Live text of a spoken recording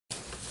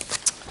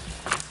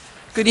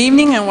Good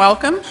evening and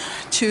welcome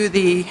to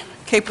the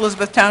Cape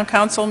Elizabeth Town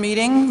Council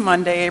meeting,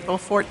 Monday, April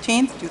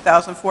 14th,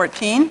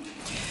 2014.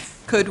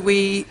 Could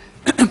we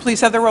please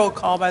have the roll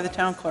call by the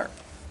town clerk?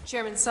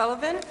 Chairman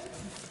Sullivan?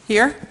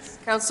 Here?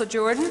 Councilor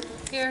Jordan?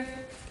 Here.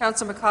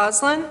 Councilor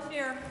McCausland?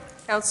 Here.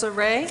 Councilor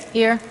Ray?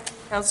 Here.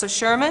 Councilor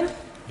Sherman?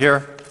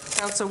 Here.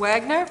 Councilor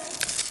Wagner?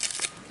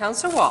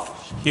 Councilor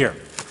Walsh? Here.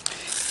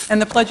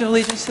 And the Pledge of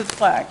Allegiance to the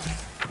flag.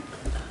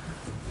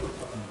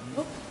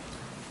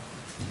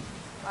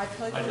 I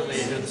pledge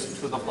allegiance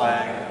to the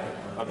flag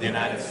of the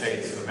United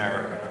States of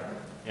America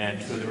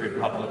and to the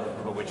republic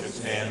for which it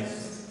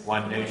stands,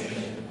 one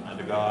nation,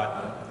 under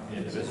God,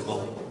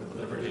 indivisible, with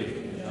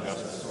liberty and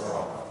justice for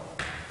all.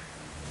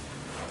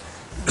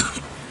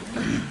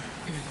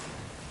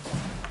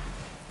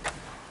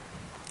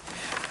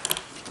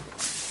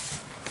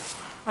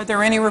 Are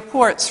there any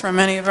reports from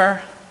any of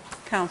our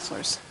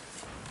councilors?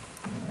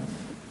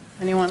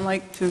 Anyone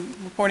like to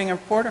reporting a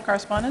report or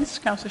correspondence?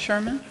 Councilor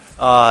Sherman?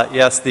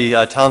 Yes,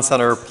 the Town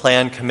Center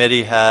Plan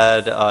Committee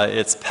had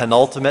its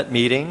penultimate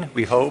meeting,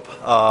 we hope.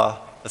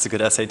 That's a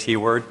good SAT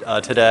word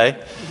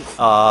today.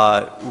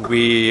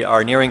 We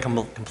are nearing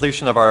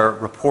completion of our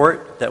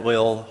report that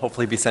we'll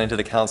hopefully be sending to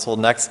the council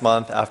next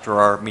month after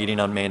our meeting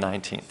on May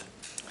 19th.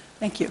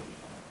 Thank you.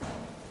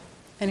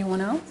 Anyone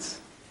else?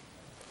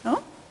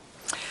 No?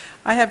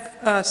 I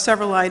have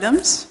several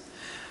items.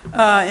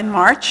 In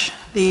March,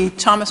 the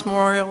Thomas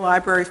Memorial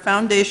Library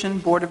Foundation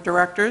Board of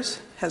Directors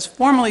has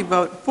formally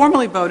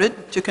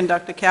voted to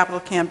conduct a capital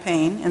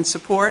campaign in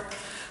support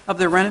of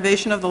the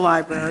renovation of the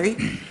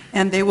library,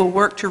 and they will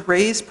work to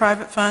raise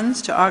private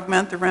funds to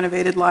augment the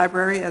renovated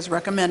library as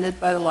recommended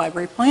by the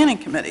Library Planning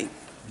Committee.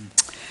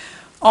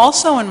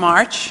 Also in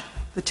March,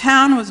 the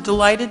town was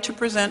delighted to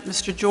present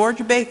Mr.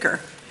 George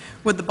Baker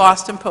with the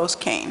Boston Post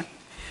cane,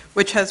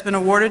 which has been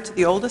awarded to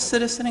the oldest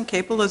citizen in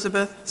Cape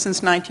Elizabeth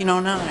since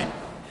 1909.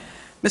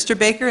 Mr.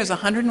 Baker is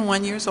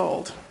 101 years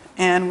old,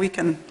 and we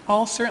can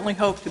all certainly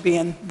hope to be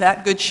in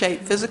that good shape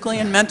physically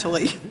and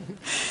mentally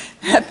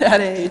at that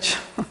age.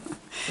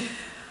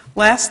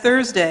 Last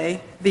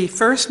Thursday, the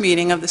first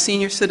meeting of the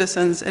Senior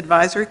Citizens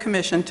Advisory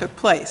Commission took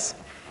place.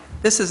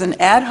 This is an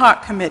ad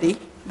hoc committee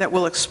that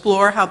will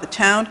explore how the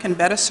town can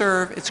better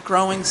serve its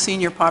growing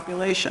senior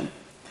population.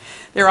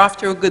 They're off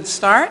to a good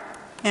start,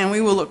 and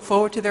we will look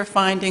forward to their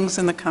findings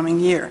in the coming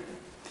year.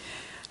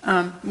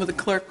 Will the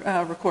clerk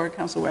record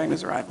Councilor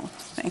Wagner's arrival?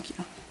 Thank you.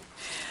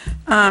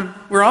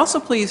 We're also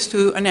pleased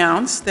to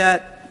announce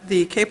that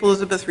the Cape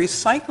Elizabeth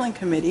Recycling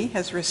Committee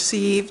has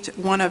received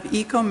one of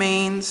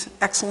EcoMaine's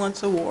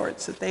Excellence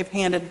Awards that they've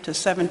handed to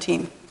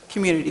 17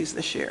 communities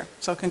this year.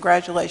 So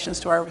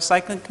congratulations to our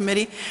Recycling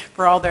Committee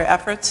for all their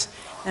efforts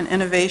and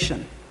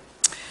innovation.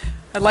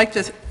 I'd like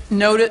to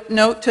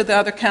note to the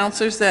other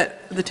councilors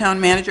that the town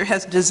manager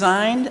has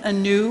designed a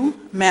new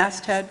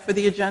masthead for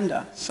the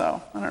agenda.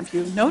 So I don't know if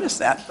you've noticed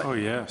that, but oh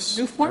yes,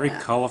 new format.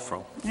 Very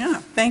colorful. Yeah,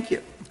 thank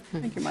you.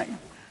 Thank you, Mike.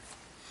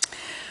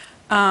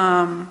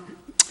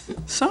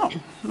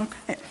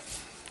 Okay.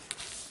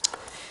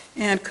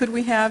 And could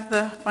we have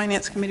the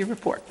Finance Committee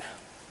report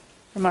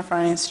from our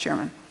Finance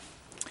Chairman?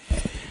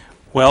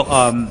 Well,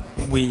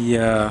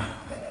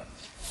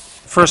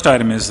 first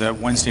item is that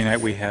Wednesday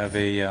night we have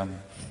a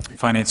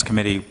Finance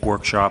Committee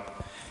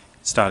workshop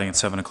starting at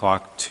 7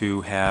 o'clock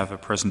to have a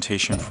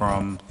presentation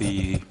from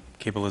the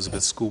Cape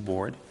Elizabeth School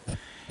Board.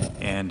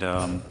 And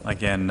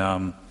again,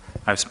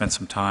 I've spent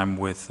some time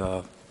with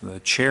the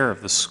chair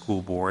of the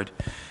school board,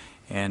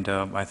 and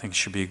I think it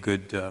should be a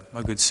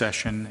good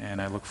session,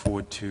 and I look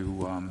forward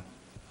to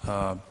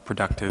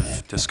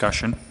productive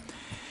discussion.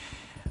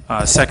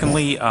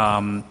 Secondly,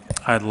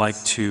 I'd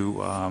like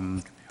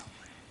to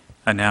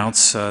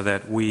announce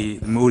that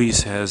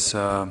Moody's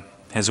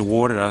has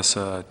awarded us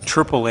a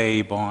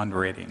AAA bond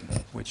rating,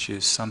 which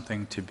is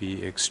something to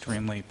be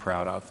extremely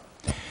proud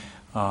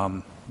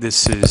of.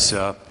 This is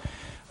a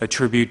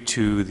tribute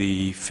to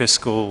the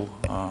fiscal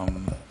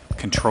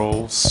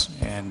controls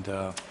and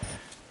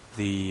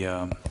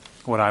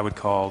what I would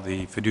call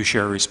the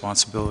fiduciary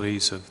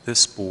responsibilities of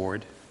this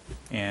board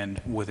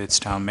and with its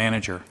town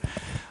manager,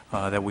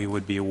 that we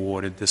would be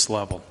awarded this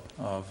level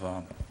of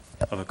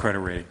a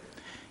credit rating.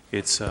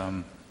 It's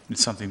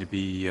something to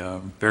be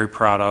very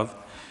proud of,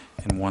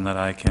 and one that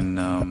I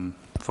can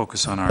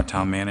focus on our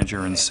town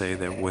manager and say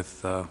that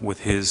with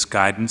his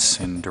guidance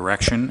and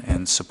direction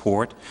and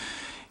support,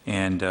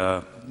 and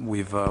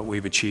we've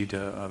achieved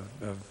a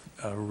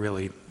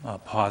really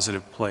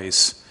positive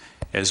place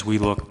as we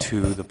look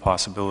to the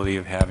possibility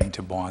of having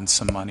to bond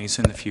some monies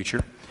in the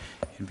future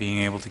and being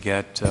able to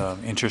get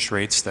interest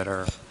rates that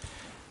are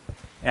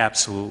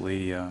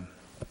absolutely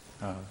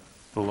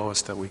the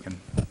lowest that we can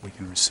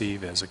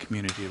receive as a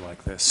community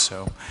like this.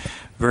 So,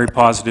 very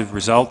positive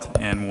result,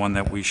 and one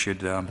that we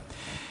should,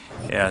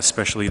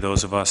 especially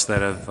those of us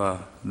that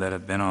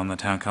have been on the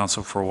town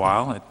council for a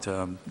while,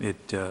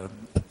 it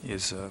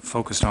is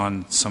focused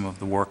on some of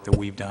the work that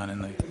we've done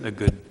and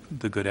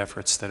the good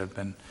efforts that have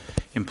been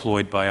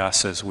employed by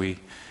us as we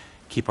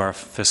keep our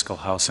fiscal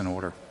house in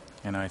order.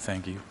 And I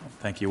thank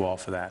you all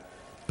for that.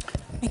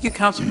 Thank you,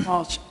 Councilor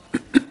Walsh.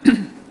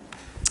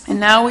 And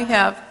now we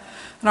have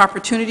an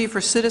opportunity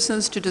for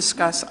citizens to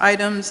discuss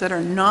items that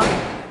are not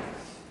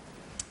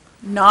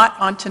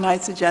on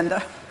tonight's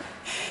agenda.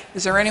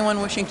 Is there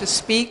anyone wishing to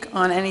speak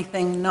on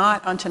anything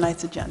not on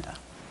tonight's agenda?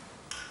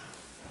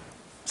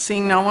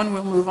 Seeing no one,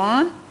 we'll move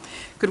on.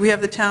 Could we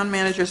have the town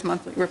manager's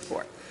monthly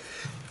report?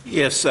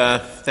 Yes,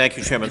 thank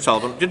you, Chairman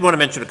Sullivan. Did want to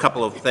mention a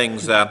couple of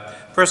things.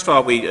 First of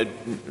all, a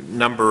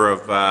number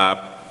of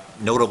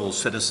notable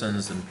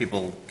citizens and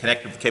people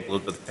connected with Cape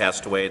Elizabeth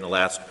passed away in the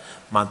last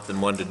month,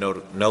 and wanted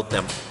to note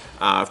them.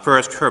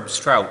 First, Herb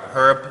Strout.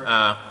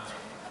 Herb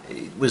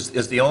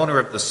is the owner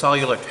of the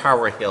Cellular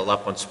Tower Hill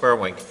up on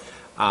Spurwink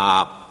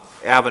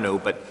Avenue,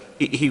 but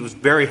he was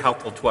very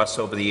helpful to us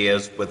over the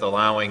years with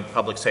allowing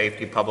public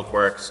safety, public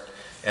works,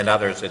 and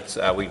others.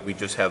 We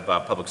just have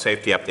public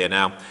safety up there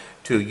now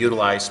to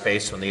utilize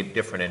space on the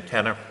different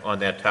antenna on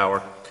that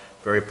tower.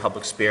 Very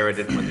public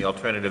spirited. When the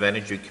Alternative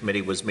Energy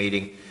Committee was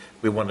meeting,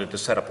 we wanted to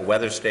set up a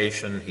weather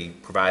station. He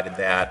provided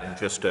that, and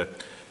just a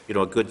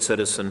good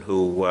citizen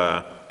who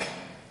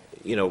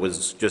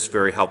was just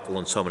very helpful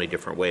in so many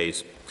different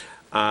ways.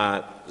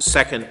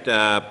 Second,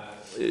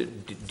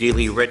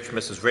 Dealey Rich,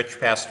 Mrs. Rich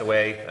passed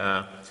away.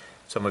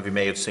 Some of you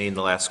may have seen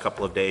the last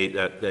couple of days,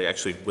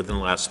 actually within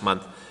the last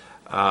month.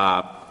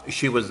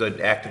 She was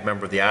an active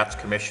member of the Arts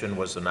Commission,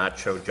 was an art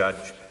show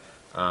judge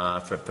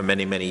for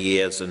many, many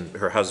years, and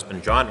her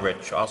husband, John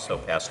Rich, also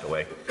passed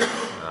away,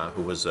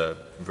 who was a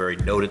very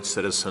noted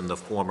citizen, the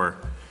former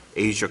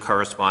Asia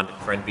correspondent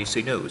for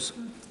NBC News,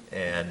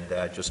 and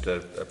just a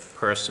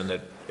person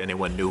that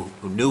anyone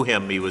who knew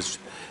him, he was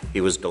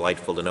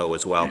delightful to know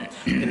as well.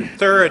 And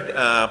third,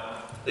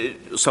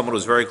 someone who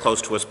was very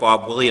close to us,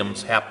 Bob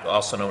Williams,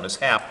 also known as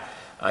Hap.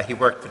 He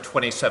worked for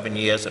 27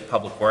 years at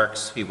Public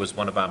Works. He was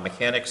one of our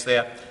mechanics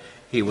there.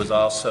 He was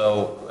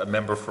also a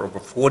member for over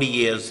 40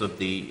 years of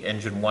the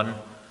Engine 1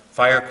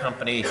 Fire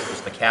Company. He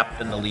was the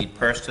captain, the lead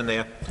person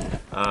there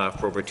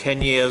for over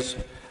 10 years.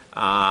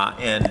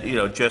 And,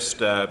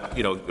 just,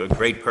 a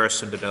great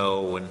person to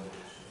know, and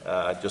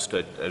just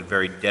a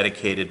very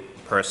dedicated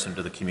person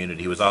to the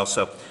community. He was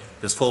also,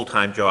 his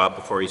full-time job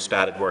before he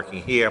started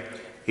working here,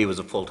 he was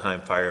a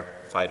full-time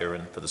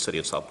firefighter for the city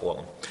of South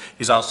Portland.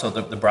 He's also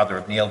the brother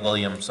of Neil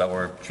Williams,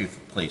 our chief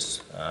of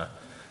police.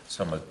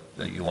 Some of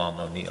you all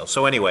know Neil.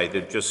 So anyway,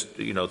 they're just,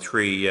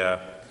 three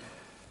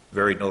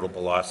very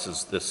notable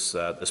losses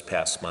this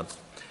past month.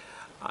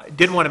 I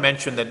did want to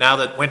mention that now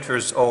that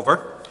winter's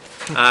over,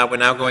 we're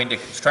now going to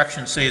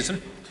construction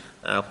season,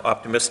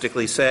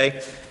 optimistically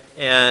say,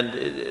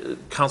 and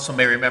council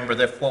may remember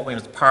that Fort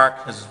Williams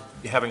Park is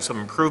having some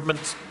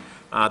improvements.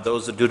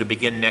 Those are due to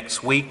begin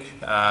next week.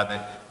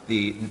 By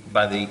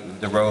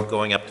the road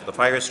going up to the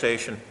fire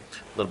station,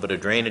 a little bit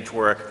of drainage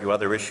work, a few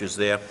other issues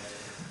there.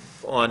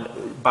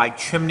 By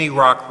Chimney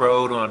Rock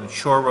Road on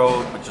Shore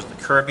Road, which is the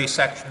Kirby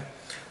section,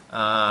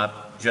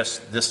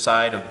 just this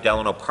side of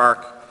Delano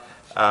Park,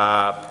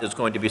 there's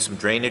going to be some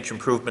drainage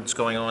improvements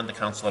going on. The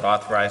council had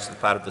authorized as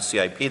part of the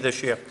CIP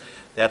this year.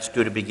 That's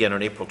due to begin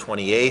on April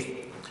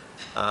 28th.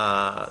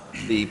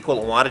 The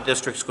Portland Water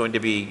District is going to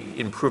be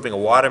improving a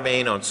water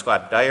main on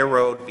Scott Dyer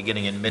Road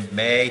beginning in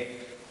mid-May.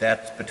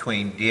 That's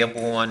between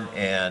Dearborn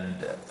and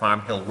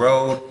Farm Hill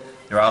Road.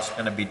 They're also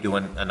going to be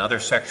doing another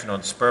section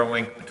on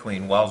Spurwink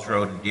between Wells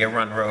Road and Deer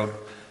Run Road,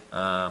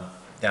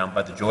 down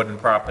by the Jordan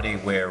property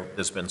where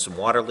there's been some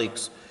water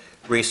leaks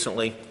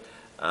recently.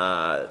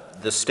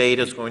 The state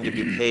is going to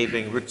be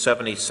paving Route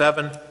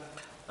 77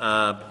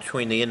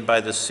 between the Inn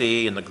by the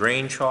Sea and the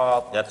Grange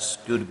Hall. That's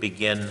due to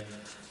begin,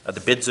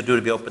 the bids are due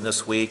to be open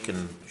this week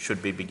and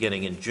should be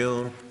beginning in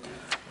June.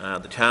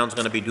 The town's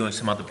going to be doing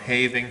some other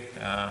paving,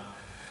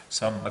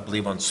 some, I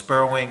believe, on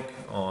Spurwink,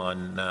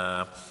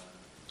 on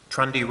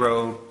Trundy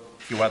Road,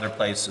 a few other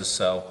places,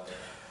 so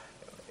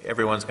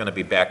everyone's going to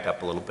be backed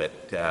up a little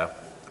bit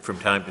from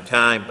time to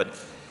time, but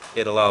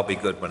it'll all be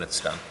good when it's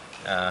done.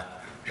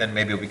 Then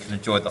maybe we can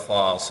enjoy the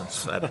fall,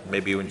 since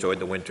maybe you enjoyed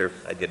the winter.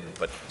 I didn't,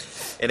 but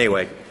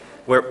anyway.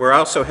 We're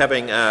also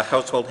having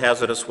household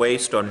hazardous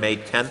waste on May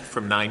 10th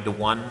from 9 to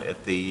 1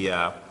 at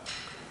the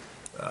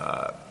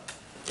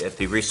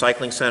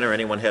recycling center.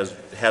 Anyone has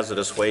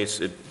hazardous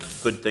waste,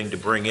 it's a good thing to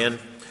bring in.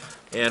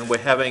 And we're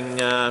having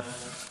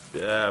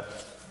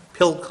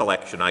pill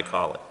collection, I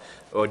call it,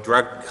 or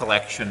drug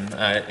collection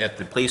at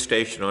the police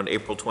station on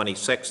April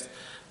 26th,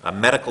 a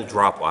medical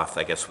drop-off,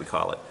 I guess we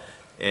call it.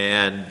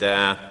 And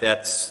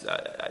that's,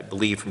 I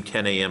believe, from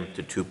 10 a.m.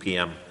 to 2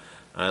 p.m.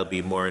 There'll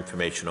be more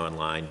information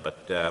online,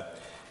 but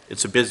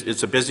it's a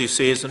busy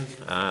season.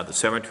 The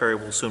cemetery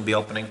will soon be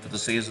opening for the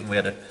season. We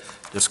had a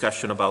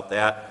discussion about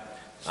that.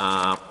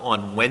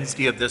 On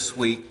Wednesday of this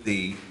week,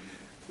 everyone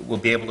will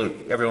be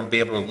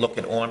able to look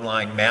at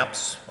online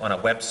maps on a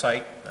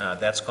website.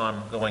 That's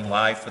going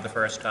live for the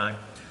first time.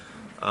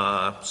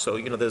 So,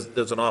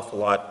 there's an awful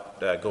lot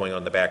going on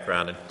in the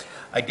background. And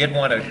I did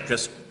want to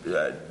just,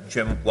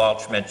 Jim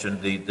Walsh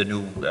mentioned the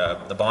new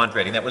the bond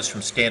rating. That was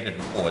from Standard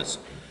 & Poor's.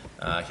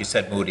 He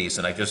said Moody's,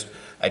 and I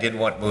didn't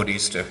want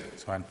Moody's to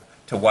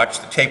watch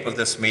the tape of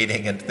this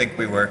meeting and think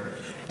we were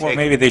Well,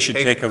 maybe they should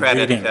take a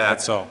credit, reading,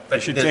 that's all. They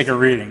but should there's- take a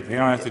reading. They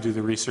don't have to do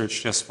the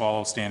research, just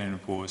follow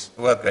Standard & Poor's.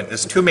 Well, good.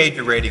 There's two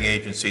major rating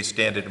agencies,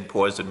 Standard &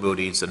 Poor's and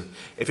Moody's, and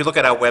if you look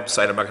at our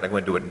website, I'm not going to go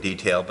into it in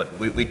detail, but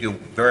we do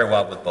very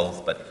well with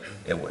both, but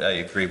I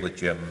agree with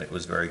Jim, it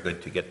was very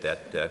good to get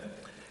that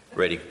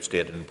rating from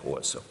Standard &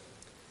 Poor's, so,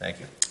 thank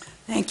you.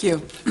 Thank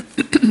you.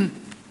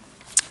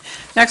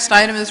 Next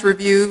item is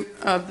review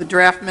of the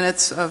draft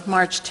minutes of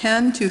March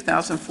 10,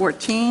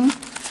 2014.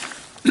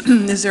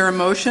 Is there a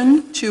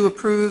motion to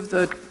approve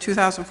the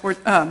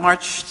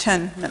March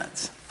 10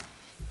 minutes?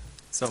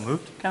 So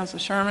moved? Councilor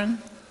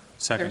Sherman?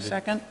 Is there a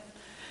Seconded.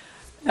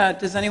 second?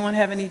 Does anyone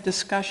have any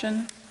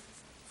discussion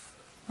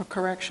or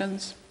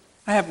corrections?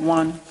 I have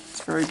one.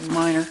 It's very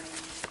minor.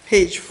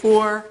 Page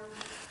 4,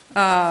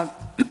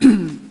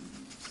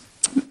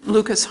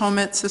 Lucas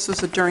Homitz, this was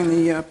during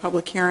the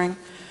public hearing.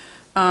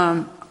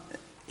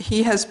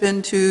 He has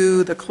been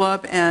to the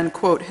club and,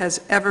 quote,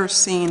 has ever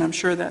seen, I'm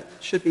sure that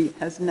should be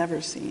has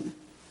never seen.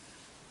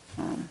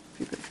 If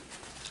you could.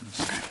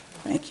 Okay,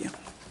 thank you.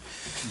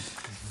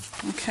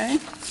 Okay.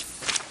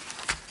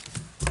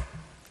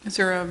 Is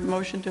there a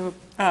motion to,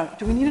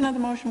 do we need another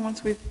motion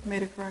once we've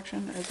made a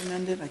correction as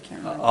amended? I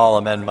can't remember. I'll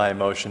amend my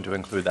motion to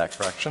include that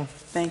correction.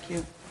 Thank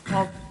you.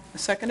 All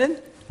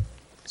seconded?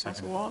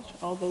 Council Walsh,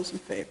 all those in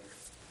favor?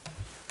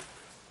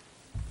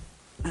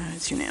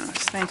 It's unanimous.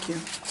 Thank you.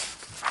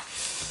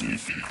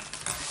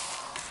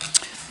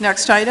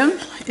 Next item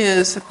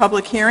is a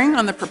public hearing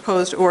on the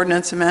proposed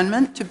ordinance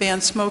amendment to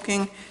ban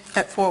smoking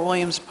at Fort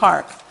Williams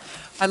Park.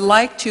 I'd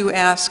like to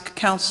ask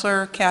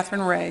Councilor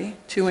Catherine Ray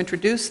to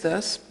introduce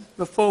this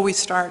before we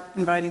start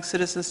inviting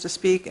citizens to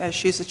speak, as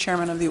she's the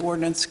chairman of the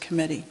ordinance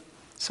committee.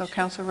 So,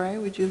 Councilor Ray,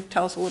 would you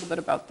tell us a little bit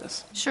about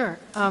this? Sure.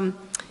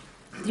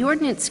 The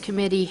ordinance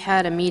committee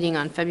had a meeting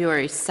on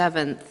February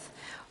 7th,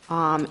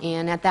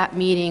 and at that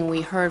meeting,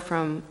 we heard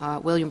from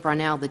William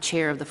Brownell, the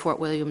chair of the Fort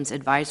Williams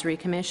Advisory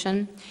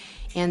Commission,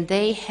 and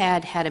they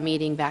had a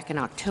meeting back in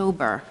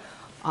October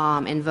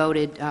and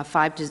voted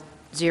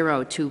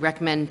 5-0 to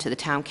recommend to the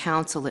town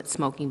council that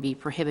smoking be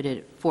prohibited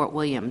at Fort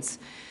Williams.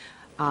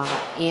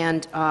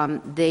 And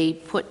they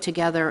put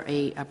together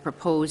a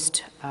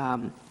proposed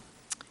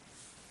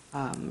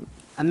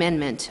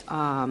amendment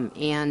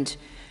and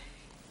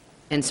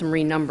some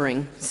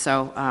renumbering,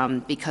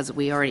 so because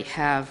we already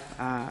have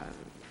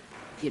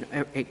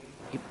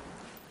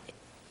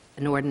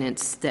an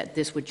ordinance that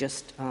this would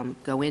just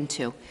go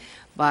into.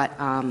 But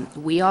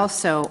we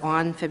also,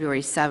 on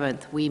February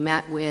 7th, we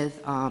met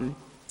with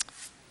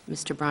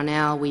Mr.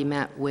 Brownell, we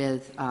met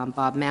with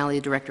Bob Malley,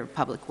 the Director of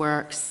Public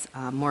Works,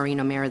 Maureen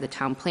O'Meara, the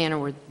Town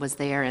Planner, was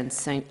there, and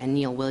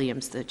Neil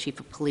Williams, the Chief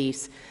of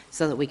Police,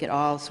 so that we could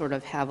all sort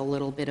of have a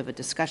little bit of a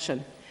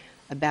discussion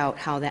about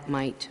how that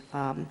might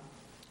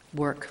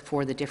work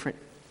for the different,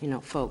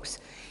 folks.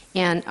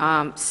 And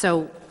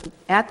so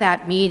at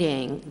that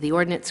meeting, the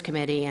Ordinance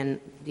Committee, and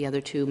the other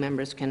two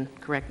members can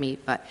correct me,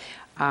 but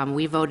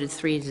we voted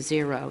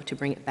 3-0 to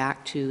bring it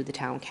back to the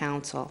Town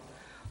Council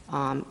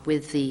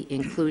with the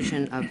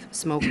inclusion of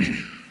smoking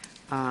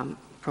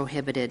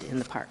prohibited in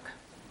the park.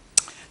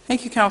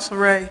 Thank you, Councilor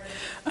Ray.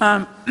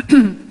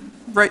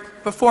 Right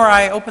before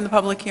I open the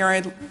public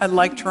hearing, I'd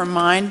like to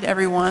remind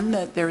everyone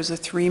that there is a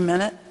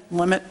 3-minute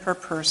limit per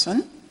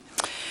person,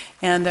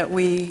 and that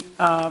we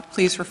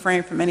please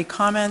refrain from any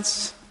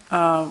comments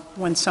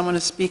when someone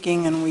is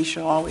speaking, and we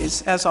should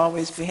always, as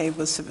always, behave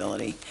with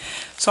civility.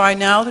 So I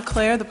now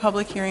declare the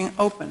public hearing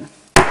open.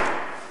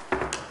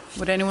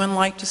 Would anyone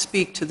like to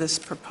speak to this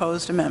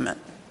proposed amendment?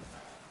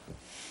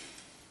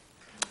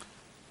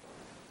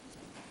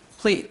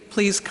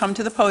 Please come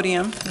to the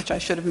podium, which I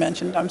should have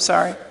mentioned, I'm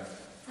sorry.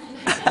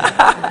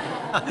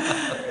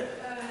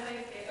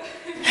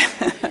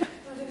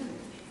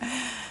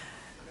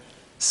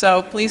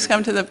 So please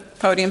come to the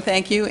podium,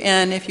 thank you,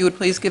 and if you would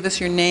please give us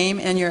your name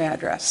and your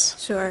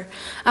address. Sure.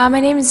 My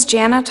name is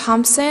Jana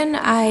Thompson.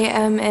 I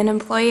am an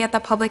employee at the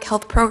Public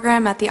Health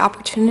Program at the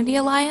Opportunity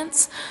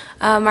Alliance.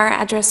 Our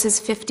address is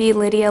 50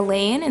 Lydia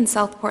Lane in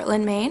South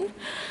Portland, Maine.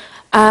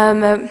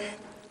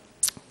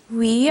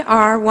 We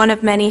are one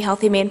of many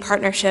Healthy Maine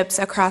partnerships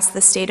across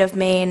the state of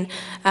Maine.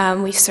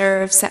 We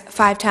serve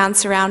 5 towns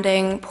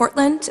surrounding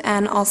Portland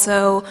and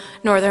also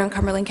northern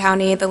Cumberland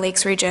County, the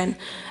Lakes region.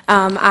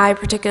 I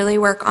particularly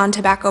work on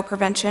tobacco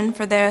prevention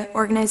for the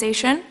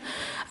organization,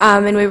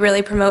 and we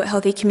really promote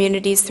healthy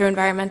communities through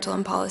environmental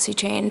and policy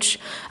change.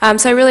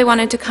 So I really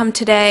wanted to come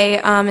today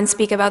and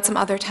speak about some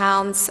other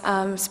towns,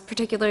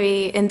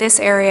 particularly in this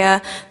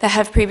area, that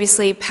have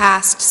previously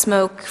passed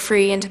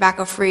smoke-free and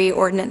tobacco-free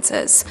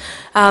ordinances,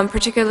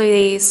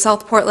 particularly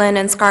South Portland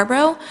and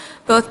Scarborough.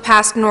 Both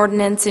passed an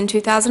ordinance in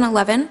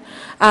 2011,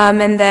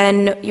 and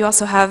then you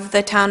also have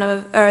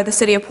the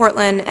city of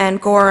Portland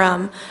and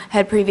Gorham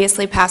had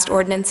previously passed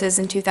ordinances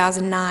in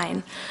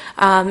 2009.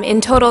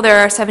 In total, there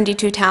are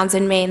 72 towns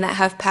in Maine that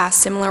have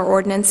passed similar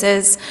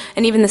ordinances,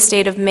 and even the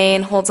state of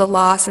Maine holds a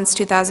law since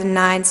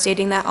 2009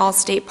 stating that all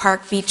state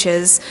park,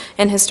 beaches,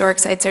 and historic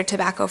sites are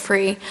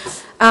tobacco-free.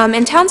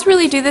 And towns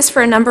really do this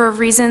for a number of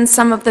reasons.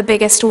 Some of the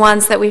biggest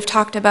ones that we've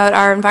talked about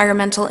are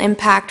environmental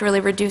impact, really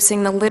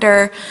reducing the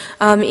litter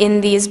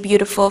in these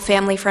beautiful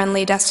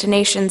family-friendly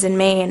destinations in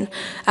Maine.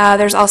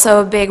 There's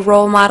also a big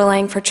role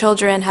modeling for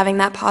children, having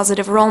that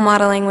positive role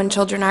modeling when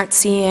children aren't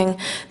seeing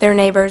their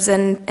neighbors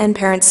and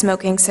parents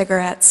smoking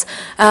cigarettes.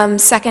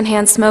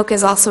 Secondhand smoke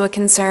is also a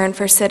concern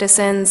for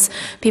citizens.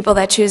 People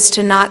that choose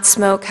to not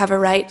smoke have a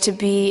right to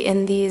be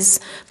in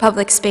these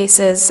public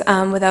spaces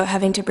without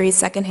having to breathe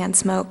secondhand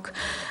smoke.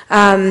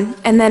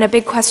 And then a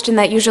big question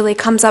that usually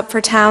comes up for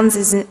towns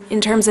is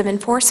in terms of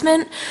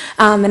enforcement.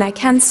 And I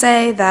can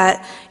say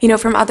that,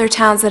 from other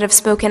towns that have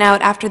spoken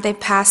out after they've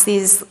passed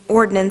these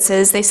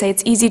ordinances, they say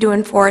it's easy to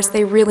enforce.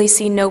 They really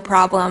see no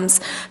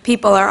problems.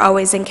 People are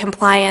always in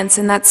compliance,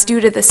 and that's due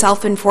to the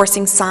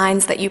self-enforcing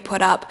signs that you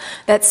put up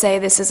that say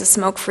this is a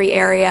smoke-free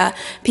area.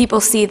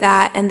 People see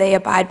that, and they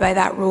abide by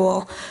that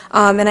rule.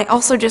 And I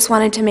also just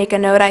wanted to make a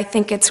note. I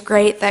think it's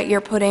great that you're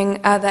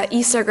putting that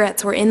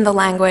e-cigarettes were in the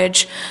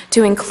language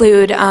to include.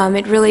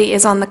 It really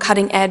is on the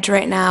cutting edge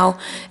right now.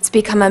 It's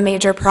become a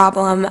major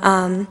problem.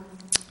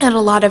 And a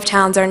lot of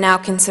towns are now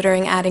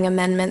considering adding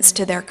amendments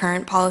to their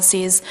current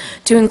policies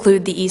to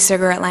include the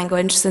e-cigarette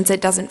language, since it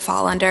doesn't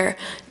fall under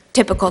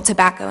typical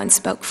tobacco and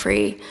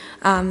smoke-free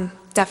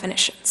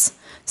definitions.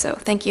 So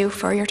thank you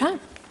for your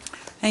time.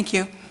 Thank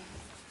you.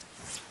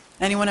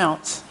 Anyone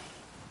else?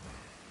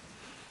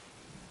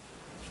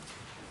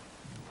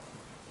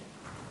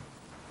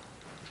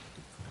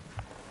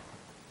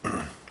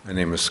 My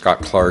name is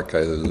Scott Clark.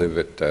 I live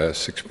at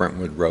 6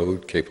 Brentwood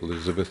Road, Cape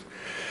Elizabeth.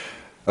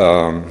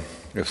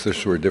 If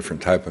this were a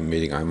different type of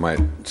meeting, I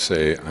might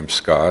say I'm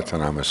Scott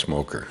and I'm a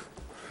smoker,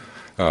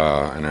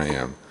 and I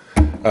am.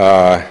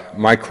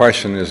 My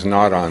question is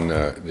not on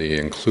the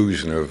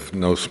inclusion of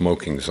no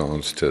smoking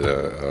zones to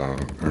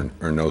the,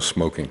 or no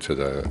smoking to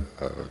the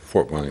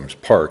Fort Williams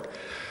Park.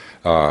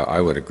 I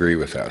would agree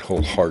with that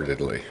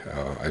wholeheartedly.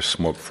 I've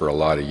smoked for a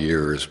lot of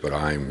years, but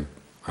I'm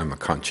a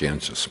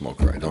conscientious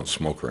smoker. I don't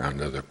smoke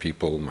around other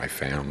people, my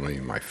family,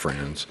 my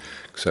friends,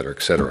 et cetera,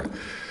 et cetera.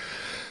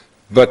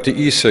 But the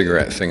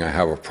e-cigarette thing I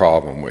have a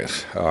problem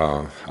with.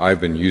 I've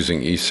been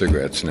using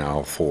e-cigarettes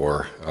now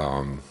for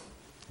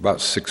about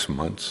 6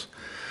 months.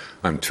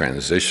 I'm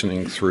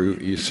transitioning through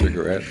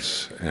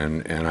e-cigarettes,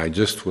 and I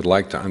just would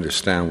like to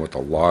understand what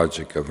the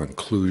logic of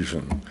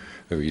inclusion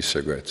of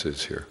e-cigarettes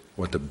is here,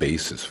 what the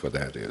basis for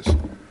that is.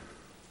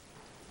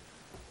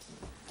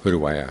 Who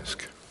do I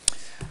ask?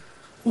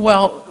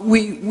 Well,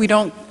 we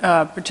don't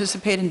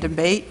participate in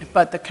debate,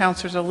 but the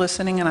counselors are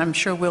listening, and I'm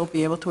sure we'll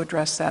be able to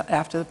address that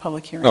after the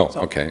public hearing. Oh,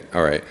 okay,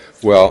 all right.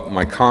 Well,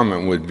 my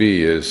comment would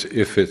be is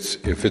if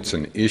it's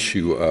an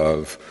issue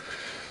of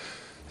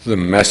the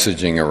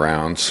messaging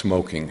around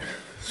smoking,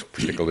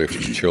 particularly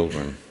for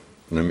children,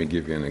 let me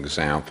give you an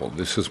example.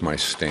 This is my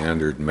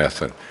standard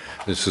method.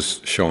 This is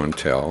show and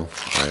tell.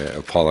 I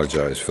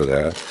apologize for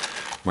that.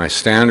 My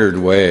standard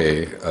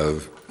way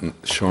of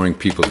showing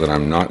people that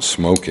I'm not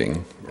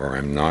smoking or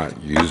I'm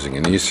not using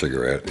an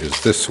e-cigarette is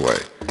this way.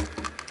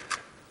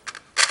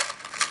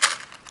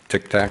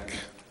 Tic-tac,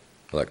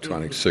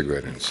 electronic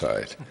cigarette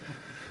inside.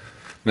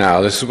 Now,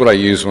 this is what I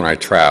use when I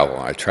travel.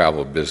 I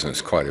travel business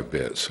quite a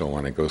bit, so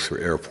when I go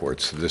through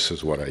airports, this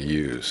is what I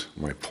use.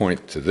 My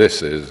point to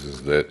this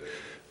is that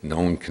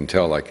no one can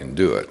tell I can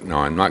do it. Now,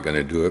 I'm not going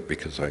to do it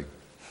because I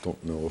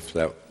don't know if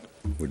that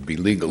would be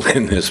legal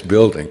in this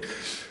building,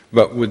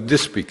 but would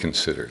this be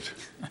considered?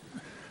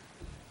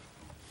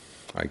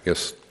 I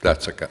guess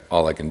that's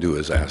all I can do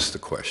is ask the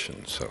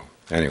question. So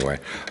anyway,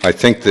 I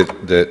think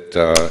that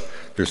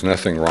there's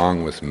nothing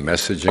wrong with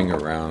messaging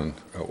around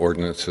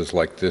ordinances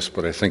like this,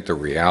 but I think the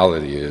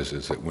reality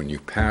is that when you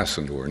pass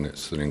an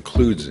ordinance that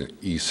includes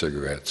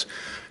e-cigarettes,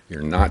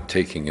 you're not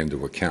taking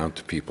into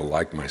account people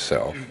like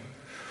myself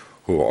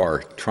who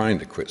are trying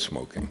to quit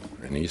smoking,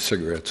 and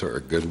e-cigarettes are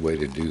a good way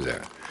to do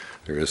that.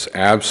 There is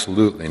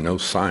absolutely no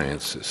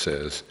science that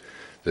says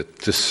that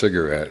this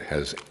cigarette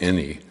has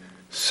any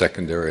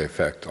secondary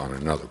effect on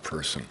another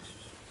person.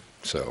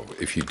 So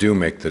if you do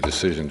make the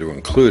decision to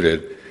include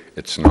it,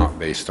 it's not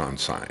based on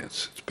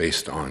science. It's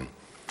based on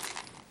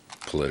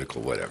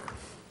political whatever.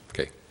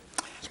 Okay.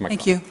 That's my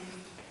Thank comment. you.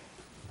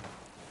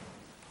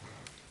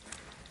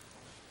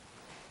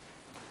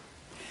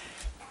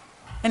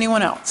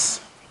 Anyone else?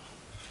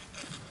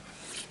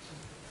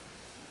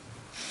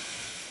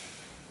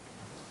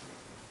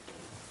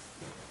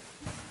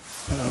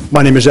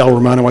 My name is Al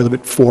Romano. I live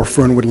at 4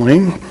 Fernwood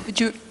Lane. Could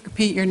you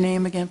repeat your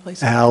name again,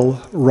 please?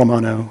 Al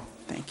Romano.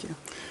 Thank you.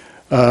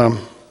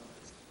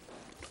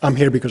 I'm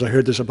here because I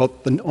heard this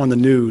on the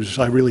news.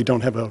 I really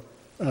don't have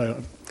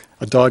a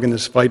dog in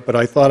this fight, but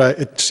I thought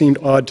it seemed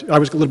odd. I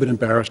was a little bit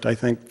embarrassed, I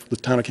think, the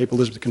town of Cape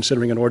Elizabeth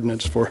considering an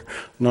ordinance for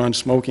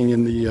non-smoking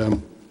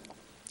in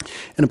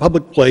a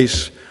public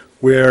place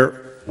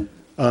where,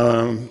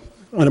 under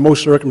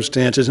most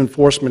circumstances,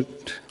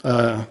 enforcement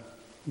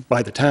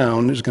by the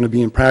town is going to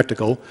be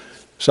impractical.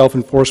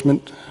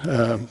 Self-enforcement,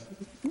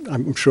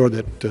 I'm sure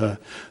that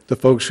the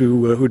folks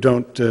who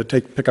don't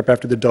pick up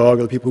after the dog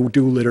or the people who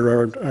do litter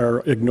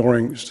are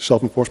ignoring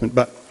self-enforcement.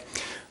 But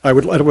I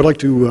would like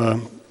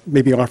to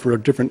maybe offer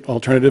a different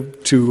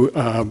alternative to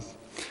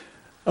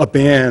a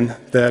ban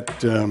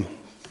that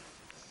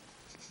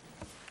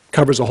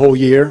covers a whole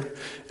year,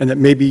 and that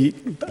maybe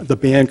the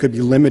ban could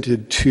be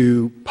limited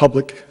to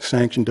public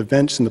sanctioned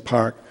events in the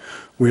park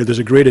where there's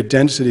a greater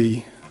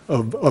density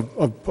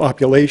of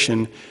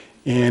population,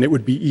 and it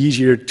would be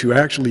easier to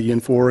actually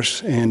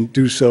enforce and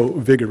do so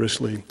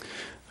vigorously.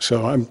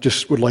 So I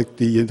just would like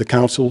the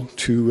council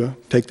to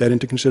take that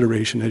into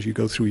consideration as you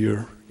go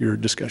through your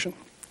discussion.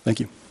 Thank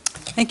you.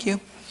 Thank you.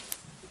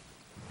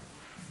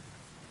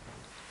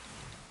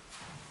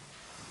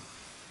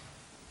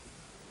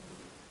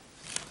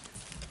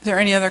 Is there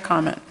any other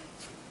comment?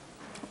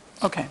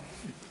 Okay.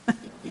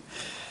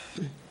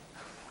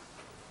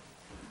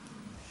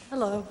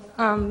 Hello,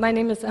 my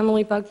name is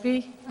Emily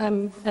Bugby.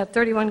 I'm at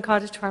 31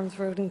 Cottage Farms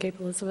Road in Cape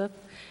Elizabeth,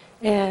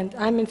 and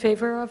I'm in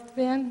favor of the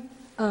ban.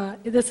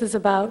 This is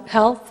about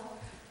health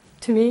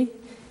to me.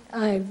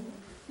 I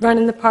run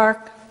in the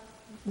park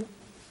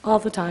all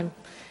the time,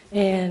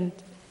 and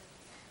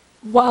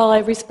while I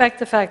respect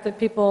the fact that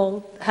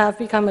people have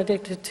become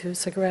addicted to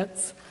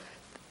cigarettes,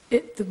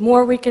 the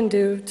more we can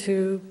do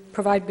to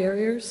provide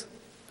barriers,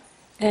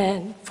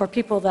 and for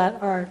people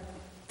that are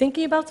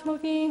thinking about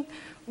smoking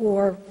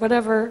or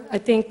whatever, I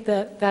think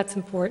that that's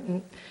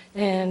important.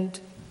 And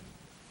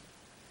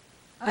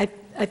I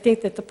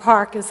think that the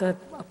park is a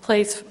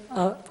place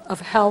of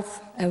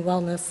health and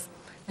wellness,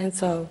 and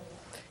so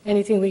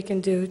anything we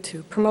can do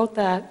to promote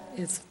that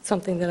is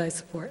something that I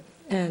support.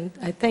 And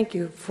I thank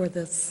you for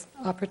this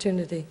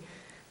opportunity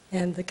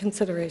and the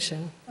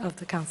consideration of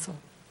the council.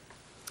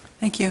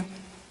 Thank you.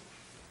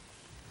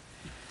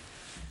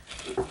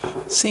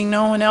 Seeing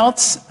no one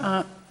else,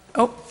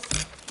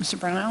 Mr.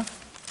 Brownell.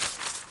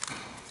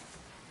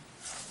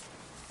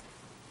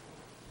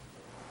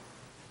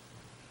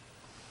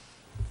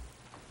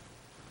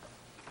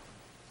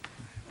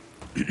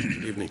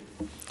 Good evening.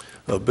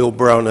 Bill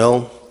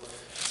Brownell.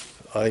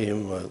 I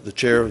am the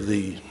chair of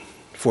the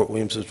Fort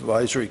Williams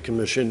Advisory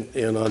Commission,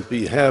 and on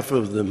behalf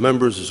of the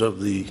members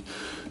of the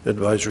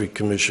Advisory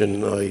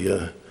Commission,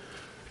 I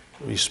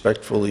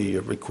respectfully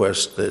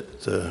request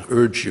that,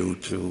 urge you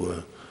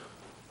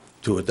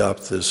to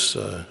adopt this,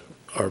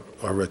 our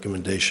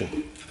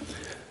recommendation.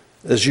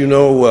 As you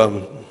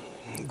know,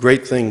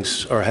 great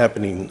things are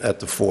happening at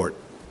the fort.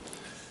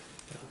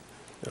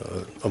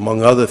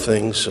 Among other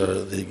things,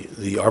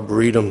 the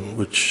Arboretum,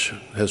 which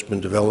has been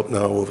developed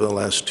now over the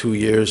last 2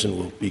 years and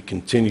will be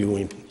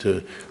continuing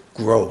to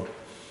grow.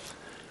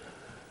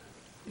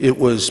 It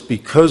was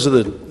because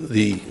of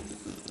the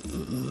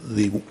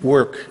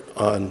work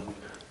on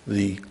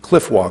the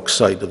Cliff Walk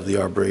site of the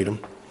Arboretum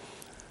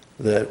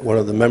that one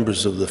of the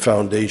members of the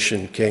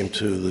foundation came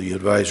to the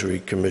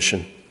Advisory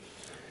Commission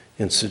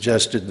and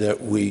suggested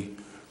that we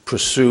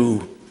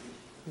pursue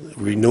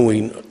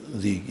renewing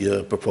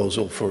the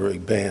proposal for a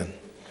ban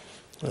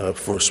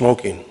for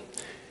smoking.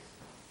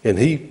 And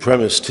he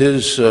premised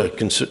his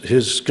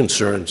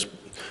concerns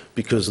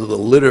because of the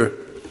litter,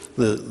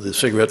 the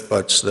cigarette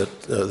butts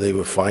that they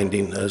were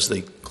finding as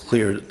they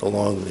cleared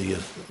along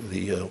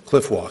the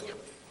cliff walk.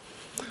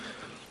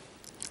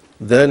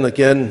 Then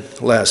again,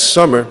 last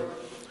summer,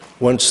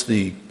 once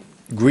the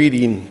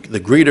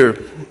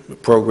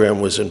greeter program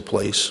was in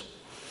place,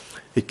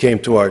 it came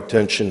to our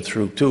attention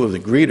through two of the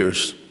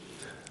greeters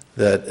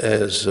that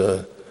as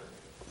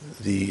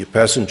the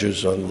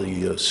passengers on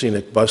the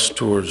scenic bus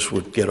tours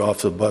would get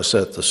off the bus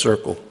at the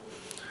Circle,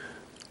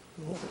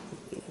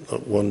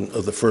 one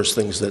of the first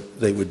things that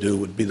they would do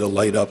would be to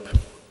light up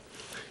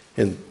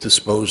and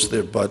dispose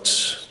their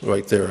butts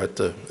right there at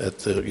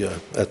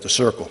the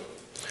Circle.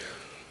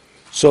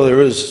 So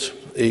there is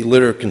a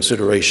litter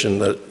consideration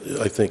that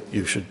I think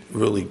you should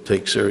really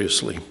take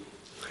seriously.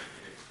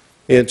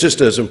 And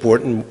just as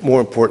important, more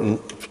important,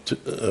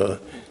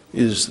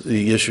 is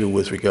the issue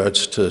with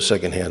regards to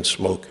secondhand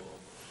smoke.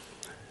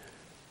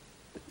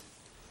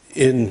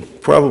 In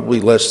probably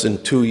less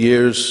than 2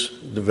 years,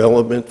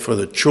 development for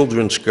the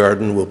children's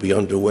garden will be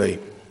underway.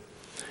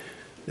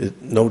 It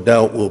no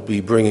doubt will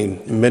be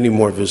bringing many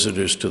more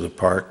visitors to the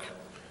park,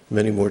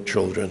 many more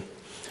children,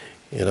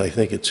 and I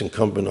think it's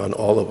incumbent on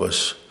all of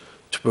us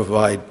to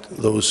provide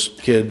those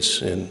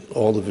kids and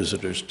all the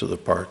visitors to the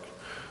park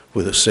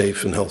with a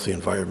safe and healthy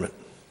environment.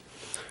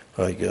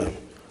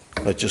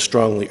 I just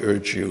strongly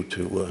urge you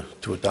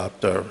to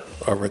adopt our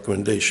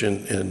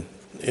recommendation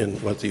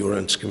and what the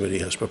Ordinance Committee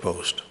has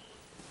proposed.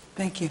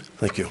 Thank you.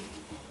 Thank you.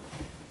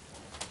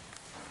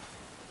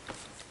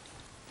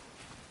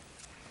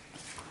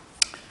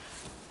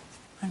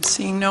 I'm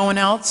seeing no one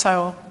else. I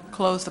will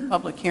close the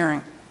public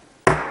hearing.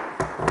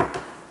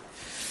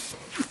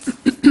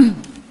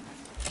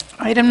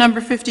 Item number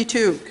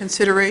 52,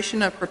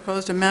 consideration of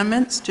proposed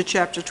amendments to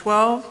Chapter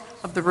 12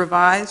 of the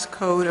Revised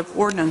Code of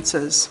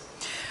Ordinances.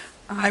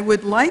 I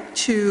would like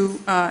to,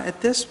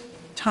 at this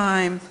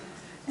time,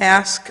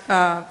 ask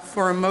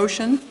for a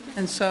motion,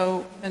 and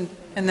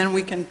then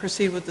we can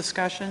proceed with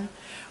discussion.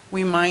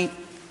 We might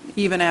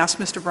even ask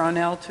Mr.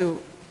 Brownell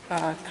to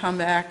come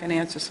back and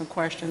answer some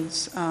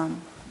questions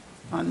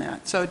on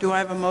that. So do I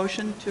have a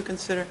motion to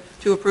consider,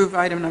 to approve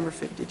item number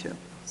 52?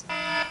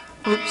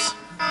 Oops.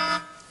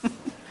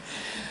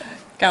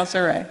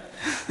 Counselor Ray.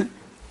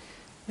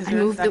 Is I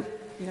there a move that, sec-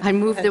 Yeah, I go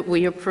move ahead. that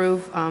we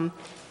approve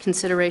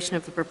consideration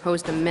of the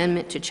proposed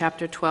amendment to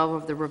Chapter 12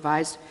 of the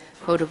revised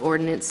Code of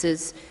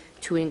Ordinances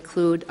to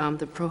include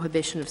the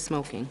prohibition of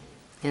smoking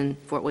in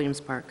Fort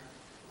Williams Park.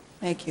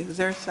 Thank you. Is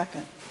there a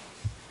second?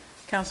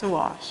 Counselor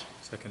Walsh.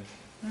 Second.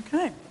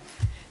 Okay.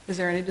 Is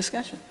there any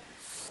discussion?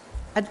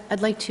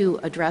 I'd like to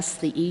address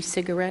the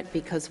e-cigarette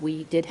because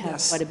we did have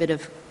Yes. quite a bit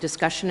of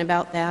discussion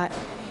about that.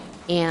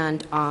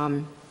 And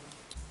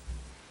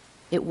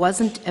it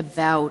wasn't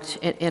about,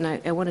 and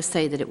I want to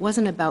say that it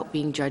wasn't about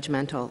being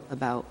judgmental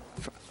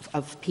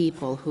of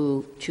people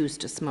who choose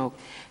to smoke.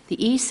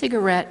 The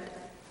e-cigarette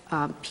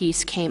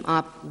piece came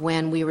up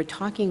when we were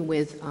talking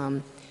with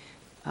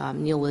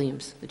Neil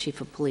Williams, the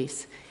chief of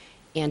police,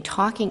 and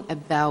talking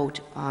about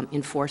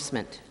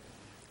enforcement.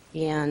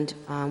 And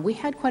we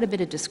had quite a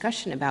bit of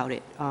discussion about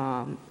it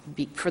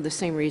for the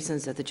same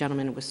reasons that the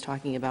gentleman was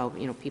talking about,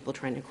 people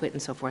trying to quit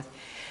and so forth.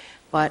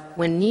 But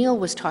when Neil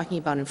was talking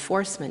about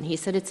enforcement, he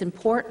said it's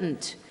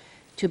important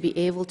to be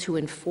able to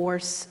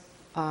enforce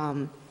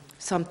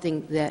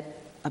something that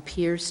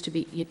appears to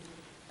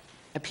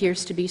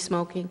be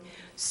smoking.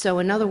 So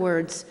in other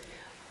words,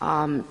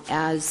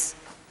 as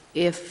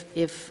if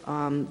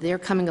they're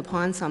coming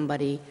upon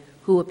somebody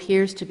who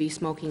appears to be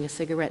smoking a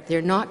cigarette,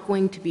 they're not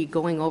going to be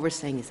going over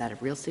saying, is that a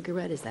real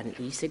cigarette? Is that an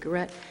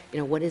e-cigarette?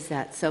 What is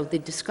that? So the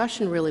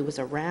discussion really was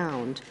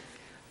around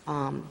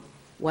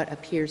what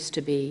appears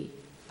to be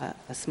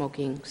a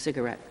smoking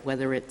cigarette,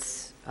 whether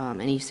it's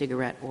an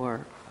e-cigarette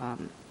or a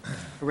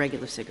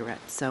regular cigarette.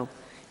 So,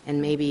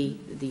 and maybe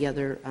the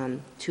other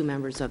two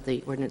members of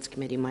the ordinance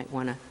committee might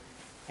want to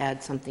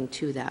add something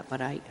to that,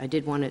 but I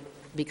did want to,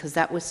 because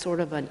that was sort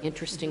of an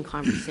interesting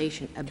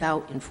conversation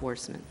about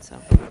enforcement, so.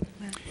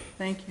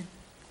 Thank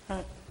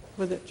you.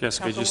 Was it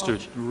Jessica, Counselor just to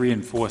Walsh?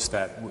 reinforce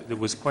that, there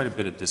was quite a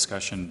bit of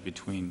discussion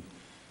between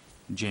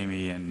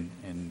Jamie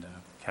and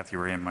Kathy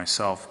Ray and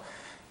myself,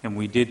 and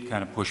we did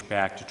kind of push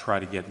back to try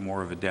to get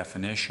more of a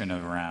definition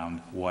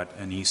around what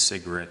an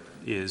e-cigarette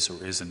is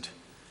or isn't,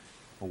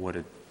 or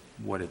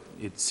what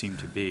it seemed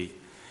to be.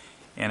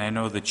 And I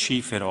know the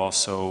chief had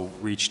also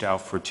reached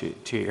out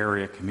to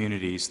area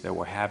communities that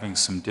were having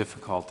some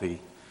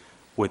difficulty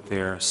with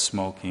their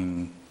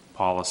smoking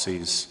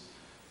policies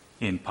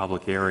in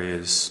public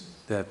areas,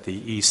 that the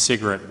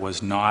e-cigarette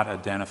was not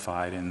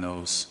identified in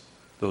those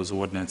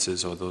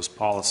ordinances or those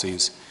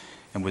policies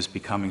and was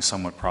becoming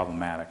somewhat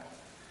problematic.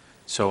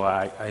 So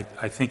I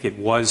think it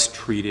was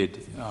treated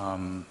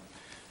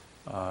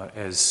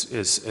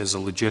as a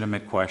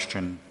legitimate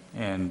question,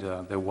 and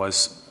there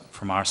was,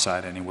 from our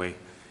side anyway,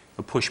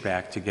 a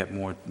pushback to get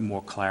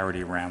more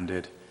clarity around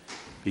it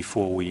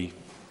before we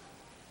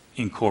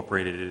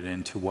incorporated it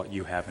into what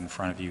you have in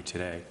front of you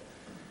today.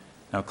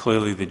 Now,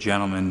 clearly, the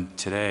gentleman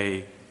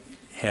today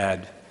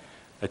had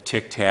a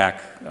Tic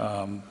Tac,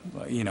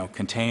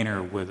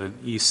 container with an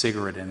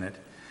e-cigarette in it,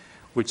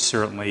 which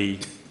certainly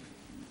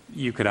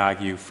you could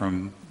argue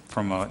from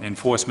an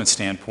enforcement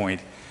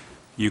standpoint,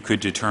 you could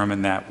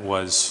determine that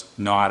was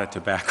not a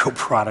tobacco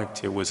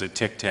product, it was a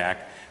Tic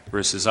Tac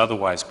versus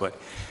otherwise. But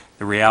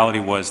the reality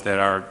was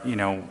that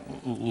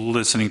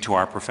listening to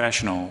our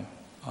professional,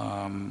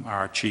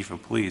 our chief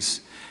of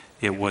police,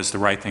 it was the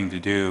right thing to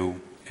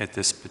do at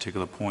this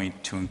particular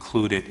point to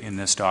include it in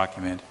this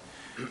document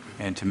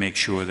and to make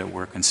sure that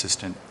we're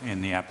consistent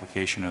in the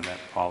application of that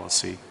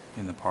policy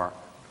in the park.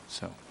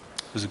 So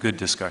it was a good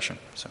discussion.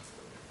 So.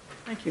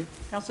 Thank you.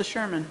 Counselor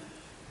Sherman.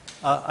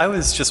 I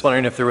was just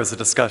wondering if there was a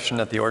discussion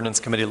at the ordinance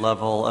committee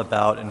level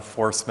about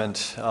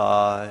enforcement.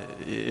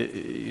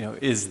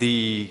 Is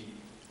the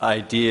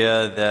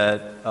idea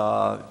that,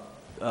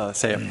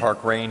 say, a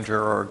park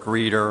ranger or a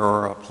greeter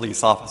or a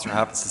police officer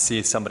happens to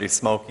see somebody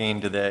smoking,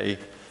 do they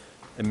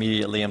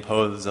immediately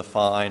impose a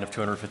fine of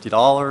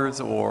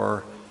 $250?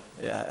 Or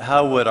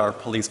how would our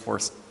police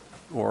force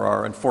or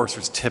our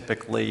enforcers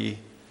typically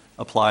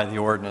apply the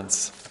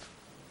ordinance?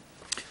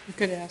 You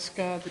could ask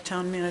the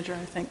town manager,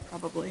 I think,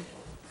 probably.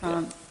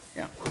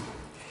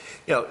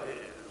 Yeah.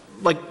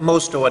 Like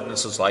most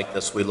ordinances like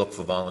this, we look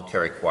for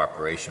voluntary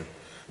cooperation.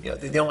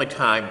 The only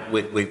time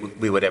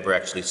we would ever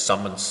actually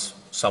summons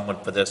someone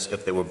for this,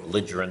 if they were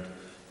belligerent,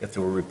 if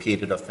there were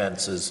repeated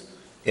offenses,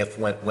 if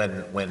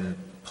when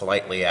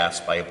politely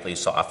asked by a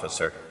police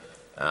officer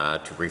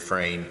to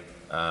refrain,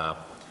 and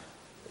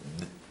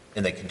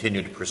they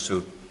continue to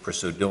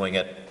pursue doing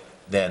it,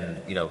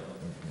 then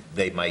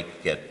they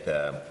might get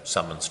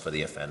summons for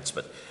the offense.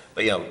 But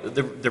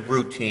the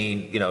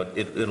routine,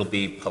 it'll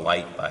be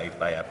polite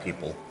by our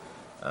people,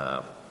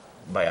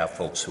 by our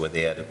folks who are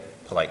there to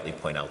politely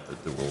point out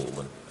the rule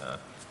and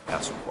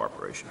ask for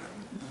cooperation.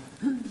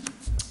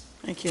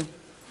 Thank you.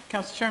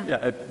 Councilor Sherman.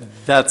 Yeah,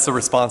 that's the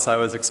response I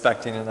was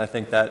expecting, and I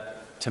think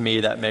that, to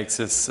me, that makes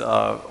this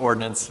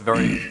ordinance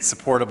very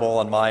supportable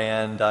on my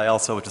end. I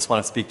also just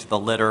want to speak to the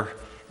litter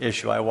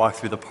issue. I walk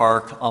through the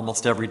park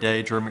almost every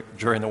day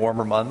during the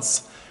warmer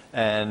months,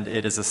 and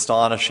it is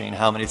astonishing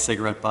how many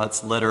cigarette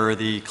butts litter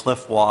the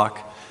cliff walk,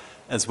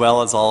 as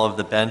well as all of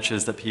the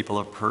benches that people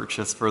have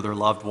purchased for their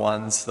loved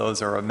ones.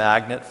 Those are a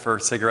magnet for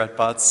cigarette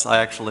butts. I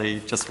actually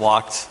just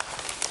walked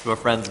to a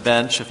friend's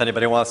bench. If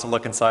anybody wants to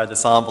look inside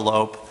this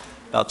envelope,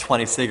 about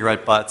 20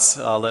 cigarette butts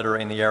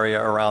littering the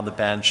area around the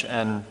bench.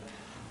 And,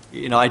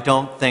 you know, I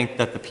don't think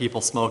that the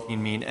people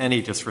smoking mean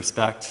any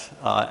disrespect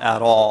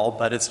at all,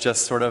 but it's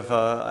just sort of,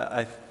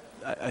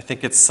 I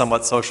think it's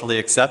somewhat socially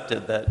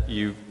accepted that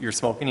you're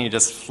smoking and you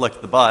just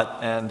flick the butt,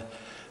 and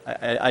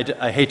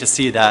I hate to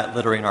see that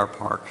littering our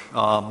park.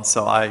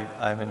 So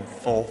I'm in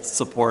full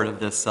support of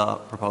this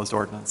proposed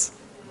ordinance.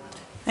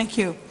 Thank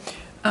you.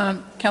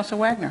 Councilor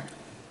Wagner.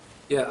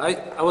 Yeah,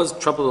 I was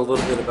troubled a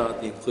little bit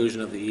about the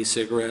inclusion of the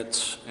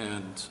e-cigarettes,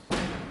 and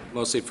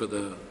mostly for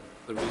the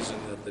reason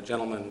that the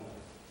gentleman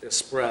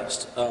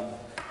expressed.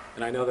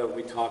 And I know that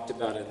we talked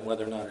about it and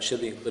whether or not it should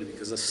be included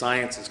because the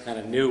science is kind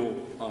of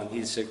new on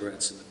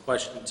e-cigarettes. And the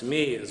question to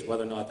me is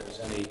whether or not there's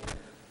any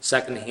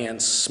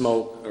secondhand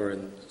smoke, or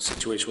in a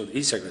situation with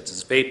e-cigarettes,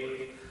 it's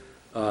vapor,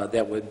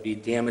 that would be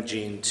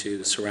damaging to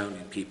the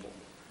surrounding people.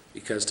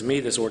 Because to me,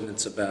 this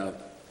ordinance is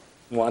about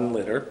 1,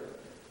 litter,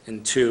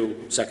 and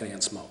 2,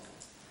 secondhand smoke.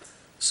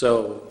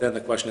 So then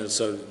the question is,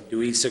 so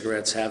do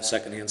e-cigarettes have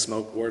secondhand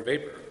smoke or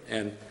vapor?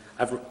 And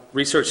I've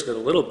researched it a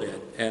little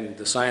bit, and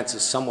the science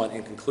is somewhat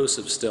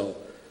inconclusive still,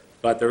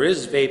 but there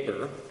is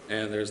vapor,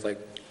 and there's like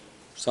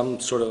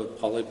some sort of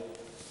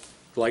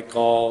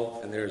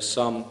polyglycol, and there's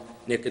some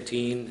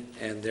nicotine,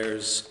 and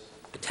there's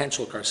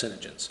potential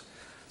carcinogens.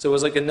 So it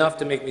was like enough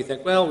to make me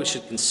think, well, we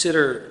should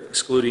consider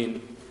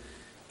excluding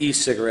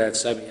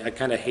e-cigarettes. I mean, I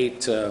kind of hate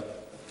to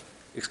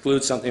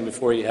exclude something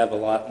before you have a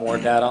lot more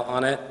data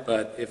on it,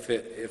 but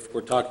if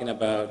we're talking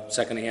about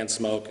secondhand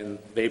smoke and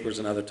vapors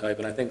and other type,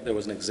 and I think there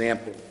was an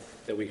example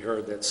that we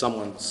heard that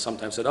someone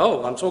sometimes said,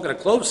 oh, I'm smoking a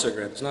clove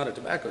cigarette, it's not a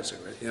tobacco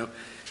cigarette. You know,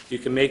 you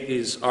can make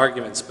these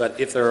arguments, but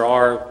if there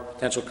are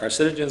potential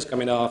carcinogens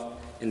coming off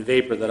in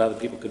vapor that other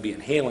people could be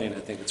inhaling, I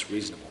think it's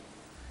reasonable.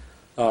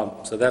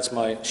 So that's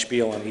my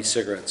spiel on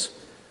e-cigarettes.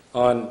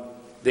 On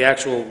the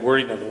actual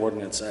wording of the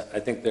ordinance, I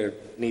think there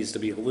needs to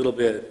be a little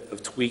bit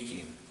of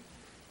tweaking,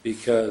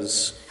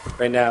 because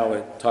right now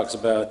it talks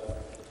about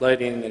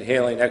lighting,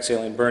 inhaling,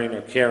 exhaling, burning,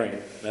 or carrying. I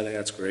think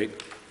that's great.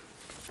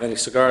 Any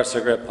cigar,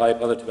 cigarette pipe,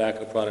 other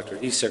tobacco product,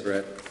 or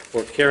e-cigarette,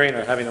 or carrying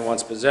or having in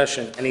one's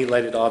possession any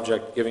lighted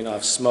object giving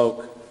off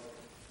smoke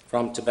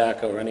from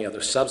tobacco or any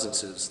other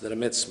substances that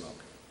emit smoke.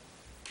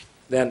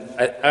 Then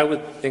I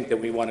would think that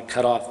we want to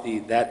cut off the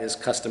that is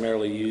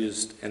customarily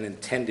used and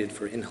intended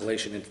for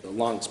inhalation into the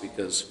lungs,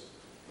 because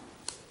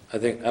I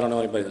don't know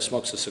anybody that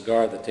smokes a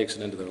cigar that takes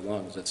it into their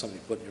lungs. That's something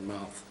you put in your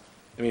mouth.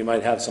 I mean, you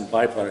might have some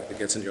byproduct that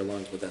gets into your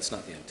lungs, but that's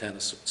not the intent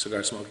of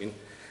cigar smoking.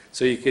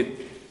 So you could,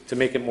 to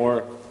make it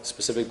more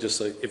specific, just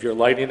like if you're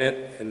lighting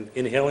it and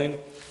inhaling,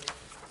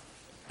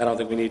 I don't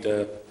think we need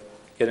to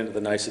get into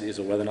the niceties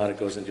of whether or not it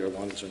goes into your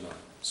lungs or not.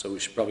 So we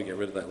should probably get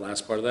rid of that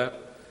last part of that.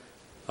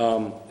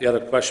 The other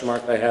question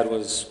mark I had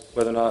was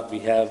whether or not we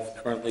have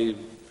currently,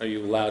 are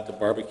you allowed to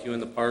barbecue in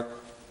the park?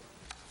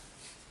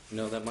 You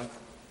know that, Mike?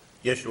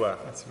 Yes, you are.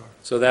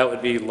 So that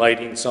would be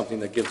lighting something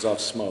that gives off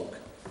smoke.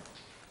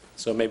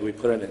 So maybe we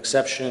put an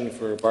exception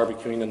for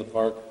barbecuing in the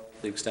park,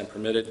 to the extent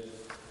permitted.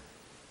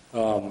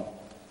 And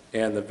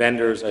the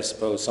vendors, I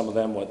suppose, some of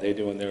them, what they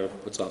do in there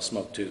puts off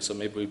smoke too. So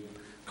maybe we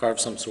carve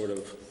some sort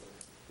of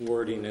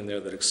wording in there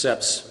that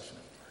accepts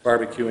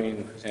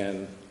barbecuing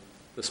and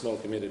the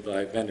smoke emitted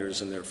by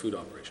vendors in their food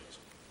operations.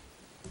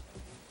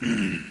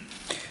 Is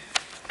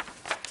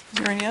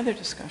there any other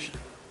discussion?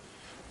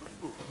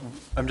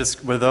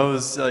 Were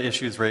those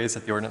issues raised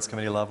at the ordinance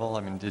committee level?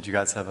 I mean, did you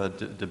guys have a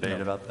debate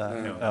about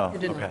that? No. Oh,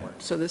 It didn't okay. work.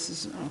 So this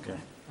is, okay.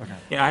 Okay.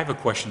 Yeah, I have a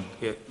question,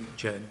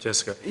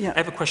 Jessica. Yeah. I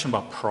have a question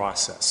about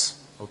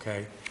process,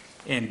 okay?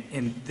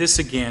 And this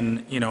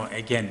again, you know,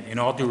 again, in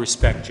all due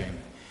respect, Jamie,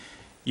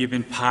 you've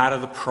been part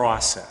of the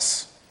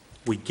process.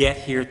 We get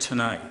here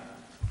tonight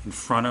in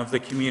front of the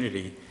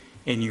community,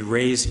 and you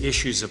raise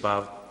issues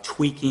about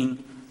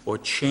tweaking or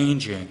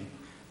changing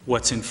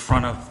what's in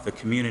front of the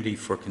community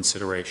for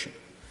consideration.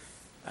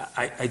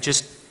 I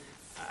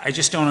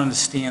just don't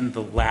understand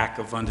the lack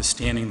of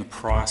understanding the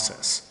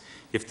process.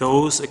 If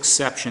those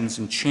exceptions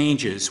and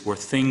changes were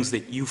things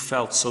that you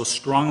felt so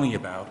strongly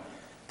about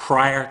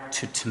prior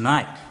to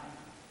tonight,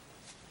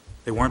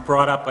 they weren't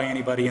brought up by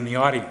anybody in the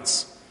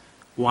audience,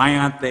 why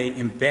aren't they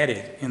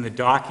embedded in the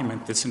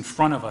document that's in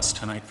front of us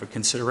tonight for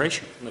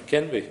consideration? It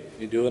can be.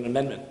 You do an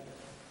amendment.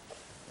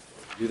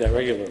 You do that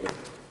regularly.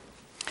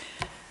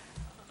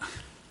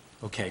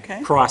 Okay,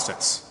 Okay.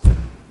 process.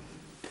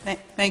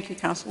 Thank you,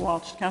 Councilor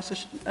Walsh.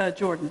 Councilor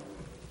Jordan.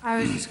 I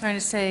was just going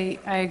to say,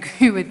 I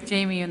agree with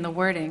Jamie in the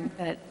wording,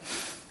 that,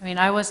 I mean,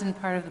 I wasn't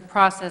part of the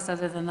process,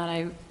 other than that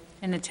I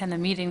didn't attend the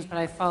meetings, but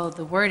I followed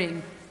the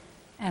wording,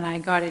 and I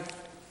got it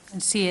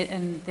and see it,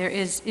 and there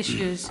is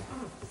issues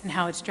in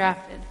how it's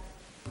drafted.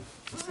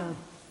 So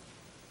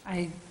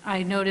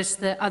I noticed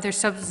the other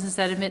substances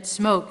that emit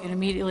smoke, and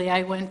immediately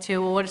I went to,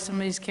 well, what if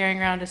somebody's carrying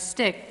around a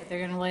stick that they're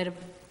going to light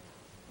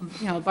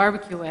a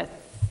barbecue with?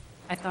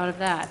 I thought of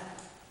that.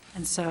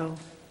 And so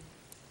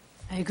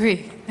I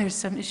agree, there's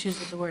some issues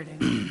with the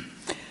wording.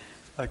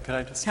 Could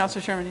I just?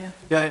 Councilor Sherman, yeah.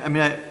 Yeah, I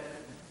mean,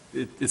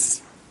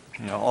 it's,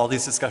 you know, all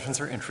these discussions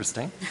are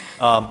interesting.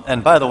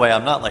 And by the way,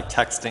 I'm not like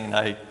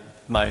texting,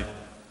 my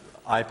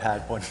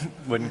iPad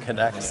wouldn't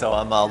connect, so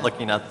I'm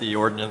looking at the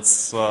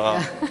ordinance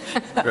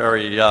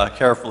very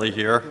carefully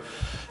here.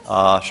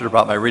 Should have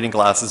brought my reading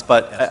glasses,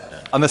 but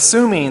I'm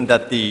assuming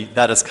that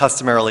that is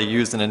customarily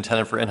used and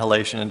intended for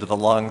inhalation into the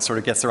lungs sort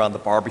of gets around the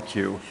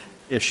barbecue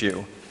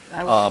issue.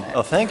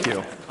 Oh, thank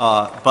you.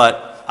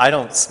 But I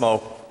don't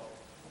smoke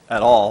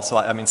at all, so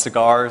I mean,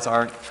 cigars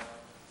aren't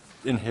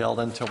inhaled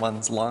into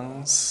one's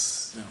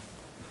lungs? No.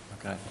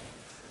 Okay.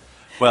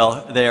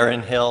 Well, they are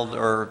inhaled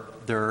or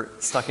they're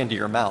stuck into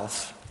your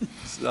mouth,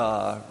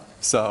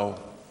 so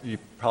you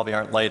probably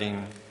aren't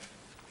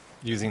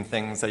using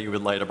things that you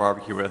would light a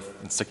barbecue with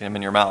and sticking them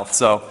in your mouth.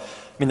 So,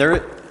 I mean,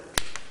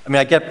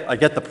 I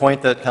get the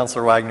point that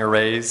Councilor Wagner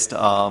raised. So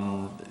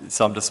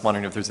I'm just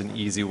wondering if there's an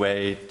easy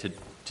way to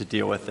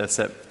deal with this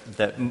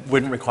that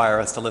wouldn't require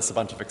us to list a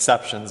bunch of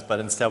exceptions, but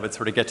instead would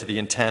sort of get to the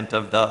intent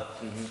of the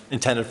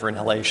intended for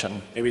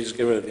inhalation. Maybe just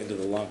get rid of into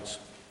the lungs.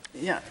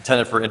 Yeah.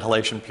 Intended for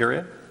inhalation,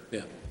 period?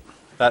 Yeah.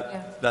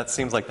 That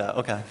seems like that,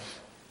 okay.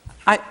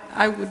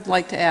 I would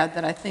like to add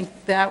that I think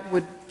that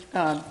would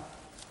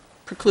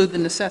preclude the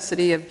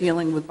necessity of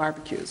dealing with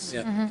barbecues.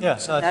 Yeah. Yeah,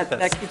 so I think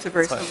That keeps it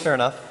very that's fine. simple. Fair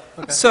enough.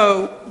 Okay.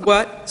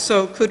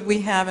 So could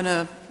we have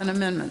an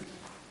amendment?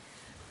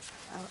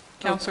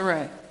 Councilor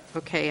Ray.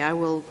 Okay, I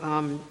will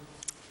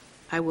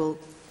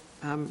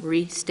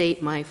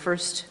restate my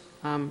first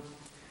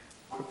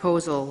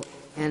proposal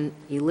and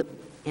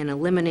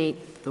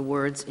eliminate the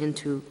words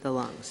 "into the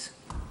lungs."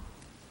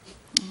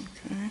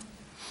 Okay.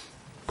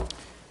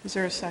 Is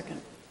there a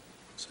second?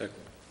 Second.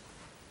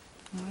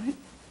 All right.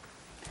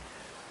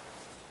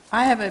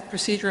 I have a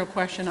procedural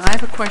question. I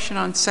have a question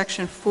on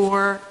section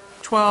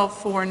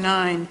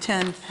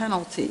 4124910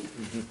 penalty.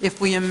 If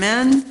we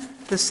amend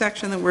the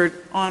section that we're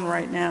on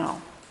right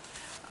now,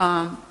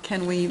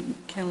 can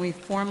we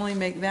formally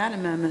make that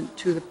amendment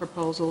to the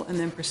proposal and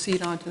then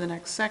proceed on to the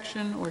next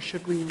section, or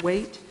should we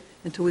wait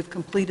until we've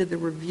completed the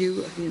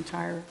review of the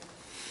entire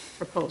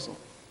proposal?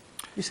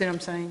 You see what I'm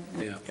saying?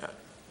 Yeah.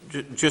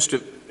 Just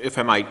if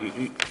I might,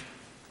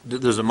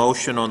 there's a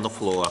motion on the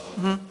floor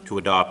to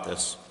adopt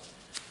this.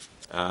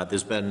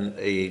 There's been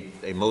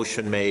a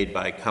motion made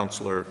by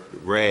Councilor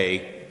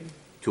Ray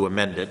to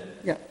amend it.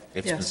 Yeah.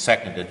 It's been Yes.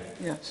 seconded.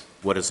 Yes.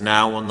 What is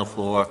now on the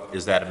floor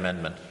is that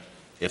amendment.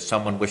 If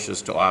someone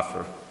wishes to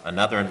offer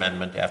another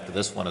amendment after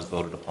this one is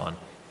voted upon,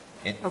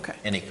 Okay.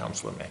 any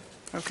councilor may.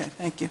 Okay,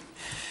 thank you.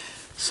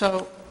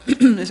 So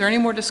is there any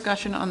more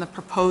discussion on the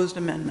proposed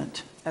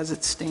amendment as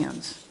it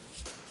stands?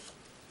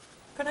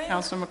 Could I ask,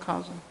 Councilor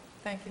McCausland.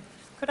 thank you.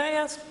 Could I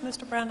ask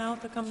Mr. Brownell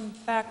to come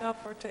back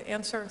up or to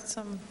answer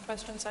some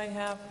questions I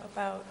have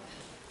about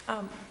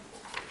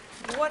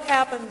what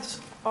happens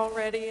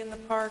already in the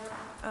park?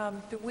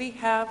 Do we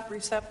have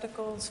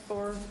receptacles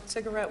for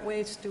cigarette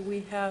waste? Do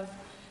we have,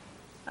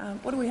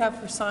 what do we have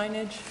for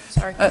signage?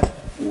 Sorry.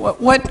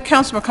 What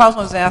Councilor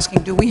McCausland is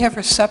asking, do we have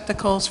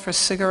receptacles for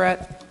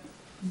cigarette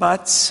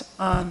butts,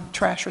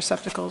 trash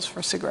receptacles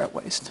for cigarette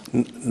waste?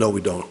 No, we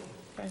don't.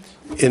 Okay.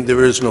 And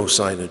there is no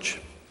signage.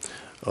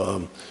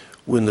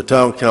 When the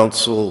town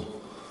council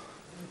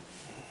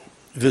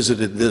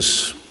visited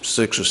this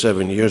 6 or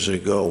 7 years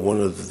ago,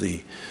 one of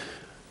the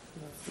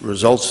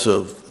results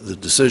of the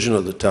decision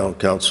of the town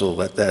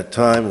council at that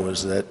time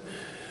was that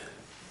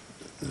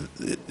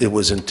it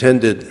was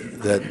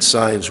intended that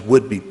signs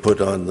would be put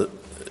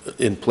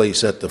in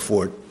place at the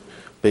fort,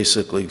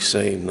 basically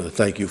saying,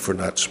 thank you for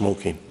not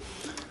smoking.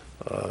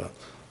 I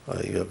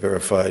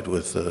verified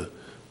with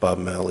Bob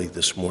Malley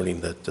this morning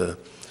that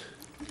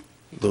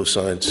those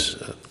signs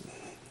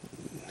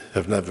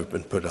have never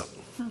been put up.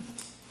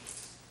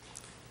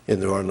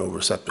 And there are no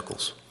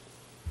receptacles.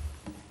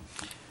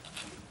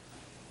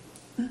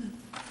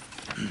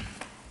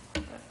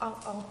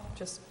 I'll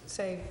just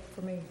say,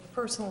 for me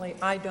personally,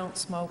 I don't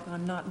smoke.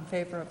 I'm not in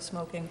favor of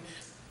smoking,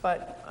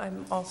 but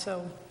I'm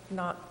also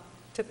not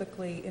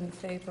typically in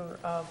favor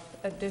of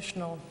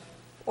additional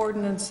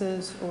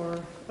ordinances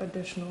or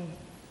additional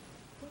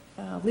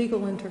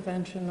legal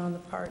intervention on the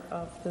part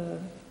of the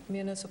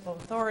municipal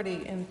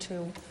authority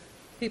into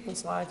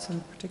people's lives,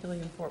 and particularly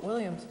in Fort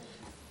Williams.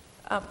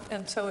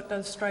 And so it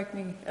does strike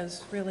me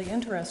as really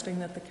interesting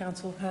that the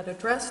council had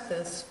addressed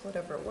this,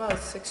 whatever it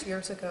was, 6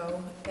 years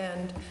ago,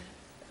 and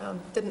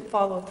didn't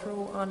follow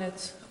through on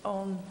its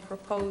own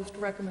proposed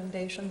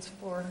recommendations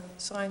for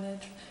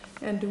signage.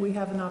 And do we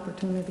have an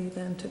opportunity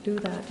then to do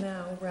that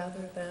now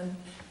rather than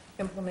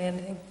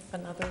implementing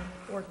another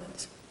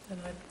ordinance?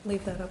 And I'd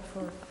leave that up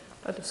for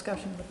a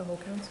discussion with the whole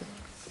council.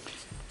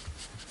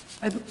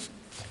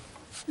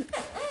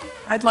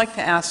 I'd like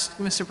to ask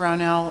Mr.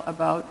 Brownell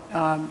about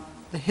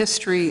the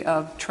history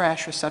of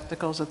trash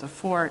receptacles at the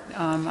fort.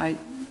 I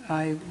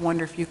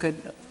wonder if you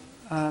could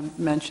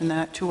mention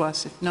that to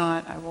us. If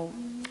not, I will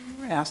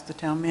ask the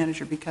town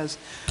manager, because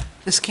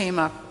this came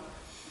up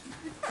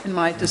in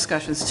my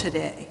discussions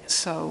today.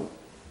 So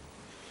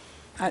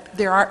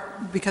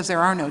because there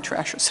are no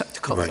trash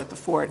receptacles Right, at the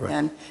fort, right.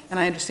 and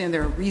I understand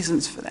there are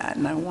reasons for that,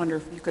 and I wonder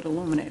if you could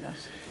illuminate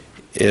us.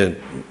 And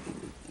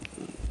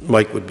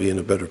Mike would be in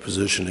a better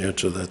position to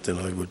answer that than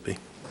I would be.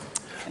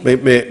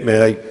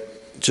 May I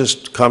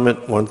just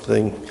comment one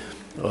thing?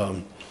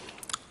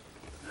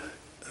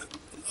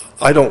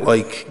 I don't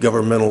like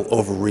governmental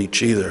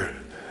overreach either.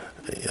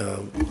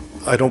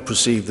 I don't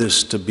perceive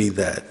this to be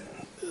that.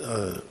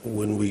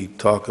 When we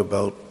talk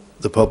about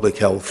the public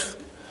health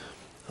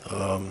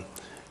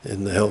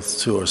and the health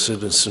to our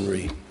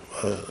citizenry,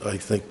 I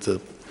think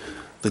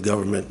the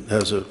government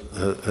has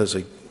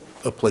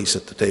a place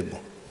at the table.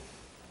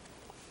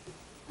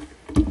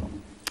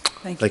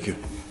 Thank you.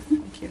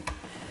 Thank you.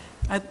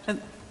 Thank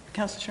you.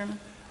 Councilor Sherman?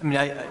 I mean,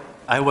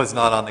 I was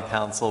not on the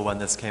council when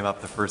this came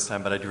up the first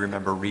time, but I do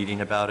remember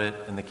reading about it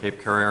in the Cape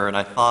Courier, and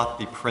I thought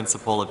the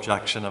principal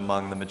objection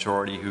among the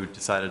majority who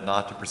decided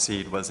not to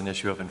proceed was an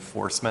issue of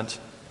enforcement,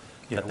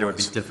 that there would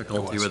be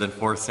difficulty with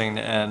enforcing,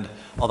 and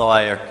although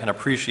I can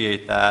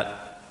appreciate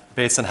that,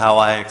 based on how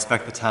I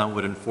expect the town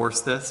would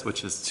enforce this,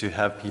 which is to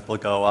have people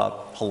go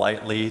up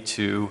politely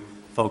to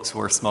folks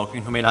who are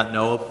smoking, who may not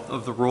know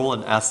of the rule,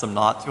 and ask them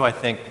not to, I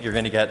think you're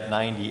going to get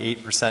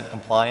 98%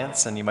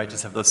 compliance, and you might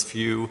just have those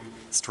few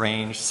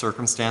strange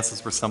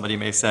circumstances where somebody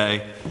may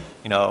say,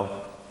 you know,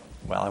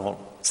 well, I won't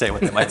say what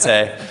they might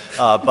say,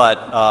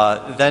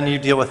 but then you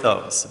deal with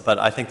those. But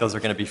I think those are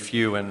going to be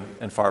few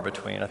and far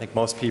between. I think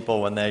most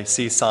people, when they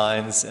see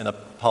signs in a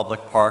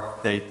public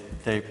park, they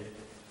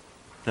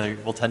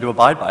will tend to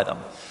abide by them.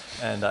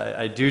 And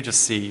I do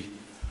just see,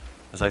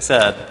 as I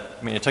said,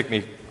 I mean, it took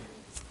me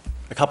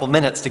a couple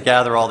minutes to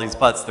gather all these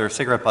butts. There are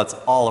cigarette butts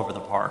all over the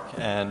park,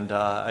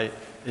 and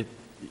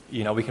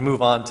you know, we can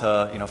move on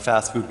to,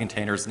 fast food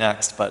containers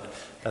next, but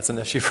that's an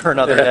issue for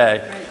another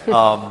day.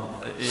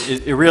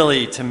 It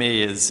really, to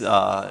me, is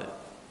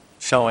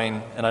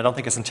showing, and I don't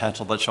think it's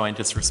intentional, but showing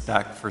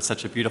disrespect for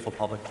such a beautiful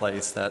public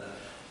place that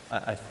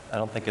I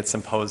don't think it's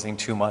imposing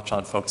too much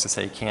on folks to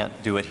say, you can't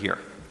do it here.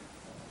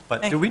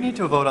 But do we need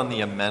to vote on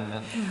the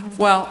amendment?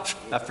 Well,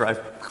 after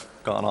I've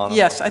gone on?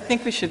 Yes, I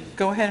think we should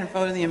go ahead and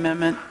vote on the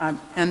amendment,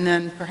 and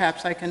then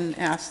perhaps I can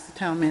ask the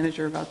town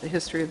manager about the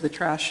history of the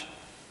trash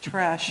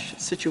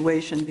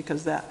situation,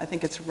 because I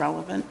think it's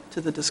relevant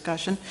to the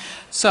discussion.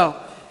 So,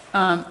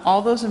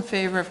 all those in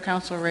favor of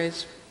Councilor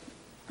Ray's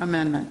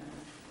amendment?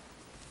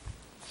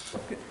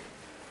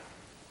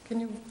 Can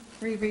you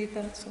reread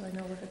that so I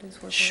know what it is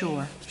we're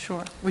voting?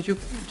 Sure. Would you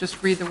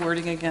just read the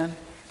wording again?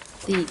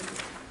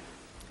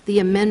 The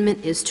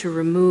amendment is to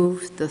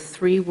remove the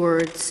three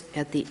words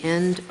at the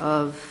end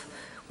of,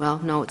 well,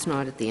 no, it's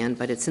not at the end,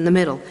 but it's in the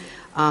middle,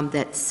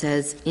 that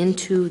says,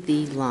 "into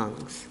the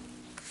lungs."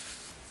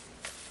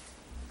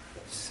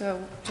 So,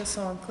 just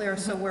so I'm clear,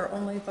 so we're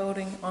only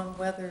voting on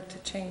whether to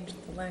change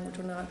the language,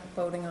 we're not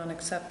voting on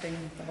accepting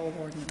the whole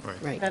ordinance?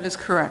 Right. That is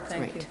correct.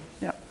 Thank you.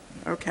 Yep,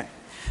 okay.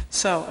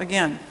 So,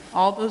 again,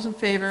 all those in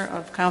favor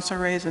of Councilor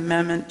Ray's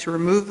amendment to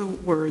remove the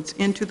words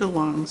 "into the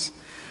lungs"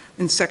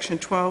 in section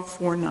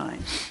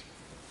 1249.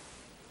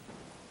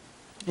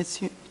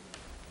 Is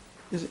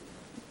it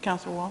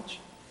Councilor Walsh?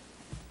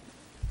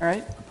 All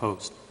right?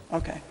 Opposed.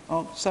 Okay.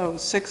 So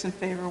 6 in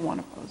favor, 1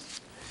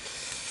 opposed.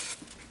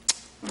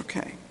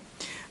 Okay.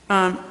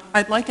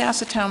 I'd like to ask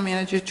the town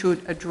manager to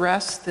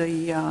address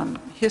the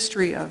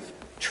history of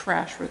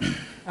trash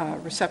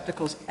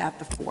receptacles at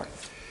the fort.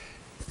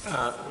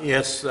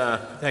 Yes,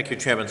 thank you,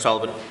 Chairman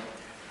Sullivan.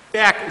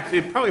 Back,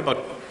 probably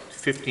about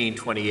 15,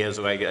 20 years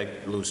ago, I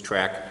lose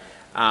track,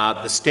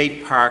 the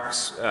state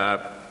parks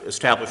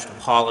established a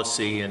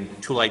policy in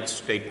Two Lights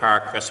State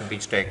Park, Crescent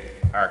Beach State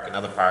Park, and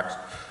other parks,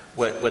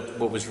 what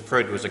was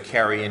referred to as a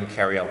carry-in,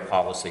 carry-out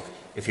policy.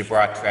 If you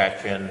brought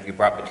trash in, if you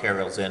brought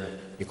materials in,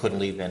 you couldn't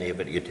leave any of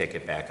it, you'd take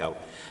it back out.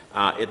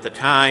 At the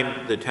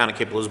time, the town of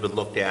Cape Elizabeth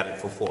looked at it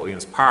for Fort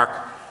Williams Park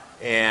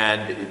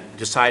and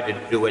decided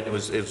to do it. It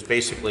was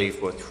basically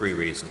for 3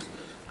 reasons.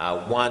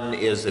 One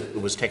is that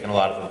it was taking a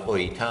lot of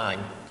employee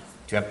time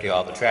to empty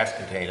all the trash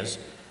containers.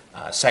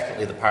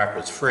 Secondly, the park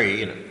was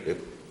free, and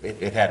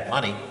it had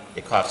money.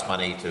 It cost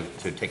money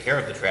to take care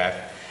of the trash.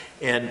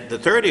 And the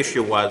third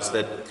issue was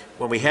that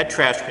when we had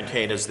trash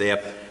containers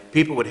there,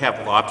 people would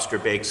have lobster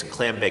bakes and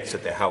clam bakes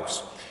at their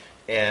house.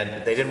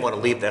 And they didn't want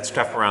to leave that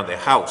stuff around their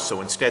house,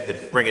 so instead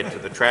they'd bring it to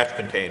the trash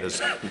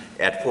containers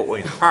at Fort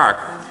Williams Park.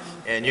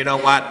 And you know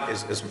what?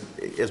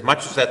 As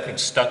much as that thing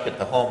stunk at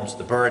the homes,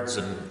 the birds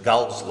and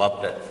gulls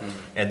loved it.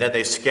 And then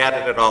they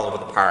scattered it all over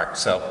the park.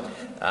 So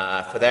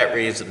for that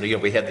reason,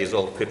 we had these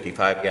old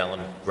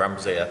 55-gallon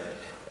drums there.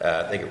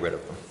 They get rid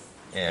of them.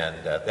 And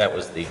that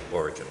was the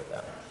origin of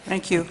that.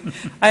 Thank you.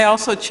 I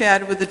also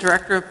chatted with the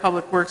Director of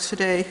Public Works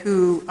today,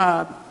 who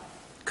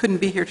couldn't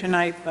be here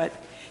tonight, but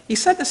he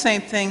said the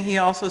same thing. He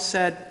also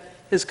said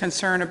his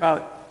concern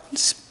about,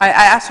 I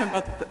asked him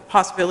about the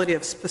possibility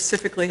of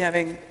specifically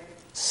having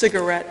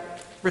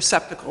cigarette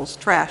receptacles,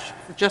 trash,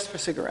 just for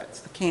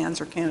cigarettes, the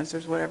cans or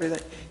canisters, whatever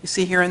that you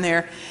see here and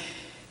there.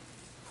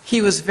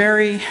 He was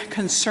very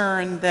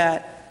concerned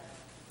that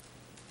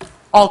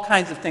all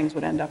kinds of things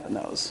would end up in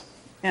those.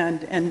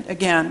 And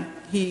again,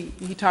 he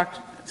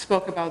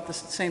spoke about the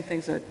same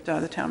things that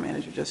the town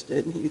manager just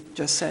did, and he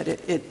just said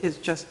it is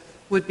just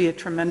would be a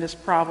tremendous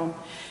problem.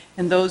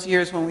 In those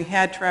years when we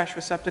had trash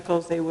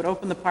receptacles, they would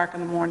open the park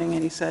in the morning,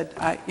 and he said,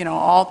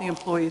 all the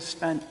employees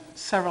spent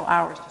several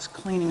hours just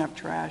cleaning up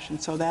trash,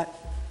 and so that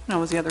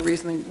was the other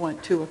reason they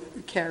went to a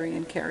carry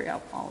in, carry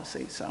out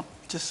policy. So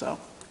just so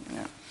you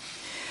know.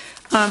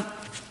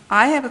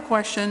 I have a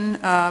question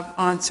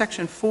on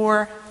section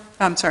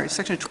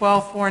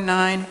 12, 4,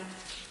 9,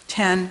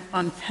 10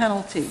 on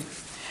penalty.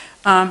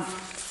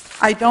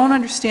 I don't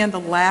understand the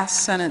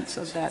last sentence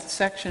of that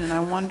section, and I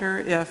wonder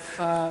if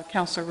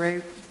Councilor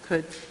Ray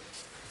could...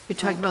 You're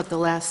talking about the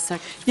last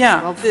section? Yeah,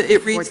 12,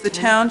 it reads, 14. "The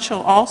town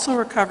shall also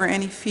recover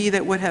any fee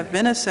that would have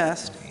been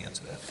assessed."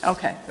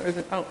 Okay.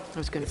 I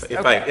was going to say.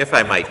 If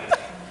I might,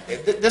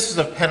 this is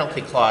a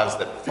penalty clause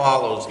that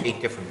follows 8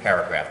 different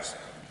paragraphs,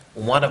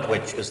 one of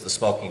which is the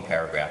smoking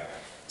paragraph.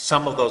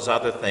 Some of those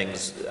other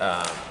things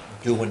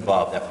do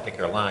involve that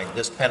particular line.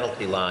 This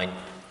penalty line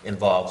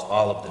involves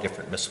all of the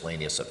different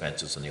miscellaneous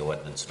offenses in the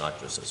ordinance, not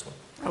just this one.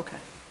 Okay.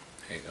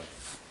 There you go.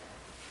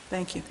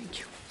 Thank you. Thank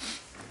you.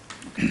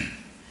 Okay.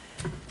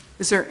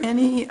 Is there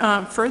any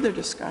further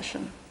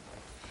discussion?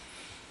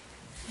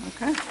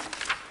 Okay.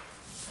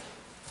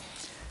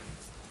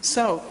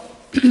 So,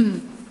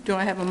 do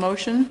I have a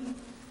motion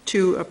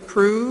to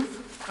approve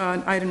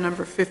item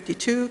number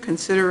 52,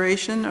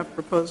 consideration of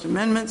proposed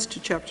amendments to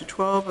Chapter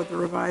 12 of the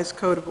revised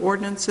Code of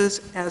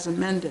Ordinances as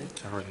amended?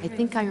 I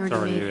think I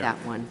already made that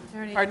one.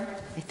 Pardon?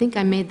 I think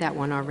I made that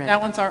one already. That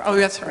one's oh,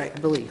 that's right. I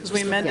believe. Because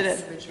we amended Yes.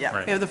 it. Yeah,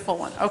 Right. we have the full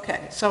one.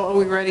 Okay, so are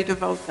we ready to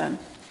vote then?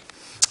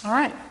 All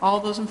right, all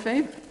those in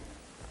favor?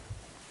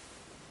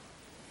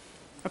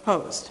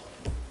 Opposed?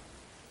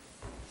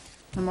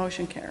 The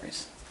motion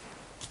carries.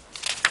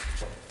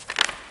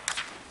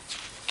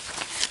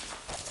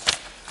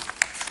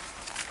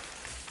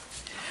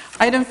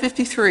 Item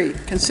 53,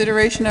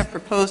 consideration of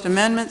proposed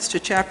amendments to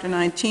Chapter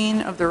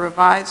 19 of the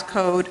revised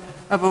Code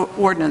of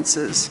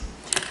Ordinances.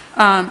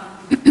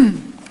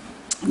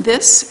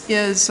 This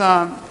is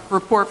a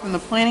report from the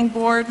Planning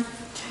Board.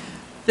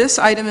 This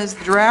item is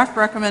the draft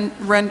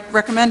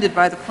recommended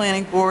by the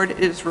Planning Board.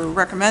 It is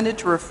recommended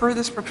to refer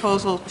this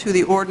proposal to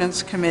the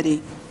Ordinance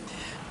Committee.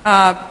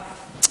 I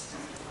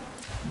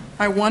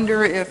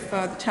wonder if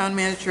the town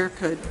manager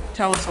could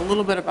tell us a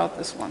little bit about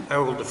this one. I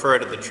will defer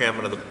to the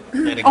chairman of the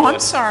planning Oh, board. I'm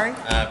sorry.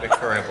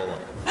 Victoria Bullen.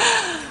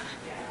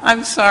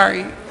 I'm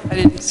sorry. I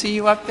didn't see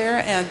you up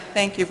there, and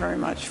thank you very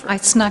much for... I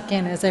snuck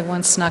in as I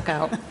once snuck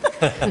out.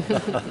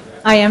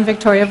 I am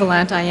Victoria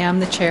Valent. I am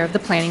the chair of the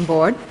Planning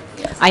Board.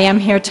 I am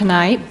here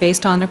tonight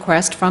based on a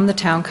request from the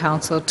Town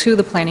Council to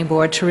the Planning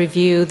Board to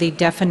review the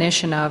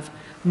definition of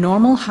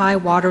normal high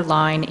water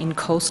line in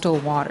coastal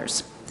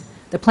waters.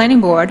 The Planning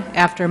Board,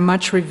 after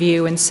much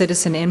review and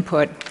citizen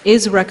input,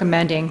 is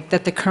recommending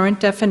that the current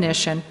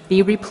definition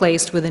be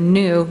replaced with a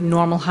new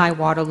normal high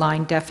water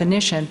line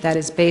definition that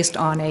is based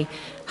on a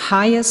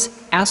highest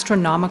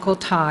astronomical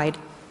tide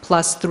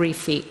plus 3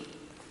 feet.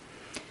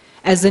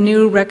 As the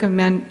new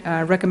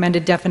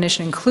recommended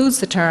definition includes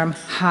the term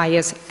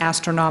highest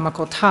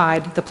astronomical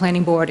tide, the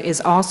Planning Board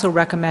is also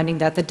recommending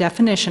that the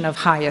definition of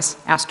highest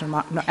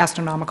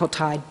astronomical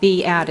tide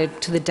be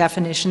added to the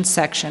definition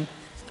section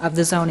of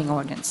the zoning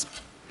ordinance.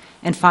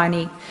 And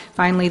finally,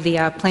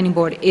 the Planning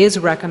Board is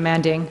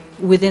recommending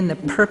within the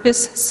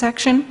purpose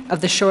section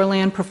of the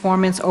Shoreland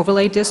Performance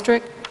Overlay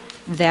District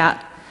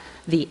that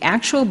the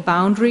actual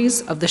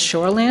boundaries of the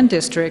Shoreland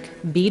District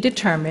be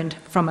determined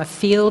from a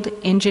field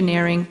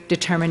engineering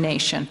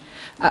determination.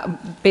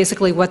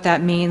 Basically what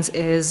that means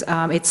is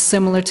it's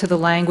similar to the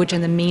language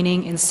and the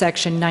meaning in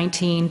section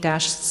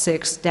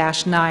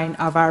 19-6-9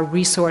 of our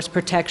Resource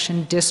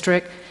Protection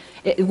District,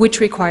 which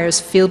requires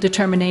field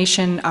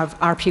determination of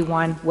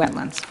RP1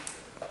 wetlands.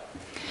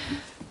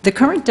 The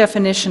current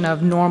definition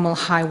of normal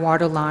high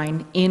water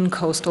line in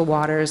coastal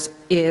waters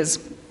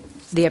is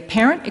the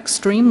apparent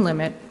extreme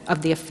limit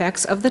of the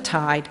effects of the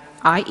tide,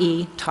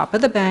 i.e. top of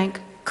the bank,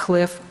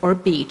 cliff, or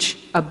beach,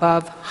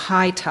 above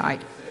high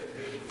tide.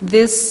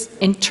 This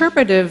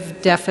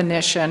interpretive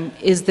definition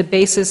is the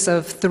basis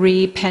of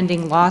 3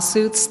 pending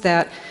lawsuits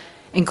that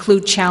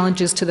include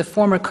challenges to the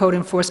former code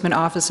enforcement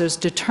officer's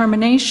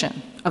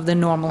determination of the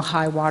normal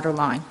high water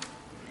line.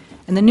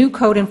 And the new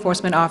code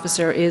enforcement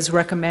officer is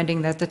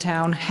recommending that the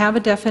town have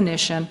a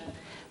definition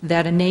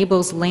that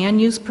enables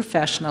land use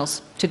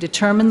professionals to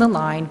determine the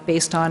line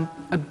based on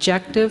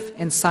objective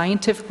and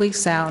scientifically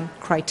sound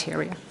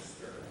criteria.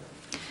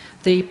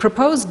 The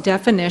proposed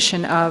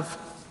definition of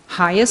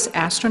highest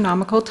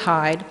astronomical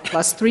tide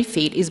plus 3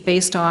 feet is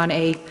based on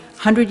a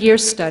 100-year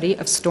study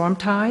of storm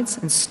tides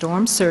and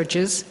storm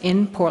surges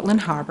in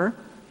Portland Harbor,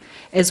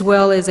 as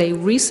well as a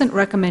recent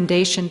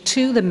recommendation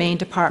to the Maine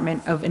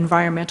Department of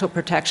Environmental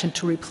Protection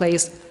to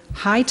replace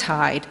high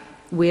tide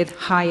with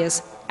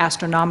highest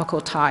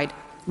astronomical tide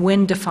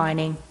when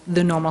defining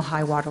the normal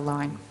high water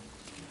line.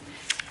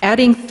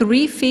 Adding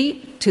 3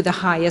 feet to the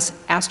highest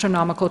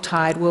astronomical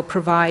tide will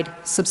provide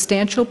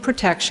substantial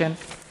protection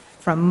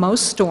from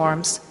most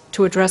storms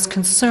to address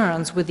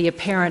concerns with the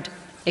apparent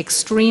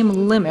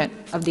extreme limit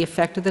of the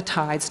effect of the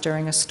tides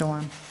during a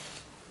storm.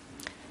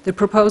 The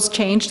proposed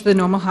change to the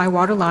normal high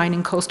water line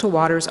in coastal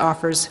waters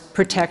offers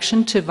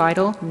protection to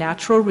vital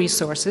natural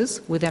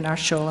resources within our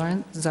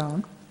shoreline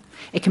zone.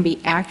 It can be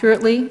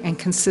accurately and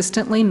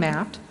consistently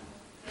mapped.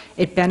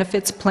 It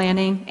benefits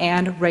planning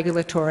and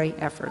regulatory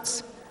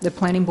efforts. The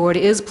Planning Board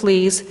is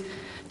pleased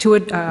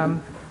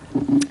to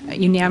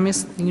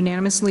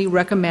unanimously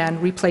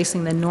recommend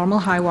replacing the normal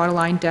high water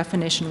line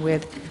definition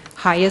with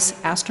highest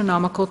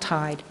astronomical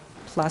tide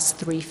plus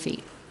 3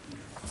 feet.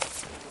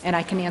 And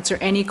I can answer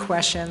any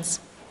questions,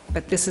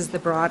 but this is the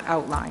broad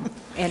outline.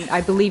 And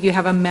I believe you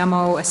have a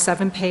memo, a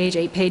 7-page,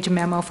 8-page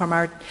memo from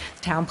our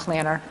town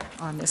planner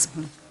on this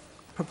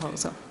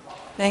proposal.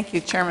 Thank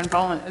you, Chairman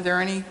Boland. Are there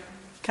any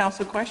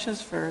council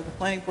questions for the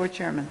Planning Board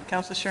Chairman?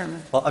 Councilor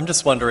Sherman. Well, I'm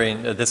just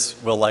wondering,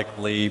 this will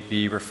likely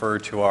be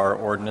referred to our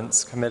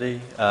ordinance committee,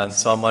 and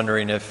so I'm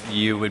wondering if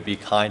you would be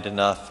kind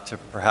enough to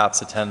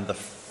perhaps attend the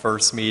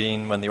first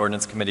meeting when the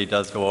ordinance committee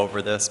does go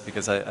over this,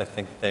 because I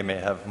think they may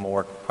have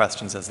more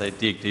questions as they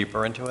dig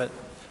deeper into it.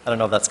 I don't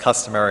know if that's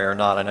customary or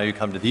not. I know you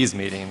come to these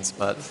meetings,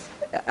 but...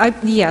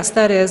 Yes,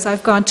 that is.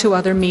 I've gone to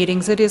other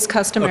meetings. It is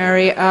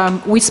customary.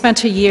 Okay. We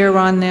spent a year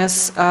on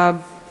this.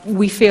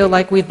 We feel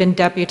like we've been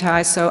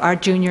deputized, so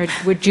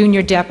we're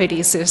junior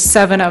deputies. There's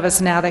 7 of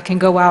us now that can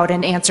go out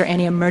and answer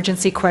any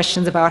emergency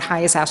questions about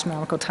highest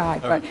astronomical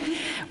tide. Okay. But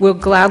we'll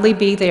gladly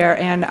be there.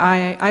 And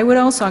I would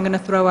also, I'm going to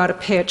throw out a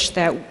pitch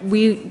that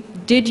we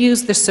did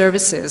use the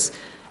services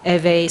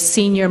of a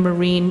senior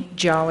marine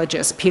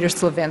geologist, Peter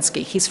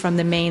Slavinsky. He's from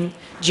the Maine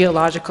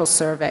Geological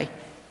Survey.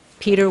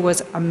 Peter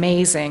was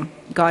amazing,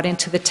 got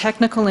into the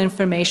technical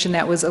information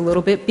that was a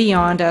little bit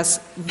beyond us,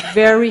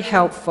 very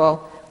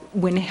helpful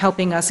when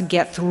helping us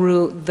get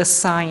through the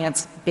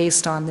science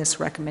based on this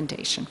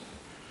recommendation.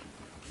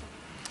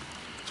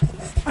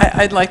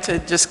 I'd like to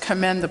just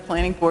commend the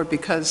Planning Board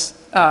because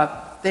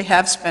they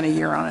have spent a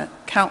year on it,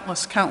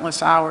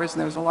 countless hours,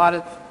 and there's a lot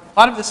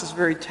of this is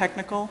very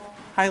technical,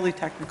 highly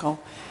technical,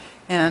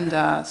 and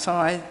so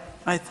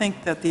I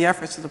think that the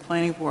efforts of the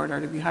Planning Board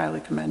are to be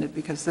highly commended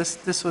because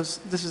this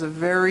is a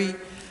very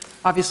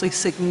obviously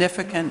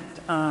significant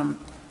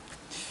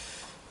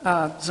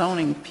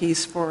zoning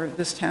piece for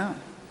this town.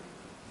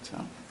 So,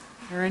 are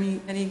there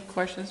any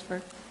questions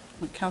for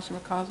Councilor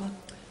McCausland?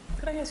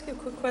 Could I ask you a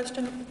quick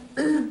question?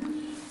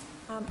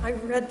 I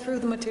read through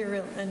the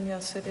material, and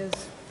yes, it is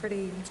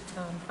pretty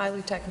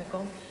highly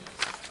technical.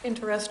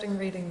 Interesting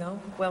reading, though.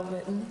 Well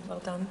written. Well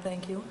done.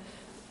 Thank you.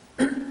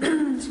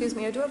 Excuse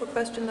me. I do have a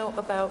question, though,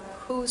 about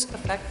who's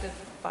affected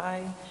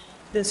by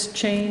this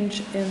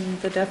change in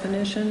the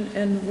definition,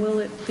 and will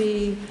it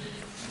be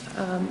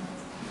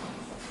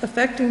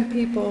affecting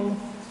people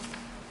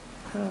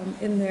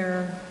in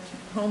their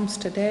homes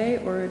today,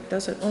 or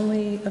does it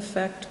only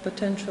affect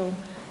potential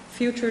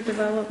future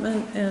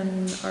development,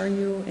 and are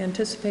you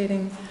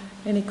anticipating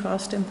any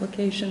cost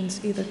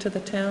implications either to the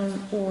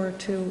town or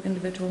to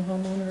individual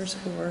homeowners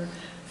or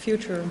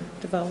future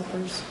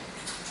developers?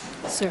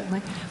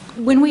 Certainly.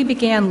 When we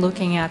began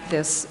looking at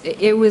this,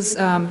 it was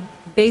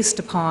based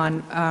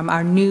upon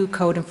our new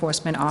code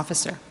enforcement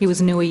officer. He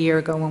was new a year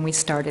ago when we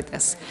started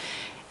this.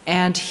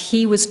 And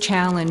he was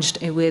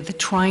challenged with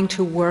trying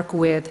to work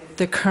with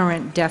the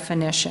current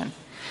definition.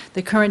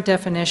 The current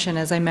definition,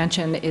 as I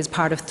mentioned, is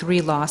part of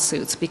 3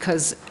 lawsuits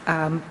because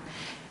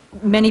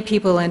many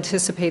people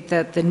anticipate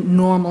that the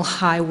normal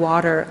high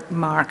water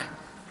mark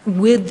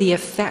with the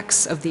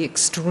effects of the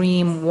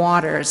extreme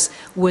waters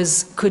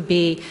could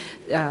be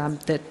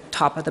the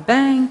top of the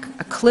bank,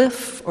 a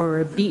cliff,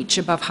 or a beach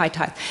above high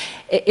tide.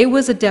 It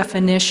was a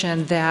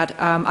definition that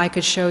I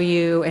could show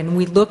you, and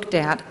we looked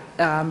at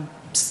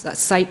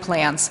site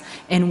plans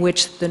in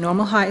which the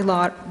normal high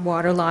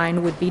water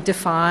line would be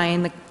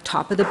defined, the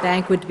top of the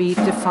bank would be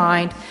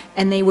defined,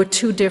 and they were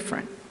 2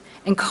 different.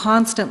 And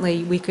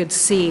constantly we could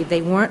see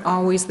they weren't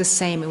always the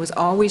same. It was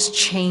always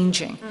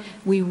changing.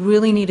 We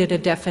really needed a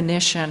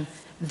definition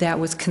that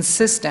was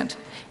consistent.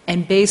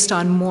 And based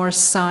on more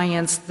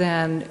science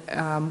than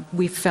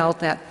we felt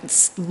that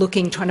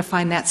trying to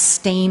find that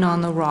stain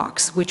on the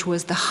rocks, which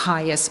was the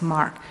highest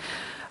mark.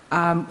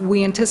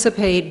 We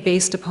anticipate,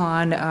 based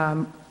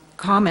upon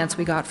comments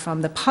we got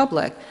from the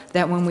public,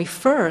 that when we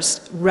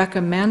first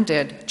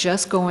recommended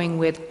just going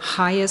with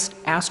highest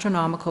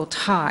astronomical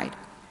tide,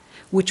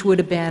 which would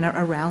have been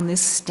around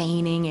this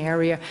staining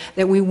area,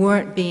 that we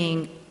weren't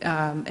being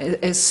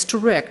as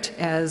strict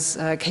as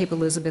Cape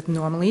Elizabeth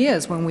normally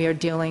is when we are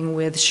dealing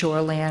with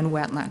shoreland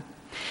wetland.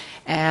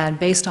 And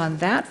based on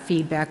that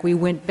feedback, we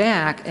went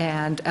back,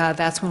 and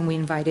that's when we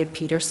invited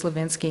Peter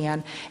Slavinsky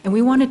in, and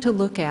we wanted to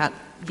look at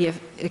the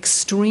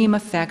extreme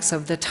effects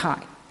of the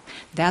tide.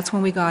 That's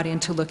when we got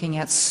into looking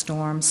at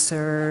storm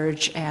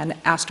surge and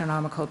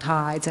astronomical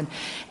tides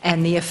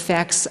and the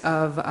effects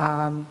of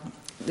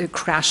the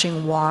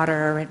crashing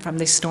water from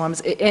the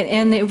storms.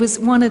 And it was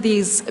one of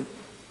these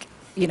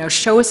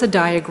show us a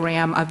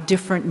diagram of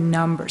different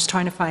numbers,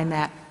 trying to find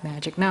that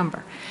magic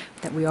number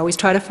that we always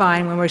try to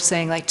find when we're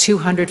saying like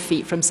 200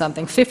 feet from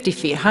something, 50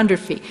 feet, 100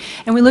 feet.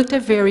 And we looked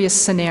at various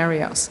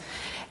scenarios.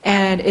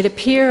 And it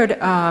appeared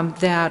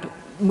that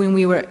when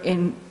we were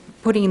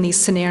putting in these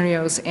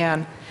scenarios,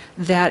 and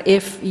that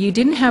if you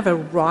didn't have a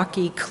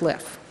rocky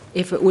cliff,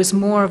 if it was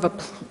more of a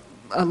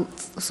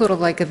sort of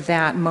like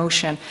that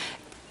motion,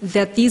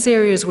 that these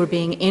areas were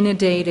being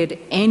inundated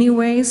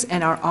anyways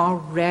and are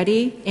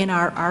already in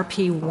our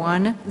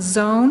RP1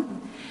 zone.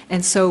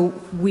 And so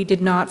we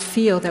did not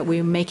feel that we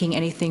were making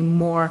anything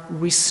more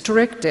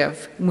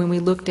restrictive when we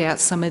looked at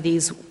some of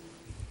these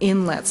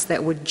inlets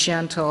that were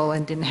gentle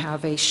and didn't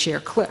have a sheer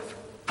cliff.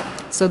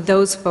 So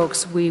those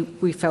folks, we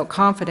felt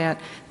confident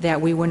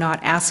that we were not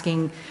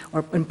asking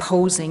or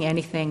imposing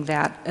anything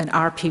that an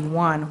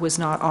RP1 was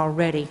not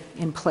already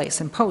in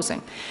place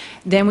imposing.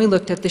 Then we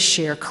looked at the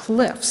sheer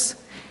cliffs.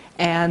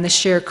 And the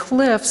sheer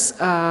cliffs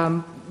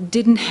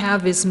didn't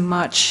have as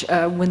much,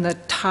 when the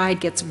tide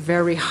gets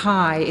very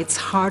high, it's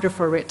harder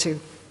for it to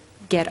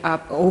get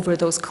up over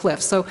those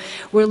cliffs. So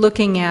we're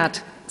looking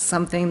at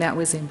something that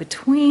was in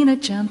between a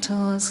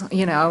gentle,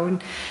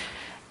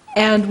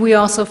 and we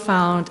also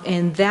found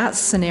in that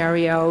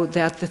scenario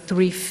that the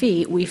 3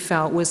 feet we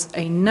felt was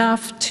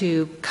enough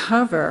to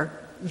cover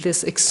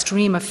this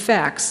extreme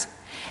effects.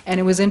 And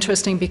it was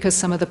interesting because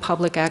some of the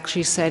public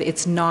actually said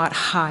it's not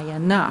high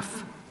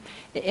enough.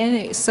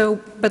 And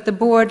so, but the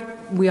board,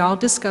 we all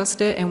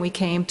discussed it and we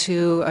came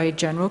to a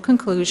general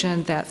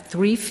conclusion that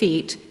 3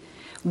 feet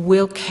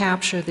will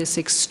capture this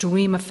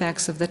extreme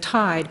effects of the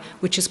tide,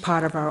 which is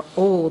part of our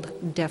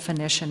old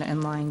definition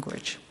and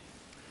language.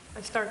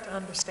 I start to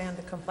understand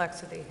the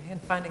complexity in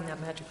finding that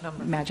magic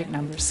number. Magic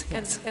numbers,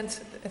 yes. And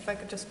if I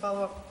could just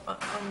follow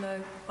up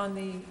on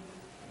the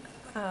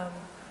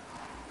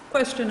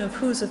question of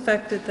who's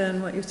affected,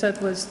 then what you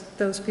said was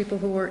those people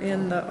who were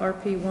in the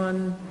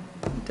RP1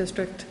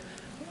 district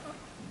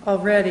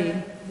already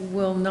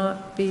will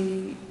not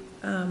be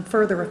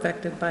further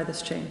affected by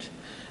this change.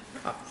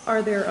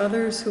 Are there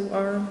others who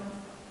are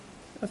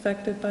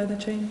affected by the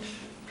change?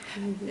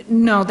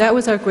 No, that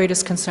was our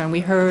greatest concern. We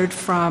heard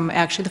from,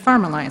 actually, the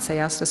Farm Alliance. They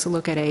asked us to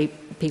look at a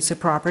piece of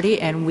property,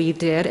 and we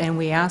did, and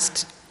we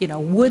asked,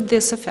 would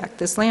this affect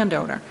this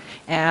landowner?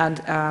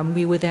 And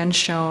we were then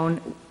shown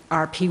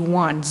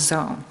RP1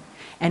 zone,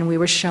 and we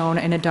were shown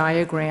in a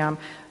diagram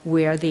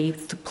where the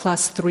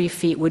plus 3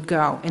 feet would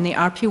go. And the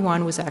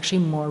RP1 was actually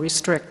more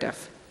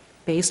restrictive,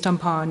 based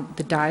upon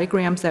the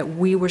diagrams that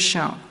we were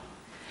shown.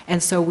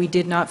 And so we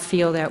did not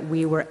feel that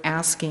we were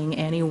asking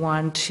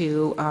anyone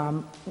to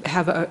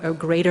have a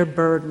greater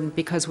burden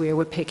because we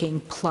were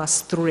picking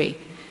plus 3.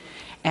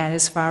 And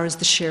as far as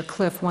the sheer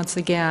cliff, once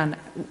again,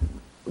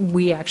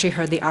 we actually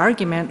heard the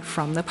argument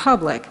from the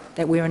public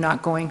that we were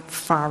not going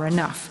far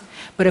enough.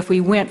 But if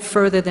we went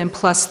further than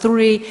plus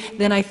 3,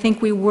 then I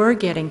think we were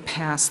getting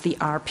past the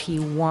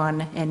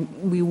RP1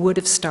 and we would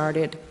have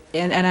started.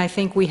 And I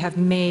think we have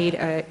made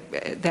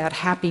that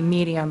happy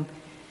medium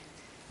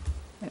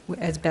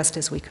as best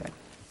as we could.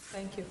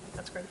 Thank you.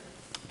 That's great.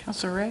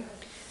 Councilor Ray?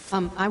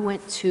 I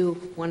went to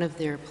one of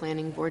their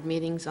planning board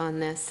meetings on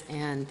this,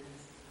 and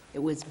it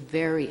was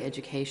very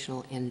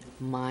educational and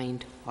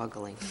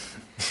mind-boggling.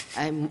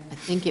 I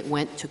think it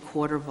went to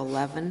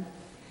 11:15,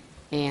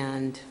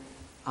 and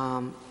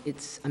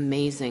it's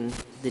amazing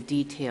the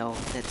detail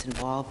that's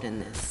involved in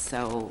this.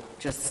 So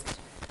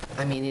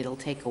it'll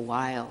take a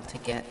while to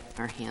get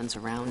our hands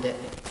around it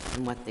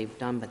and what they've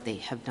done, but they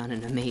have done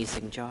an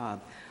amazing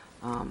job.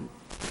 And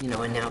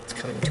now it's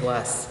coming to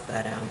us,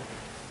 but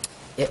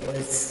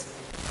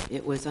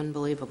it was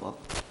unbelievable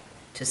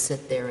to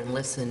sit there and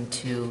listen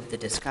to the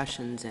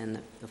discussions and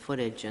the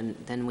footage, and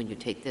then when you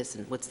take this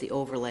and what's the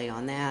overlay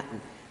on that,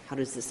 and how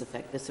does this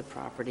affect this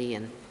property,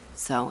 and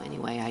so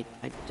anyway,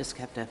 I just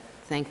have to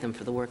thank them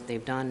for the work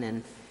they've done,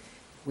 and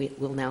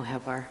we'll now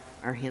have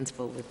our hands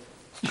full with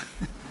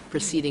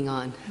proceeding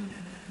on.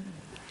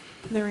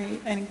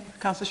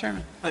 Councilor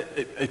Sherman? I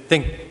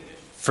think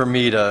for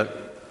me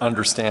to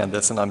understand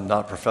this, and I'm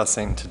not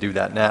professing to do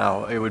that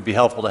now, it would be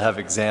helpful to have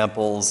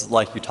examples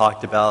like you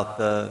talked about,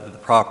 the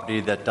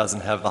property that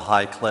doesn't have the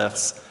high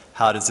cliffs.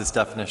 How does this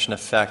definition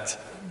affect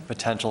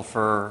potential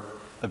for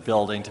a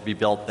building to be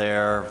built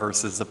there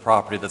versus the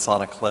property that's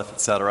on a cliff,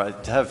 et cetera?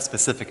 To have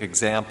specific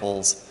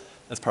examples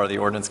as part of the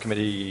ordinance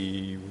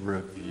committee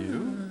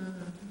review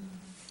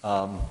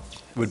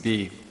would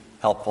be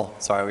helpful.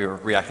 Sorry, we were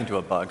reacting to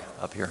a bug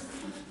up here.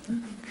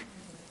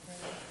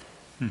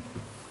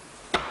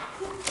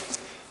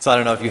 So I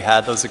don't know if you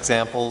had those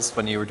examples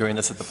when you were doing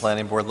this at the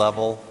planning board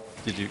level.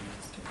 Did you?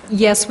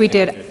 Yes, we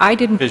did. I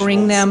didn't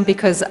bring them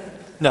because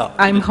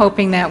I'm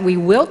hoping that we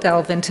will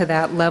delve into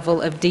that level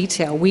of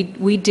detail.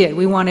 We did.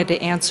 We wanted to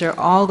answer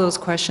all those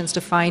questions to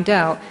find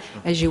out,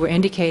 as you were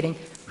indicating,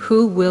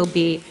 who will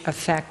be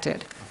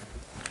affected.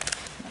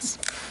 Yes.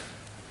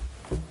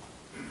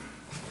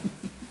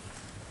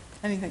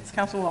 Anything,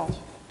 Councilor Walsh?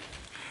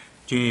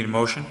 Do you need a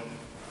motion?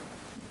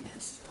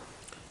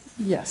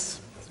 Yes.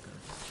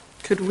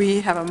 Could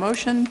we have a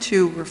motion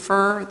to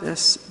refer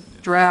this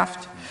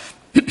draft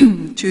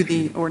to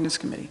the ordinance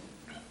committee.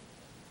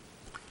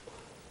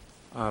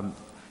 And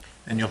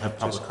you'll have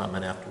public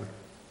comment afterward.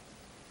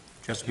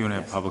 Just you want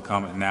to have public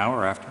comment now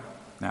or after?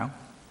 Now?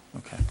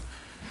 Okay.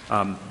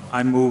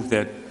 I move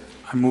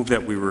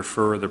that we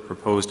refer the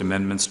proposed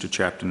amendments to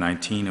Chapter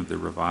 19 of the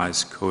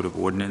revised Code of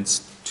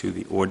Ordinance to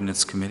the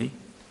Ordinance Committee.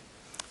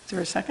 Is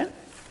there a second?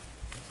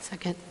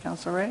 Second.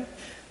 Councilor Ray?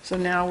 So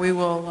now we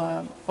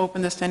will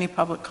open this to any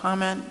public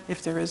comment,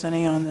 if there is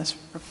any on this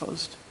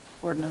proposed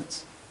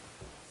ordinance.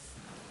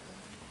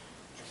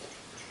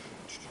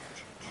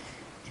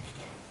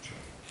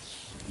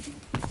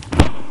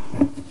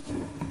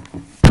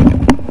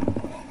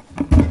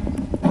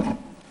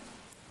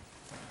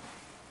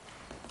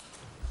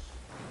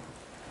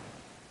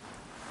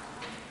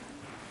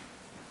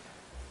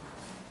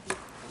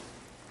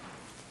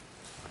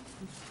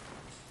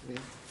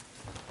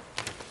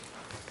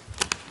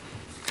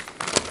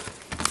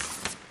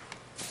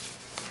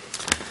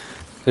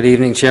 Good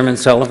evening, Chairman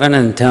Sullivan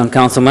and Town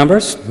Council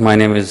members. My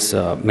name is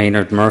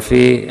Maynard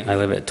Murphy. I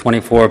live at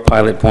 24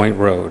 Pilot Point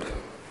Road.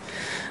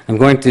 I'm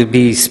going to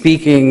be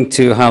speaking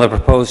to how the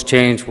proposed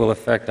change will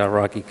affect our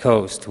rocky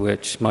coast,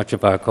 which much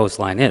of our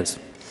coastline is.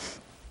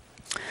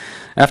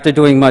 After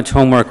doing much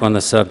homework on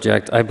the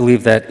subject, I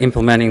believe that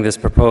implementing this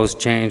proposed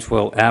change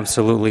will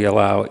absolutely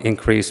allow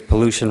increased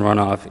pollution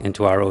runoff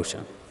into our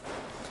ocean.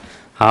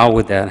 How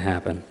would that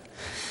happen?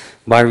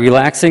 By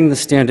relaxing the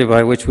standard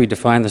by which we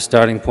define the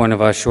starting point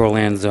of our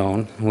shoreland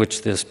zone,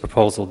 which this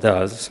proposal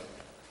does,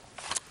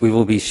 we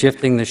will be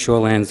shifting the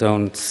shoreland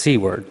zone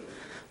seaward,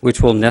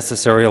 which will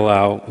necessarily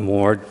allow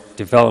more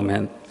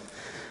development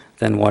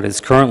than what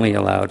is currently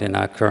allowed in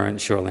our current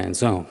shoreland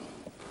zone.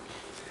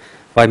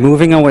 By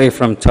moving away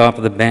from top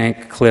of the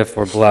bank, cliff,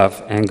 or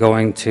bluff and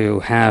going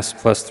to HASS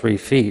plus 3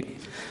 feet,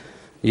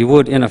 you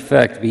would in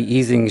effect be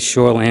easing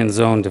shoreland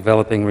zone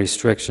developing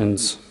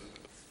restrictions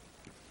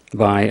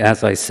by,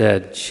 as I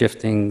said,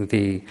 shifting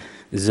the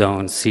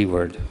zone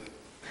seaward.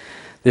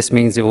 This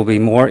means there will be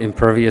more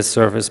impervious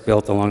surface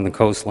built along the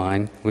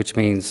coastline, which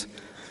means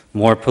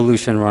more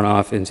pollution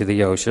runoff into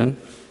the ocean,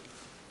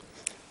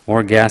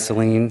 more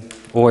gasoline,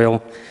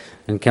 oil,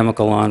 and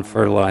chemical lawn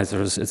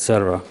fertilizers,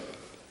 etc.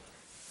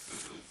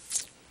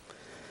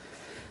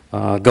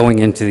 Going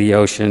into the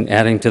ocean,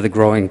 adding to the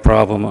growing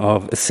problem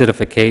of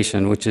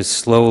acidification, which is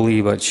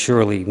slowly but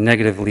surely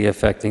negatively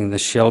affecting the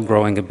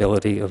shell-growing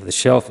ability of the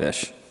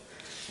shellfish,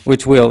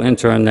 which will in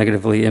turn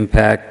negatively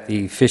impact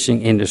the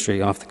fishing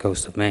industry off the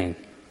coast of Maine.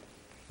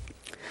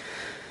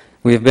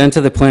 We have been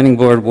to the planning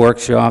board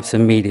workshops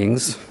and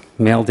meetings,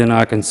 mailed in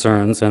our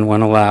concerns, and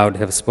when allowed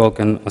have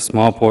spoken a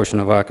small portion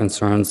of our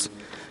concerns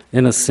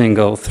in a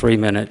single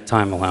 3-minute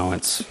time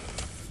allowance.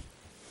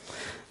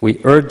 We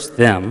urge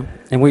them,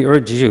 and we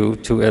urge you,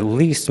 to at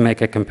least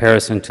make a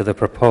comparison to the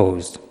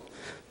proposed,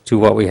 to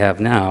what we have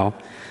now,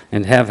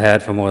 and have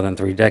had for more than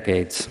 3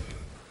 decades.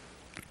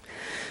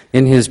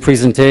 In his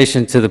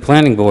presentation to the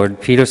planning board,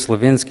 Peter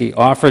Slavinsky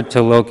offered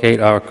to locate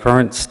our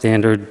current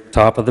standard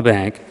top of the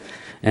bank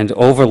and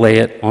overlay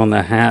it on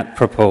the HAT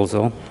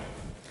proposal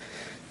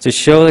to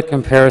show the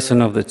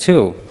comparison of the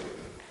two.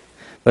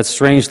 But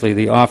strangely,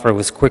 the offer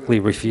was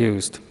quickly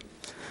refused.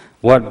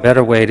 What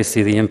better way to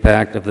see the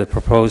impact of the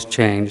proposed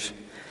change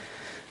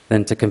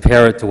than to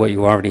compare it to what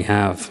you already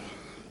have?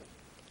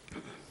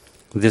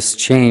 This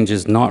change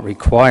is not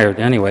required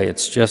anyway,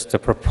 it's just a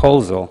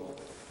proposal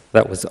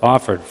that was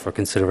offered for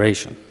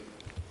consideration.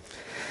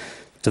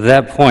 To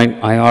that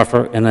point, I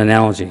offer an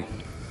analogy.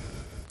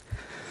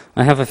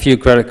 I have a few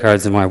credit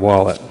cards in my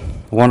wallet,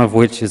 one of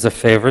which is a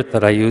favorite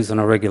that I use on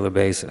a regular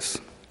basis.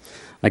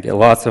 I get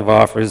lots of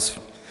offers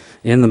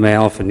in the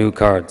mail for new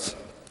cards.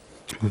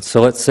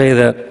 So let's say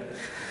that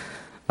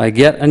I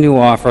get a new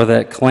offer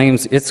that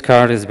claims its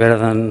card is better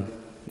than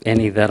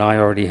any that I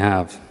already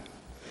have.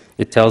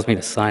 It tells me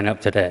to sign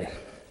up today.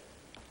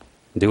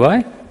 Do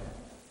I?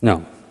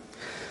 No.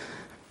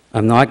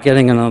 I'm not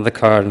getting another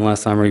card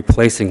unless I'm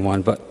replacing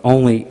one, but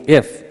only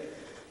if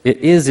it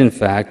is, in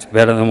fact,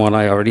 better than what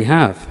I already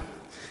have.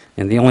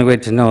 And the only way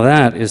to know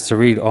that is to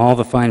read all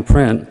the fine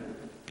print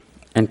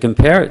and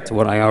compare it to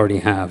what I already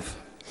have.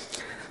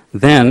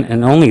 Then,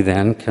 and only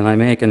then, can I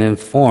make an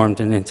informed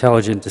and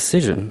intelligent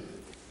decision.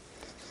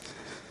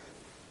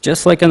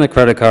 Just like in the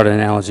credit card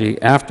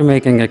analogy, after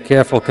making a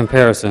careful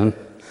comparison,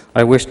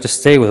 I wish to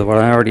stay with what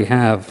I already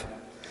have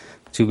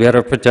to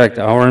better protect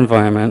our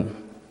environment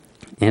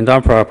and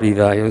our property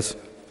values,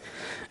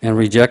 and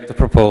reject the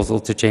proposal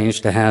to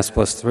change to HASS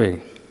plus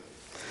 3.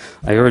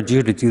 I urge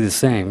you to do the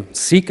same.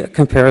 Seek a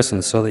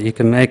comparison so that you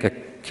can make a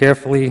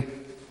carefully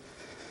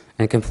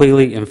and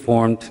completely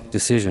informed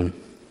decision.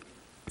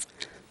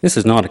 This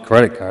is not a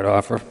credit card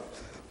offer.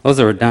 Those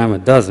are a dime a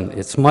dozen.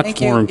 It's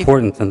much more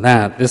important than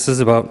that. This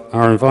is about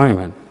our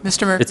environment.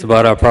 Mr. Murphy, it's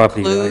about our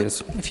property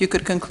values. If you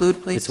could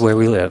conclude, please. It's where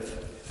we live.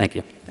 Thank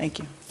you. Thank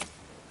you.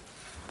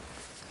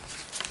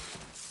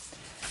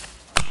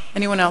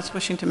 Anyone else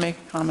wishing to make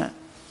a comment?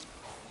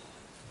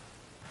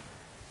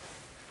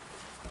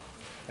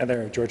 Hi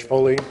there, George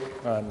Foley,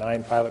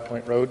 9 Pilot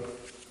Point Road.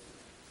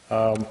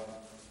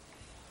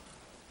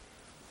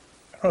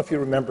 don't know if you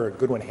remember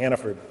Goodwin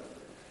Hannaford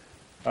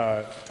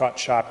taught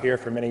shop here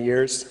for many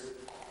years.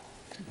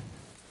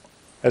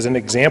 As an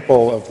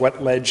example of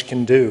what ledge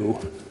can do,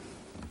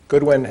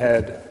 Goodwin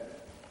had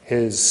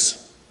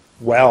his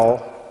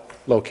well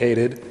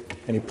located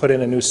and he put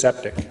in a new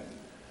septic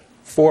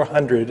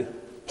 400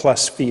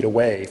 plus feet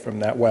away from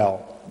that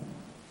well,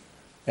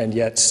 and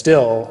yet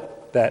still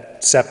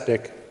that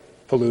septic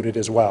polluted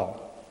his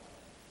well.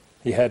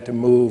 He had to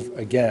move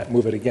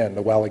it again,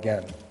 the well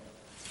again.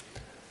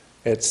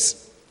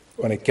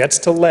 When it gets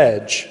to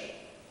ledge,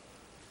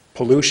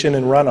 pollution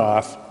and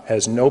runoff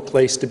has no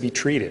place to be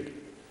treated.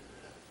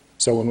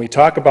 So when we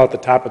talk about the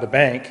top of the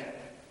bank,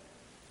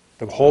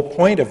 the whole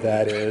point of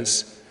that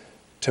is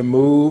to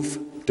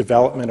move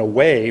development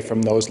away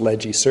from those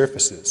ledgy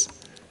surfaces.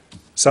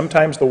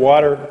 Sometimes the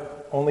water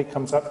only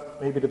comes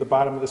up maybe to the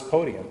bottom of this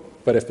podium,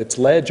 but if it's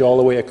ledge all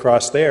the way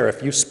across there,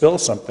 if you spill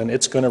something,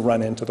 it's going to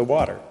run into the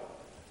water.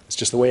 It's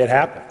just the way it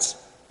happens.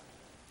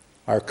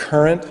 Our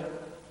current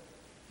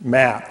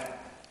map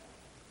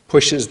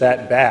pushes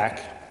that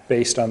back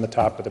based on the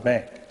top of the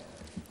bank.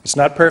 It's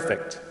not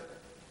perfect,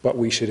 but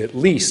we should at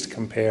least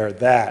compare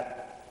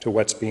that to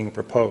what's being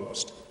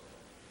proposed.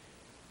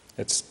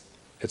 It's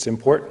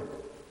important.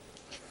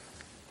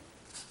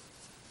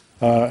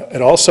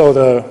 And also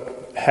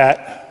the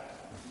hat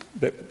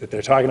that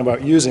they're talking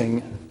about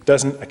using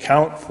doesn't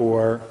account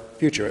for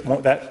future.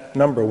 That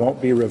number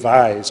won't be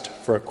revised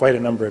for quite a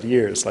number of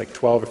years, like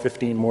 12 or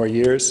 15 more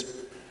years.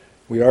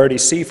 We already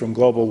see from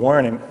global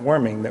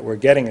warming that we're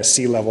getting a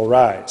sea level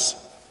rise.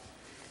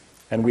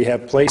 And we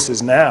have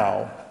places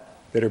now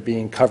that are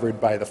being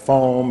covered by the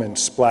foam and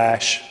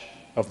splash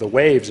of the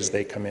waves as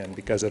they come in,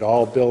 because it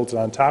all builds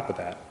on top of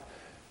that.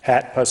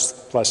 HAT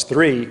plus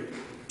 3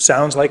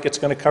 sounds like it's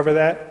going to cover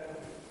that,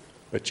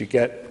 but you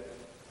get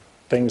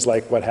things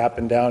like what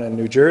happened down in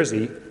New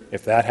Jersey.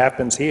 If that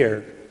happens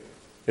here,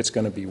 it's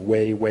going to be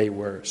way, way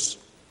worse.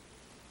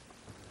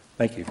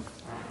 Thank you.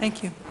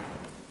 Thank you.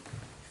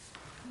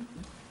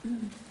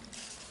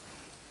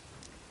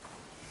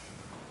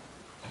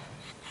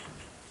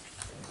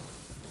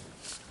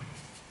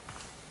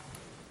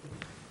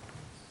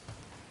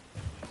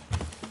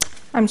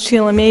 I'm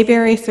Sheila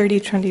Mayberry, 30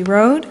 Trundy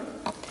Road.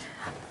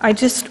 I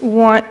just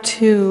want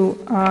to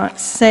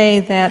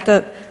say that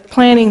the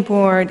Planning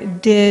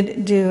Board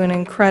did do an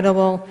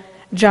incredible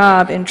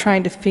job in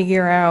trying to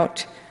figure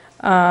out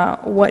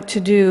what to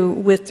do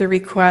with the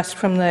request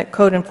from the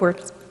Code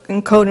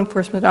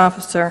Enforcement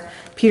Officer.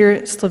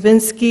 Peter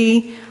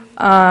Slavinsky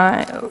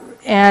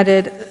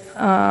added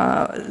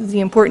the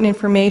important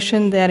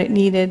information that it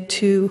needed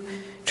to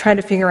try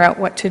to figure out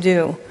what to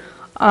do.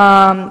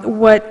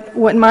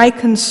 What my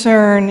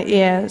concern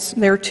is,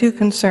 there are two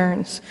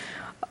concerns,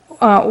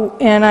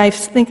 and I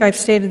think I've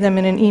stated them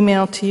in an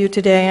email to you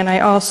today, and I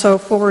also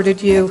forwarded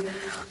you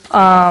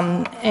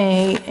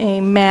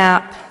a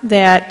map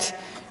that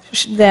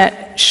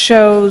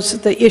shows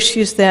the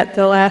issues that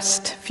the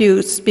last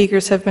few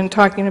speakers have been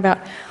talking about.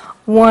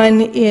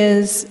 One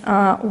is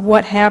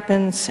what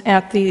happens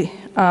at the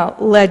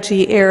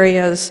ledgy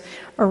areas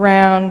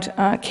around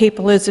Cape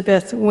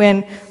Elizabeth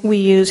when we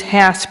use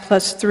HAS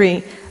plus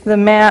 3. The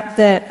map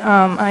that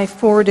I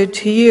forwarded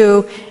to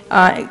you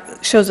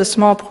shows a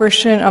small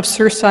portion of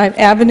Surfside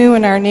Avenue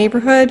in our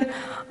neighborhood,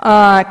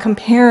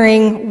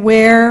 comparing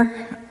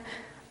where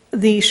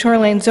the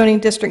shoreline zoning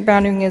district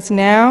boundary is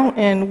now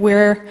and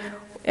where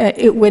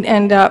it would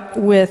end up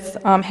with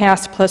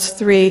HAS plus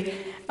 3,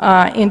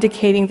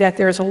 indicating that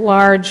there's a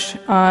large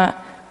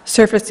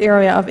surface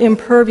area of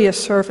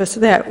impervious surface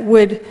that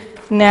would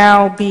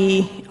now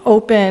be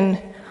open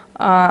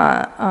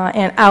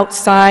and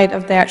outside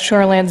of that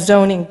shoreline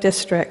zoning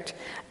district.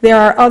 There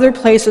are other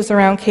places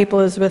around Cape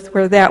Elizabeth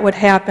where that would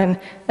happen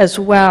as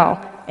well,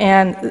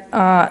 and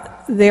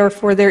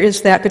therefore there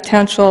is that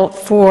potential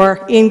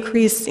for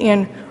increase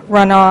in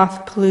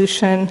runoff,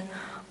 pollution,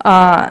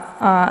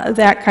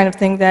 that kind of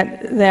thing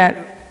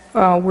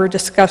that were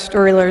discussed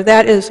earlier.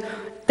 That is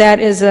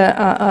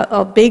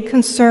a big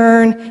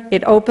concern.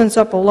 It opens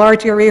up a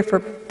large area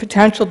for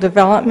potential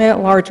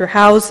development. Larger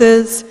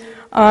houses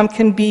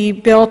can be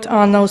built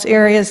on those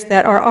areas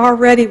that are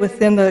already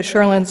within the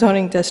shoreline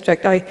zoning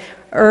district. I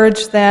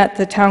urge that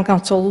the town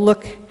council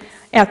look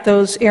at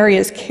those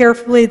areas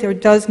carefully. There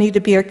does need to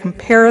be a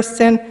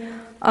comparison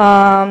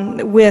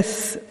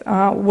with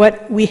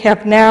what we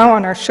have now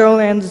on our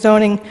shoreline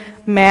zoning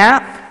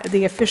map,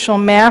 the official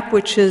map,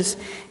 which is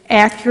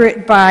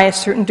accurate by a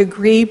certain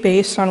degree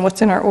based on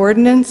what's in our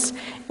ordinance,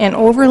 and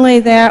overlay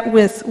that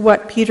with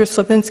what Peter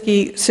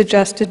Slavinsky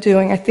suggested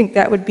doing. I think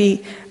that would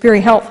be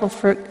very helpful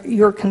for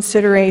your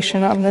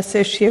consideration on this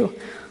issue.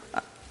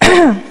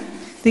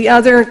 The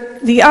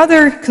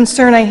other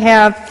concern I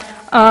have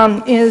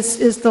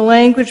is the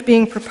language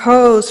being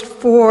proposed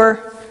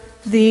for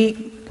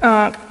the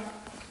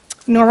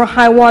normal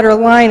high water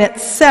line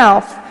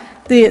itself.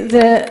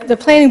 The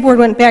planning board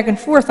went back and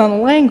forth on the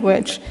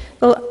language,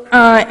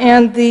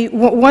 and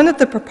one of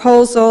the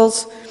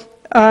proposals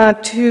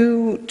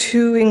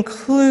to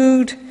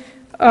include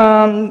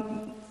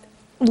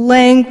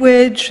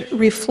language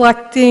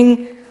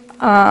reflecting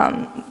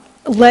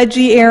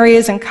ledgy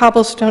areas and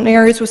cobblestone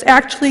areas was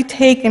actually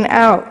taken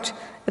out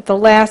at the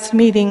last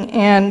meeting,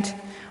 and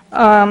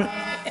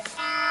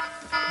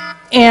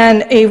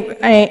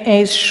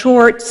a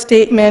short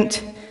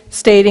statement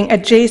stating,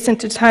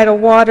 adjacent to tidal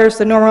waters,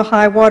 the normal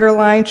high water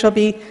line shall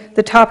be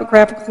the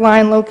topographical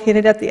line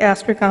located at the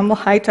astronomical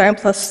high tide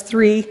plus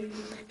 3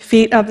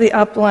 feet of the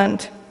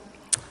upland.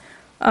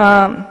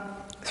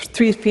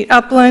 3 feet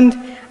upland.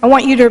 I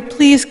want you to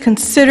please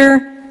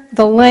consider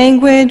the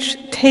language,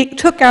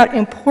 took out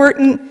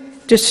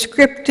important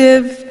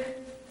descriptive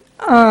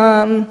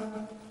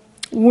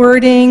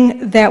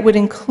wording that would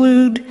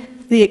include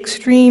the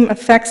extreme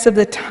effects of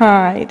the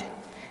tide.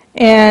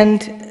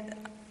 And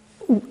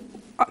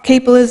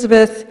Cape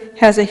Elizabeth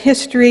has a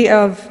history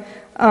of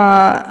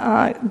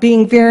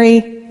being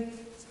very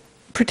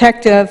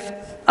protective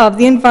of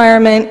the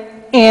environment,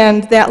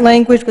 and that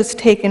language was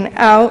taken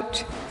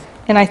out,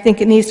 and I think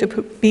it needs to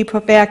be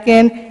put back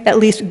in. At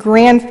least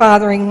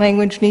grandfathering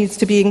language needs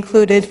to be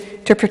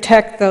included to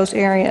protect those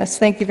areas.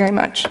 Thank you very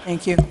much.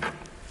 Thank you.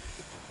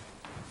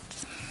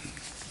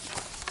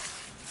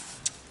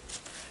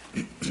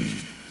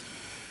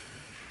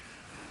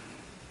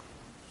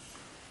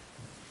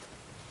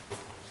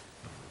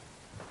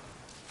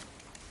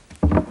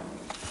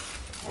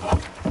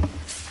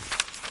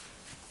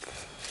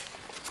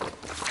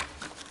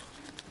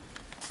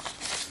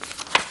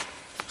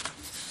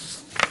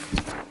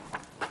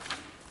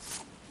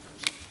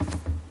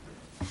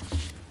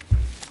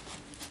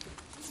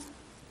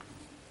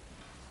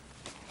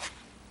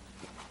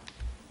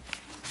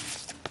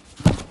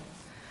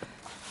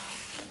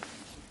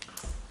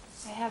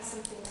 I have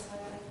some things I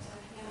would like to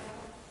hand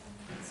out.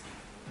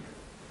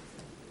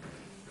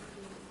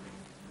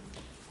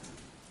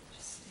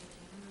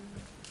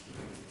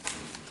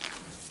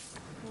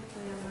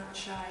 Hopefully I'm not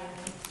shy.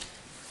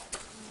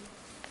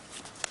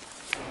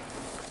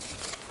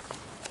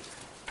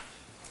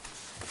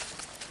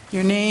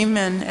 Your name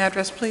and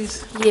address,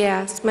 please.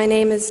 Yes, my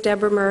name is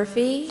Deborah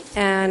Murphy,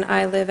 and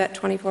I live at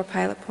 24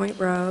 Pilot Point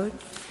Road.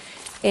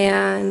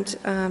 And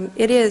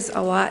it is a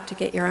lot to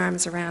get your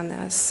arms around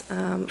this.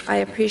 I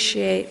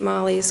appreciate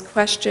Molly's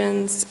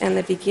questions and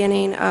the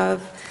beginning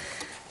of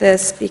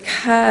this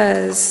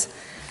because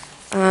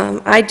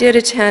I did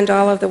attend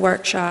all of the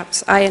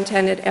workshops. I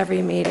attended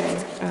every meeting,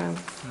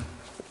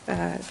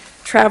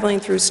 traveling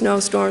through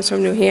snowstorms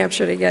from New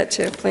Hampshire to get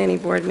to planning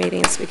board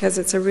meetings because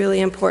it's a really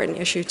important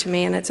issue to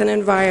me, and it's an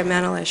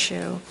environmental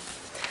issue.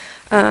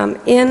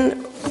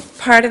 In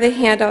part of the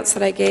handouts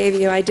that I gave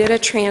you, I did a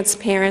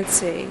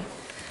transparency.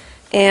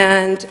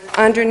 And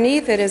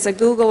underneath it is a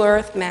Google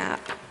Earth map.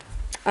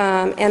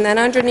 And then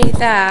underneath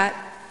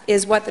that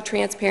is what the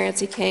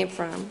transparency came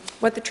from.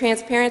 What the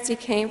transparency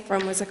came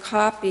from was a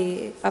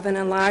copy of an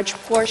enlarged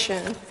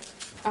portion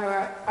of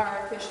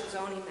our official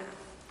zoning map.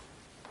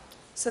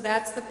 So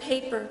that's the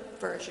paper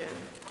version.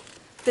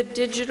 The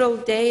digital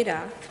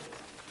data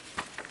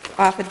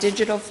off a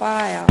digital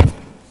file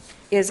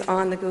is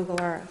on the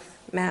Google Earth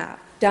map,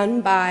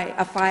 done by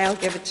a file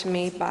given to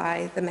me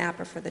by the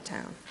mapper for the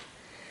town.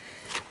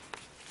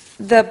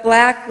 The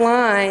black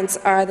lines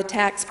are the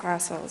tax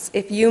parcels.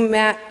 If you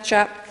match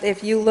up,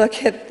 if you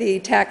look at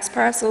the tax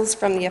parcels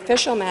from the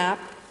official map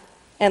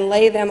and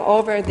lay them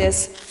over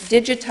this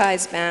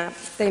digitized map,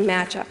 they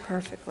match up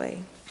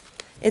perfectly.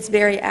 It's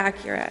very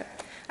accurate.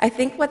 I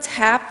think what's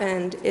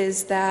happened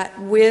is that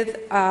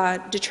with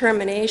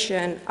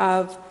determination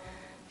of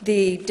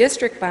the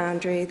district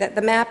boundary, that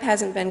the map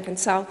hasn't been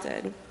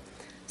consulted,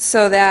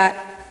 so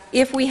that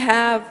if we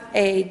have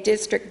a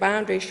district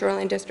boundary,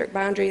 shoreline district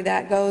boundary,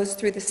 that goes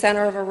through the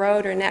center of a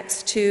road or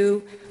next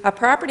to a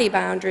property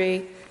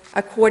boundary,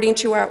 according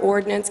to our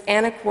ordinance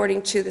and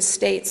according to the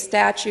state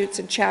statutes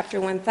in Chapter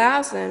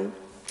 1000,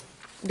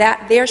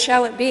 that there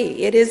shall it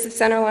be. It is the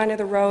center line of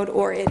the road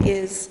or it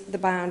is the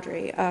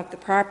boundary of the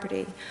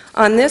property.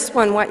 On this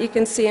one, what you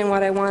can see and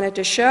what I wanted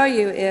to show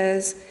you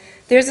is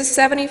there's a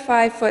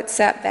 75-foot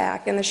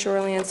setback in the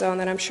shoreline zone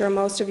that I'm sure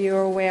most of you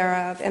are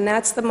aware of, and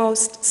that's the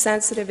most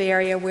sensitive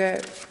area where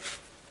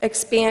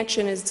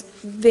expansion is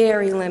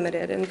very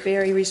limited and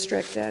very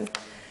restricted.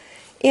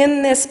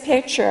 In this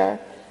picture,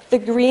 the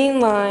green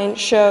line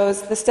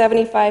shows the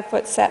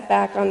 75-foot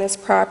setback on this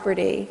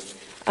property,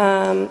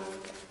 and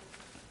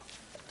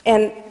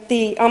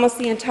almost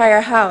the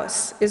entire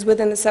house is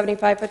within the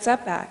 75-foot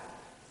setback.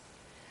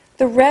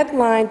 The red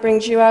line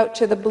brings you out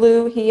to the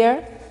blue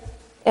here,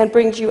 and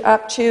brings you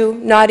up to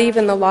not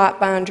even the lot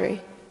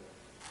boundary.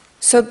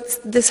 So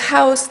this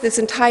house, this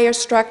entire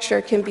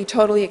structure can be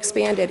totally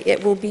expanded.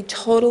 It will be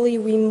totally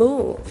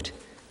removed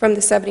from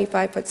the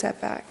 75-foot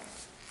setback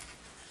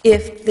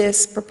if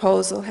this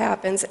proposal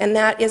happens. And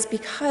that is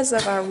because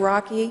of our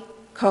rocky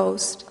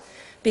coast,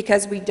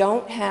 because we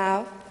don't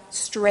have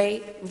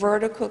straight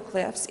vertical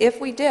cliffs. If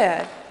we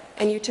did,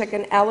 and you took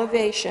an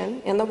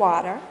elevation in the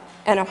water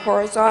and a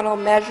horizontal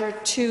measure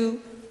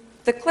to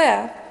the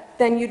cliff,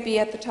 then you'd be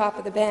at the top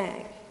of the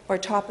bank or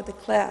top of the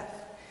cliff.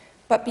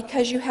 But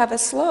because you have a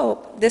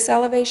slope, this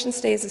elevation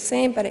stays the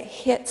same, but it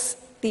hits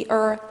the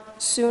earth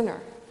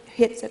sooner,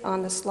 hits it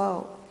on the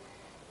slope.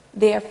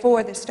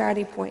 Therefore, the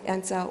starting point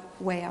ends out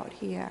way out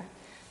here.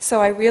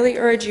 So I really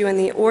urge you, and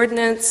the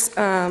ordinance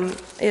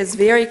is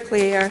very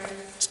clear,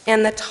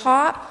 and the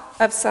top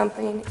of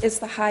something is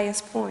the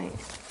highest point.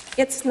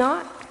 It's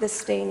not the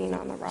staining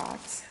on the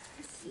rocks.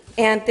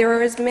 And there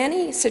are as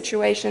many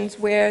situations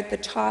where the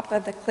top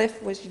of the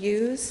cliff was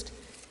used,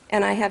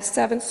 and I have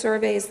 7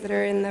 surveys that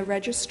are in the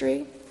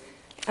registry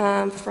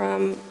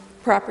from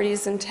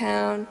properties in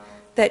town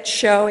that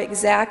show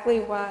exactly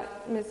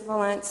what Ms.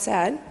 Valent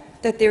said,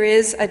 that there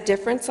is a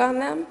difference on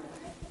them,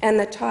 and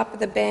the top of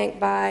the bank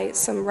by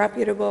some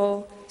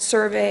reputable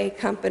survey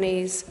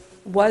companies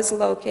was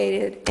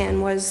located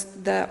and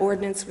the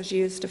ordinance was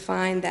used to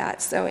find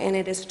that. So, and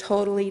it is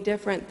totally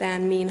different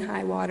than mean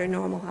high water,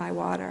 normal high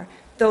water.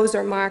 Those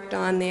are marked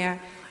on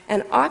there.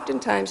 And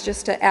oftentimes,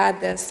 just to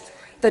add this,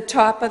 the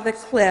top of the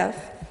cliff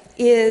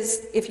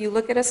is, if you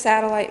look at a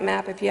satellite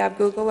map, if you have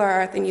Google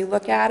Earth and you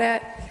look at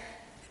it,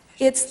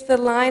 it's the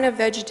line of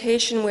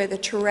vegetation where the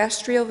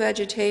terrestrial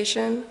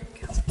vegetation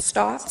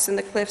stops and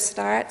the cliff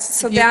starts.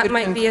 So that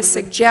might be a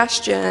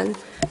suggestion.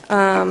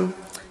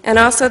 And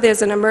also,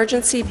 there's an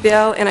emergency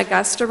bill in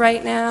Augusta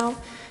right now.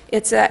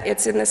 It's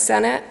in the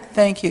Senate.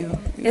 Thank you.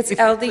 It's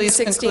LD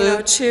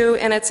 1602,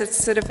 and it's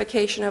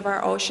acidification of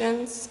our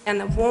oceans. And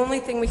the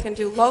only thing we can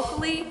do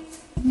locally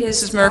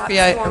is Mrs. Murphy,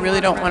 I stop really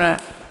don't stormwater want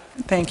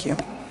to, thank you.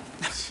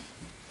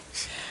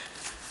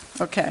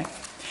 Okay.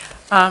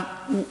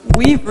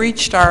 We've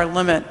reached our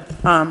limit.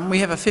 We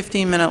have a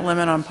 15-minute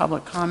limit on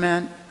public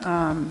comment.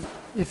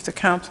 If the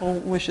council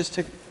wishes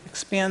to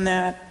expand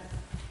that.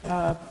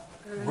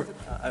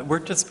 We're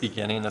just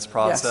beginning this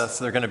process.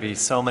 There are going to be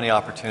so many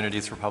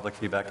opportunities for public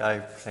feedback. I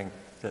think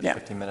that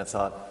 15 minutes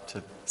ought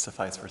to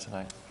suffice for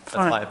tonight. That's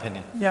Fine. my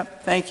opinion.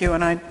 Yep, thank you,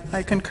 and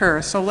I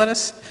concur. So let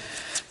us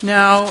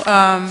now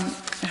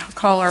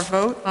call our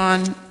vote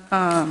on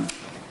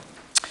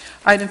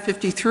item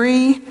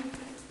 53,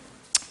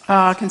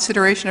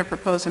 consideration of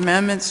proposed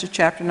amendments to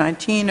Chapter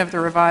 19 of the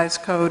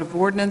Revised Code of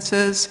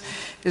Ordinances.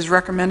 It is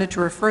recommended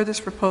to refer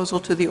this proposal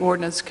to the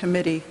Ordinance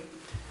Committee.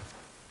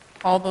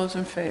 All those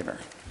in favor?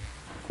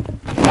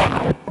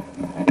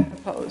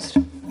 Opposed?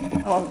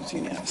 Oh, it's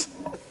unanimous.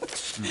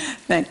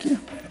 Thank you.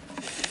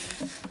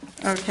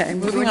 Okay,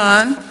 moving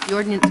on. The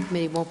Ordinance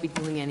Committee won't be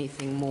doing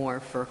anything more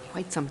for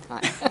quite some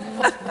time.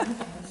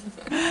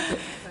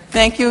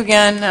 Thank you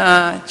again,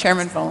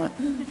 Chairman Volent.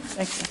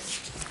 Thank you.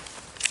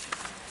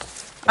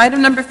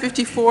 Item number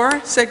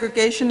 54,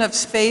 segregation of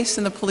space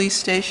in the police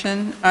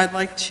station. I'd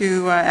like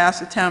to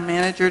ask the town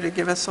manager to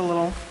give us a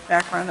little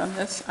background on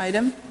this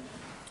item.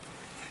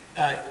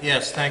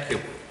 Yes, thank you.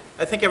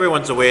 I think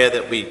everyone's aware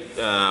that we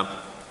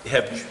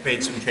have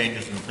made some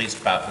changes in the police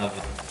department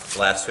over the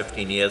last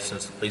 15 years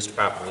since the police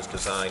department was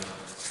designed,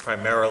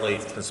 primarily,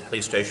 since the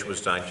police station was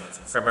designed,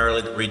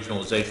 primarily the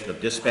regionalization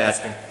of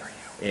dispatching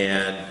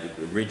and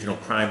the regional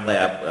crime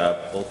lab,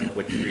 both of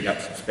which freed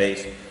up some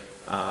space.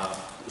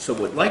 So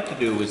what we'd like to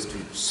do is to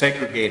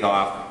segregate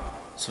off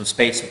some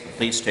space at the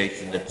police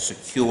station that's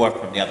secure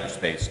from the other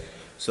space,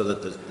 so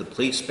that the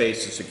police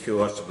space is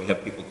secure, so we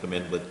have people come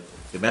in with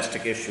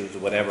domestic issues or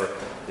whatever.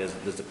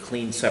 There's a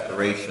clean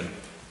separation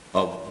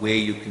of where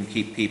you can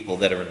keep people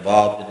that are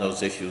involved in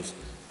those issues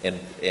and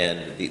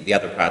the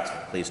other parts of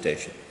the police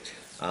station.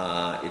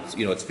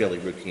 It's fairly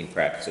routine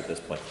practice at this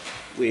point.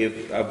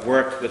 I've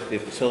worked with the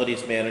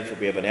facilities manager.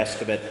 We have an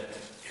estimate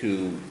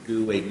to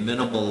do a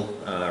minimal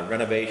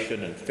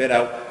renovation and fit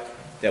out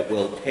that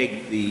will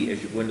take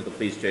as you go into the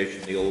police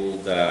station, the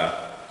old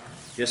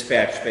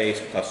dispatch space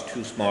plus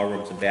 2 small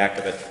rooms in back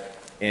of it,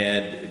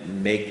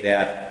 and make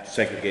that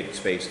segregated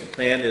space. The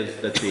plan is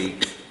that the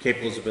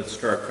Cape Elizabeth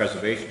Historic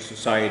Preservation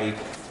Society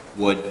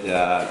would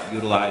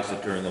utilize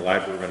it during the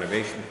library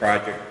renovation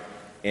project,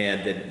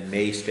 and it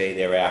may stay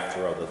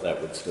thereafter, although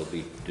that would still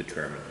be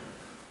determined.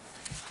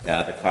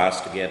 The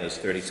cost, again, is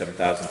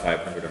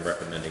 $37,500. I'm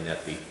recommending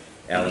that be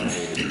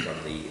allocated from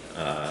the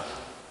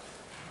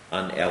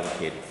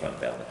unallocated fund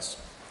balance.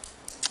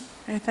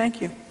 Okay,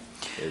 thank you.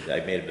 I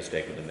made a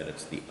mistake with the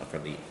minutes,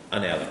 from the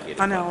unallocated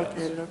fund balance.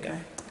 Unallocated, okay. Yeah.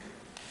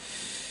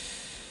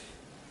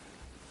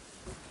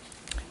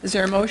 Is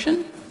there a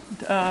motion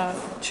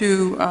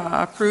to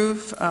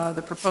approve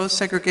the proposed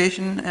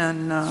segregation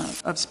and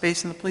of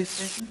space in the police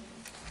station?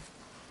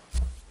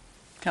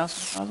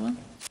 Councilor Coughlin?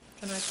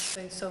 Can I just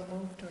say so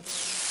moved? Or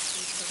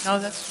no,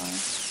 that's fine.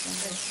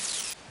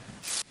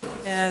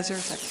 Yeah, is there a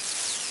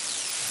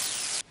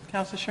second?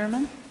 Councilor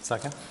Sherman?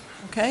 Second.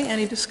 Okay,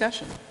 any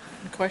discussion?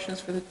 Any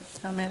questions for the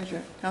town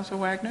manager? Councilor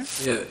Wagner?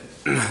 Yeah.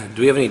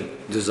 Do we have any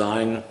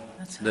design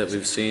that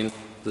we've seen,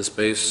 the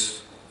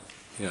space?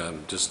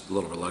 I'm just a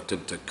little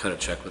reluctant to cut a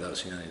check without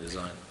seeing any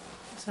design.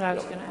 That's what I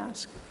was going to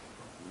ask.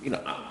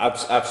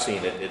 I've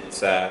seen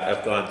it.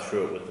 I've gone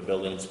through it with the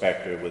building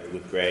inspector,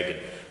 with Greg.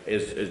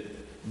 Is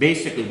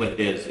basically what it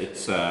is.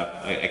 It's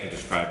I can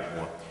describe it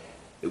more.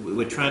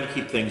 We're trying to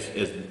keep things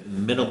as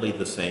minimally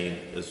the same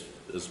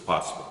as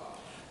possible.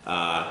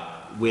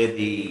 Where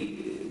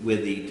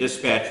the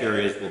dispatch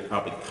areas will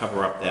probably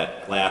cover up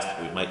that glass.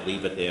 We might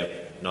leave it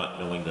there, not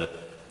knowing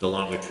the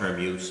longer term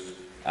use.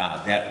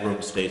 That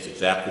room stays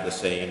exactly the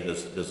same.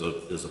 There's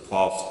a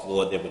false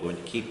floor there. We're going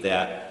to keep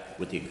that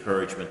with the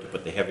encouragement to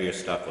put the heavier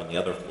stuff on the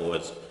other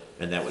floors,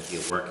 and that would be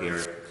a work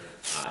area.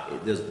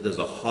 There's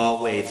a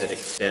hallway that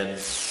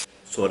extends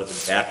sort of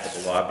in back of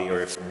the lobby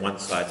area from one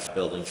side of the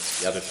building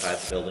to the other side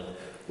of the building.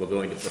 We're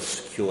going to put a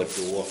secure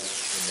door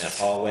in that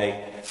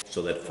hallway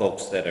so that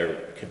folks that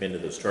come into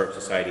the Historic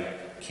Society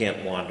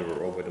can't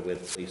wander over to where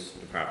the police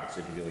department's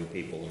interviewing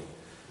people and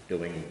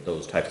doing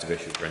those types of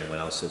issues for anyone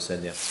else that's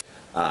in there.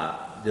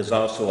 There's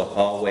also a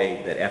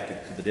hallway that after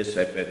the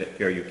district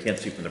area you can't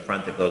see from the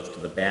front that goes to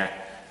the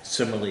back.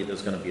 Similarly,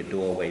 there's going to be a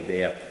doorway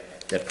there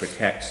that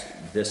protects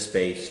this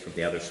space from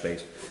the other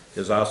space.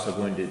 There's also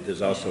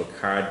a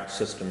card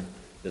system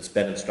that's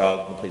been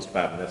installed in the police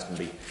department that's going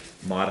to be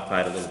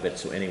modified a little bit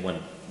so anyone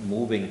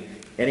moving,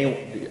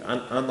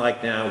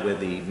 unlike now where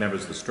the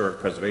members of the Historic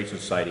Preservation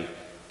Society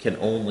can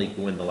only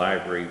go in the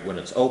library when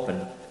it's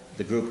open,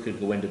 the group could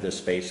go into this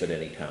space at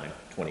any time,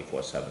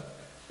 24/7.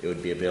 It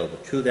would be available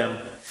to them,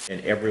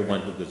 and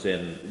everyone who goes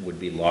in would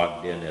be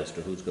logged in as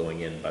to who's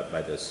going in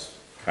by this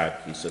card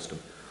key system.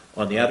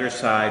 On the other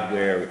side,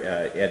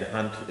 where Ed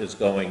Hunt is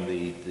going,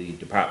 the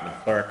department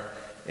clerk,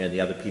 and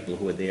the other people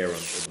who are there on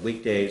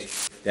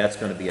weekdays, that's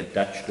going to be a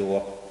Dutch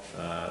door,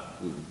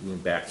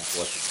 moving back and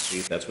forth to see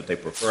if that's what they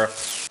prefer.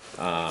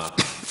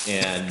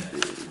 And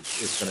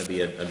it's going to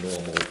be a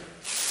normal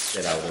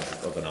set out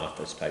of an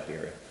office type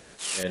area.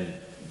 And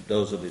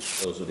those are the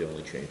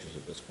only changes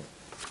at this point.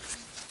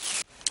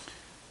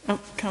 Oh,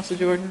 Councilor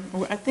Jordan,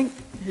 I think,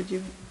 did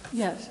you?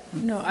 Yes.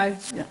 No,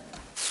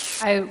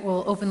 I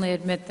will openly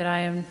admit that I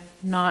am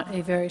not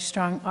a very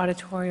strong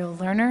auditorial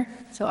learner,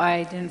 so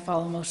I didn't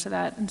follow most of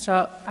that. And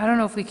so I don't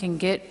know if we can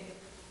get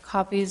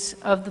copies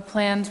of the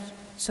plans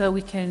so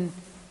we can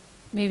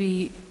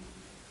maybe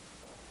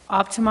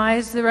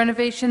optimize the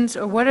renovations,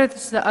 or what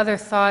is the other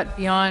thought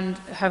beyond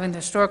having the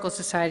Historical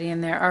Society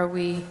in there? Are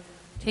we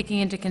taking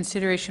into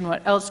consideration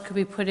what else could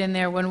we put in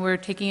there when we're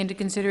taking into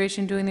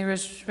consideration doing the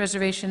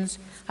reservations?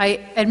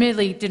 I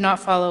admittedly did not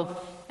follow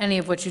any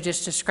of what you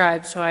just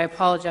described, so I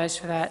apologize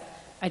for that.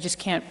 I just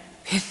can't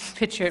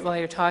picture it while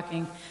you're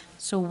talking.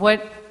 So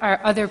what are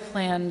other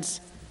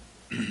plans?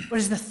 What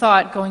is the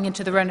thought going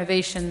into the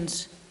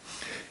renovations?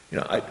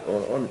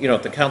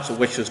 If the council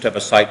wishes to have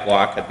a site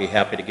walk, I'd be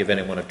happy to give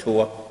anyone a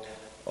tour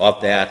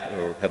of that,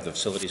 or have the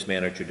facilities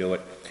manager do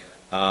it.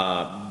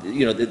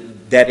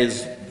 That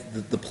is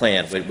the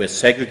plan. We're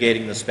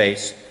segregating the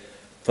space.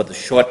 For the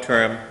short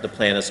term, the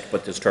plan is to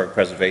put the Historic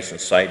Preservation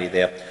Society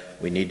there.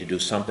 We need to do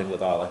something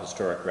with all the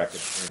historic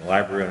records in the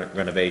library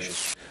renovation.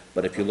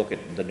 But if you look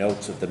at the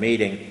notes of the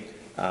meeting,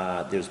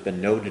 there's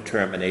been no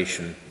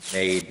determination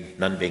made,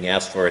 none being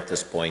asked for at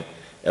this point,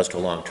 as to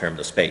long-term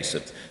the space.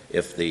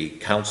 If the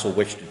council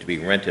wished it to be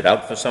rented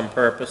out for some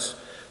purpose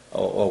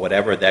or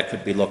whatever, that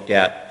could be looked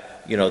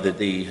at.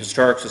 The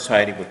Historic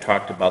Society, we've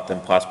talked about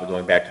them possibly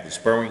going back to the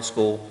Spurwing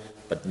School,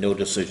 but no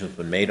decision's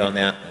been made on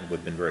that, and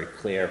we've been very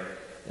clear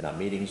in our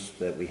meetings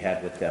that we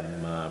had with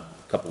them a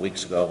couple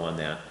weeks ago on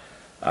that.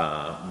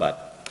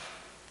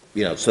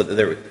 So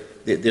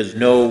there's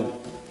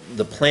no,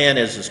 the plan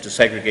is to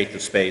segregate the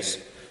space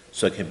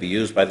so it can be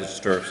used by the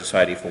Historic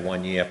Society for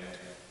 1 year,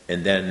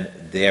 and then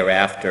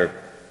thereafter,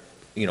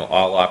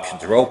 all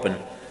options are open.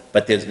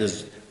 But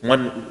there's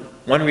one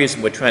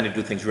reason we're trying to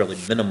do things really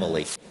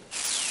minimally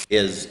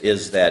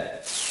is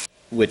that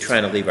we're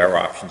trying to leave our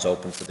options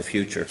open for the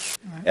future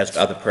as to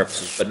other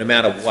purposes. But no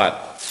matter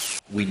what,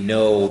 we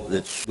know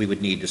that we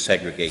would need to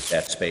segregate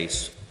that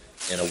space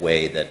in a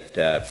way that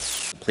the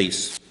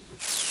police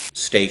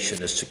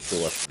station is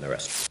secure from the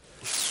rest of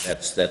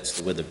it. That's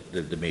where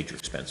the major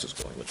expense is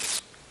going with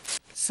this.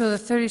 So the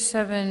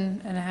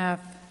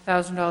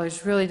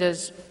 $37,500 really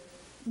does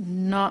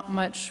not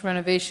much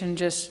renovation,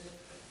 just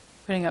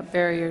putting up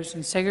barriers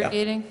and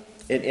segregating? Yeah.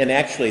 And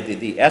actually,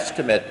 the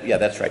estimate, yeah,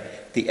 that's right.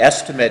 The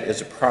estimate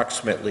is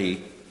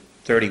approximately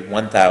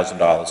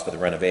 $31,000 for the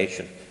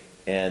renovation,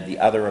 and the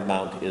other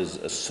amount is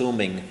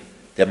assuming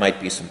there might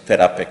be some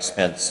fit-up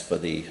expense for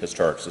the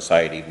Historic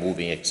Society,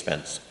 moving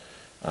expense,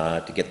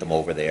 to get them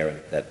over there,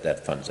 and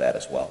that funds that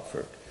as well,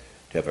 to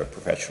have a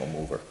professional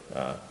mover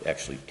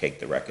actually take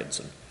the records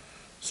and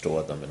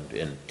store them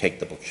and take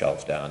the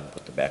bookshelves down and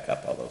put them back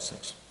up, all those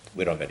things.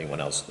 We don't have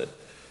anyone else that,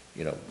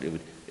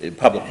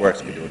 Public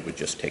Works could do it, would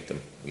just take them,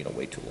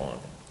 way too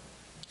long.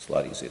 It's a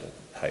lot easier to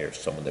hire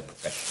someone that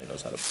professionally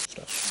knows how to do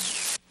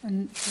stuff.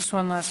 And just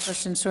one last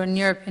question. So in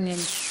your opinion,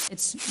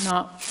 it's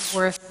not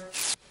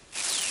worth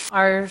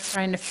our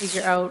trying to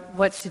figure out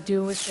what to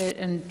do with it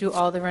and do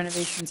all the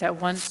renovations at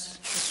once,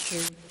 just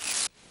to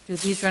do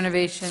these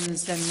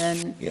renovations and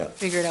then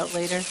figure it out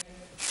later?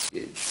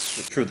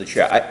 Through the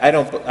chair, I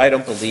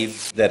don't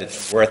believe that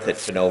it's worth it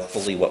to know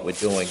fully what we're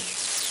doing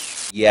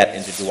yet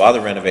and to do all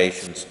the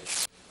renovations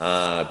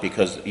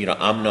because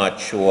I'm not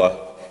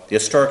sure. The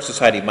Historic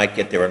Society might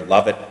get there and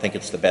love it, think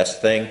it's the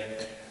best thing.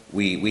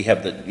 We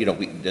have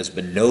there's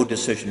been no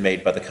decision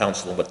made by the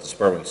council on what the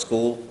Spurwing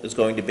School is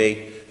going to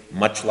be,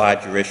 much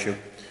larger issue,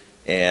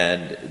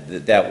 and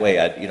that way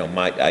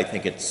I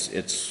think it's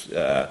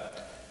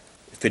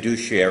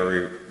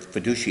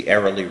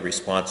fiduciarily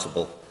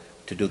responsible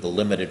to do the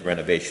limited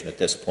renovation at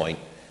this point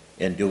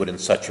and do it in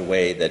such a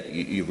way that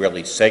you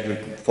really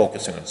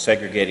focusing on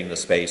segregating the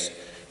space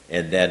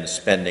and then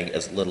spending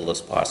as little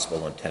as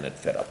possible on tenant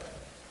fit-up.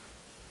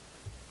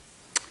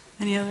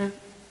 Any other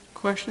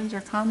questions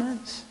or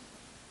comments?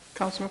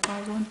 Councilor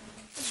Coghlan?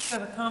 I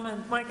have a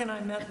comment. Mike and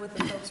I met with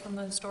the folks from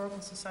the Historical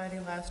Society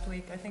last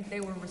week. I think they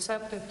were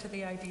receptive to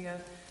the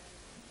idea.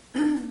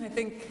 I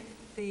think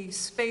the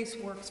space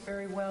works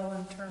very well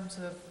in terms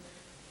of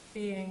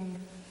being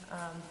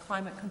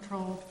climate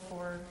controlled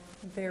for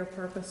their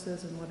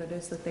purposes and what it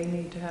is that they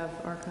need to have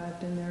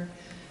archived in there.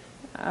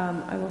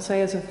 I will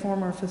say, as a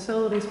former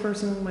facilities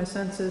person, my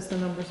sense is the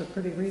numbers are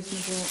pretty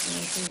reasonable, and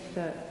I think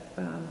that,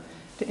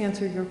 to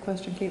answer your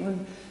question,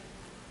 Caitlin,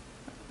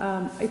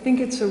 I think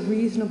it's a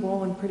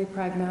reasonable and pretty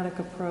pragmatic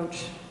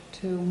approach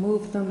to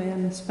move them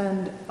in,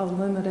 spend a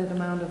limited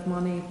amount of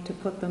money to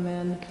put them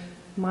in.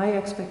 My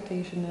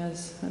expectation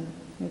is, and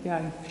maybe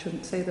I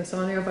shouldn't say this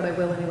on air, but I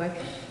will anyway,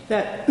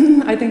 that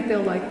I think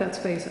they'll like that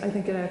space. I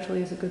think it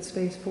actually is a good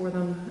space for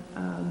them.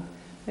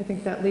 I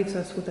think that leaves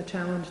us with a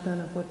challenge then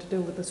of what to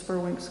do with the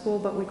Spurwink School,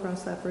 but we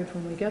cross that bridge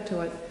when we get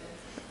to it.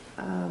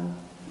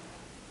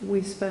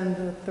 We spend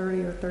the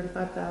 30 or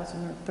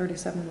 35,000 or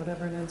 37,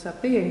 whatever it ends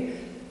up being,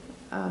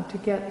 to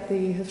get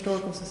the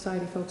Historical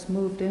Society folks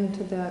moved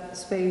into that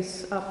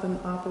space, up and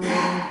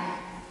operating.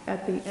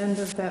 At the end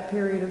of that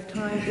period of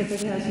time, if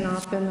it has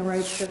not been the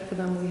right fit for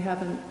them, we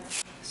haven't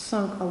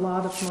sunk a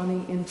lot of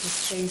money into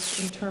space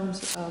in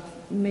terms of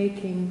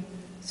making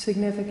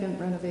significant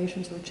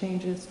renovations or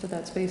changes to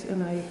that space,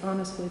 and I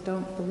honestly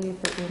don't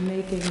believe that we're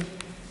making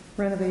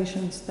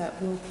renovations that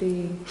will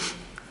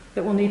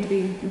need to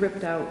be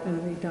ripped out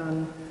and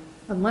redone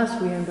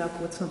unless we end up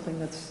with something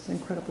that's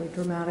incredibly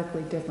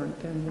dramatically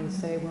different and we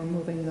say we're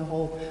moving the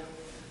whole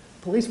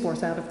police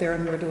force out of there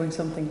and we're doing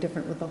something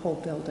different with the whole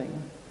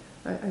building.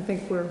 I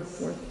think we're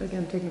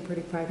again taking a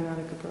pretty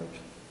pragmatic approach.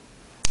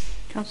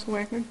 Councilor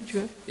Wagner, did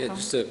you have? Yeah,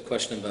 just a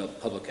question about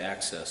public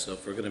access. So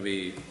if we're going to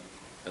be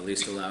at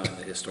least allowing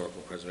the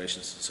Historical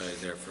Preservation Society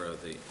there for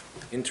the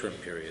interim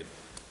period,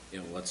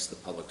 what's the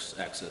public's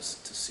access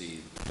to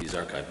see these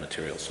archive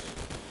materials?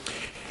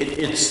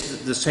 It's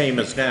the same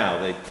as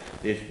now.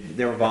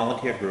 They're a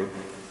volunteer group.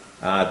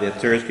 They're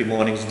Thursday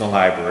mornings in the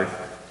library.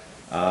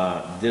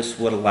 This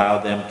would allow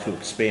them to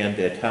expand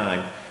their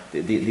time.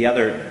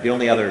 The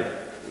only other,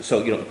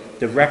 so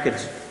the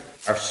records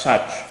are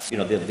such,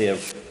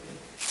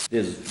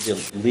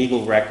 there's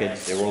legal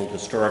records, they're old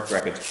historic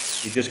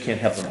records. You just can't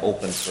have them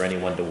open for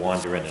anyone to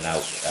wander in and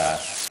out.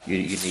 You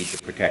need to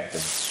protect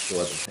them,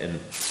 store them, and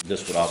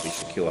this would all be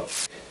secure.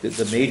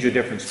 The major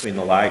difference between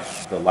the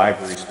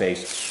library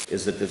space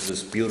is that there's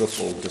this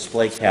beautiful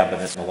display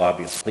cabinet in the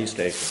lobby of the police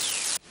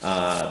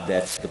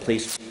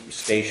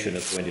station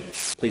that the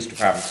police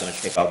department's going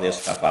to take all their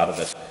stuff out of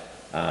it.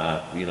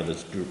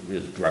 There's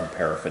drug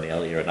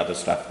paraphernalia and other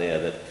stuff there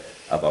that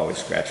I've always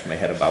scratched my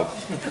head about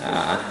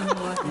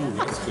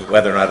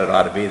whether or not it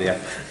ought to be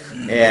there.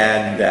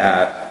 And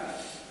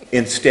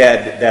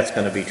instead, that's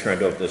going to be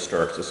turned over to the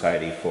Historic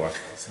Society for,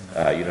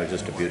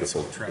 just a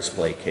beautiful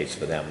display case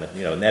for them.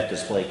 And that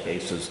display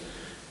case is,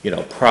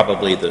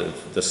 probably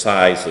the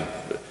size of,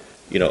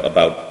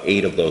 about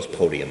 8 of those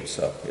podiums.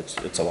 So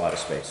it's a lot of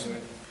space.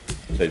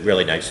 So it's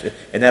really nice.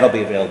 And that'll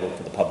be available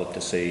for the public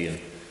to see. And,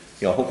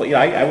 hopefully,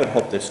 I would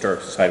hope the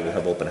Historic Society will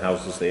have open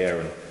houses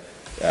there. And,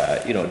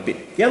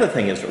 the other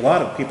thing is a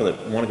lot of people that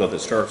want to go to the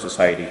Historic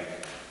Society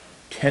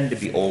tend to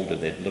be older.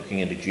 They're looking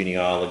into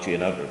genealogy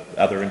and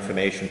other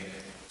information.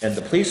 And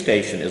the police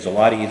station is a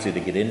lot easier to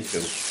get into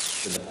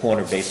in the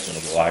corner basement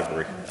of the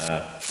library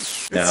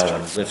now,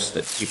 on lifts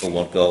that people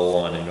won't go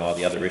on and all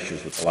the other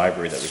issues with the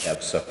library that we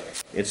have. So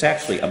it's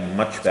actually a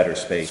much better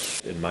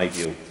space, in my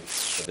view,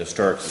 for the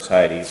Historic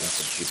Society and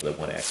for people that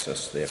want to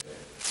access their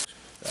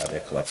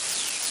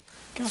collection.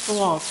 Councilor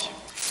Walsh.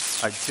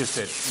 Just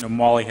that,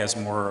 Molly has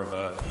more of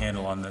a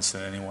handle on this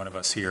than any one of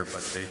us here,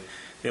 but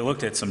they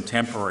looked at some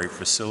temporary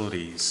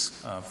facilities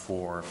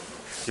for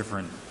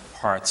different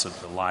parts of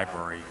the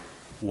library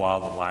while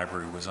the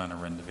library was under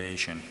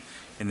renovation.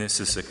 And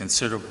this is a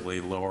considerably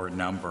lower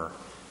number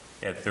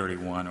at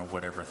 $31 or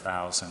whatever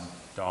thousand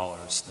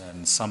dollars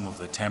than some of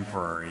the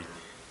temporary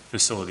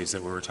facilities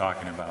that we were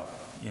talking about.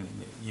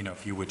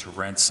 If you were to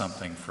rent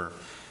something for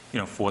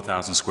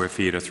 4,000 square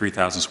feet or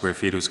 3,000 square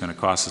feet, it was going to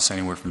cost us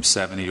anywhere from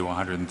 $70,000 to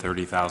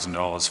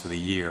 $130,000 for the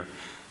year,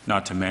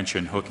 not to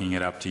mention hooking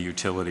it up to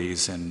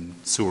utilities and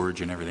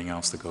sewerage and everything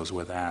else that goes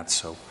with that.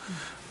 So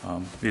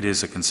it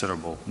is a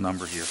considerable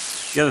number here.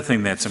 The other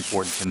thing that's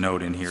important to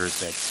note in here is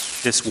that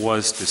this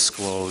was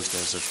disclosed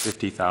as a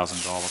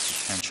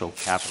 $50,000 potential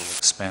capital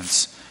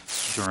expense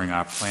during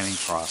our planning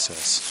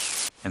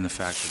process. And the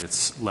fact that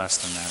it's less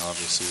than that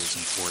obviously is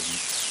important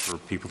for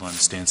people to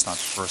understand. It's not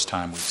the first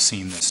time we've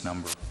seen this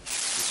number.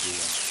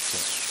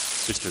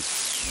 So just from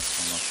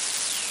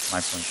my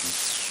point of view.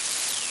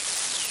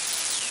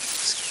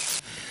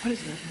 What is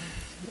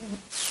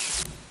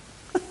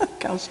that?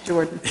 Councilor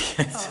Jordan.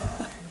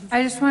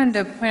 I just wanted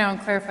to point out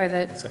and clarify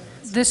that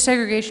this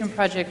segregation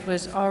project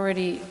was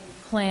already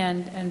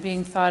planned and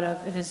being thought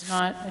of. It is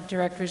not a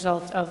direct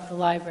result of the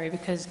library,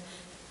 because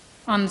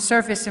on the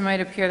surface, it might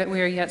appear that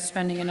we are yet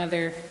spending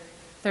another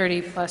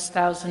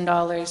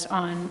 $30,000+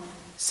 on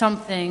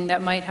something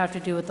that might have to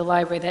do with the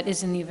library that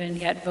isn't even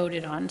yet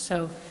voted on.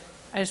 So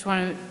I just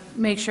want to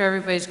make sure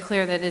everybody's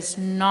clear that it's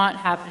not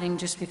happening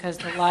just because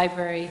the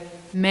library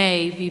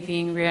may be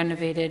being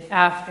renovated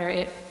after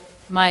it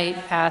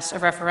might pass a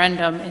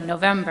referendum in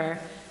November.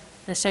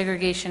 The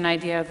segregation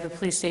idea of the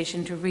police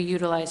station to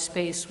reutilize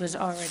space was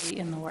already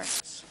in the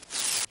works.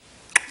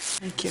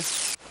 Thank you.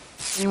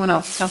 Anyone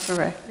else? Councilor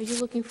Ray. Are you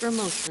looking for a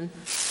motion?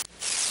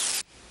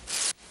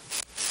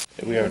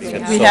 We already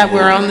had We have,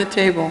 we're on the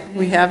table.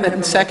 We have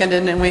it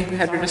seconded, and we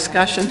had a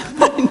discussion.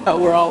 I know,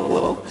 we're all a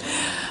little.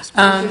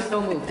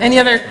 Any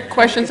other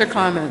questions or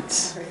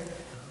comments?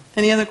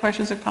 Any other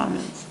questions or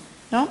comments?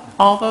 No?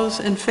 All those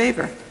in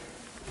favor?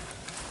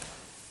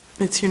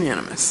 It's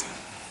unanimous.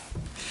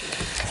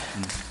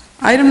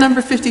 Item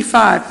number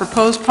 55,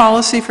 proposed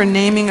policy for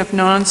naming of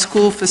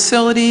non-school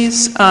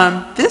facilities.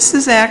 This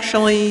is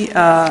actually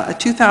a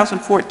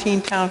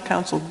 2014 Town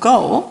Council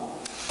goal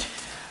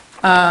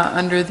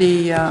under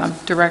the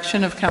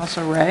direction of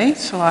Councilor Ray,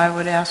 so I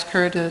would ask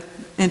her to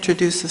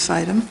introduce this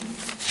item.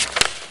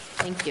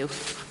 Thank you.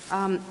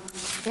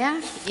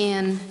 Back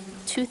in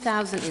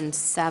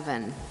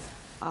 2007,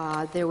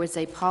 there was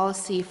a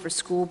policy for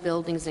school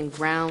buildings and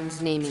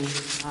grounds naming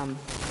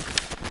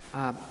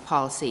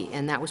policy,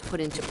 and that was put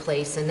into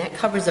place, and that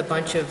covers a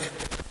bunch of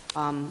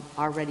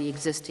already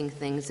existing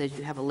things, as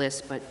you have a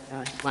list, but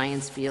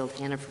Lions Field,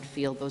 Hannaford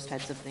Field, those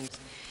types of things.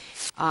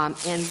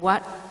 And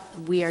what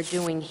we are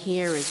doing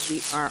here is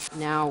we are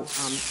now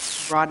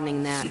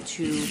broadening that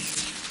to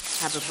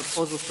have a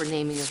proposal for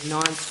naming of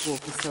non-school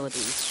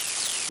facilities.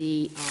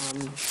 The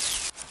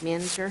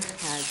manager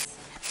has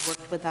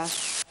worked with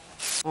us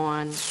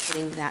on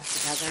putting that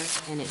together,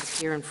 and it's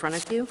here in front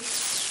of you.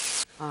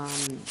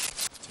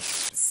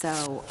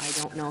 So I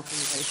don't know if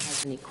anybody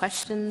has any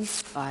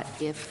questions, but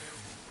if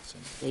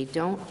they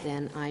don't,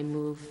 then I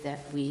move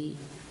that we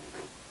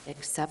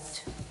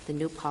accept the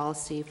new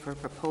policy for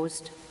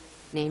proposed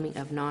naming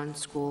of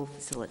non-school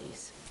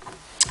facilities.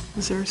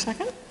 Is there a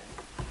second?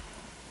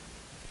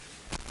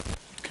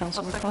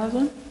 Councilor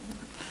McCausland?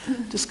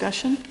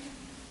 Discussion?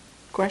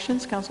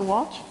 Questions? Councilor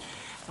Walsh?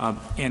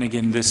 And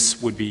again,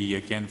 this would be,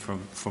 again,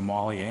 for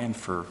Molly and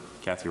for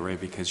Kathy Ray,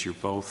 because you're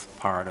both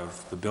part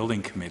of the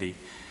building committee.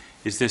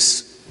 Is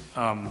this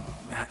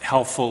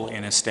helpful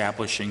in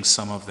establishing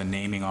some of the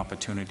naming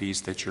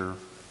opportunities that you're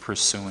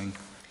pursuing?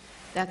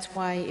 That's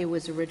why it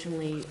was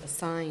originally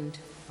assigned,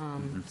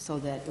 so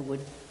that it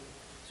would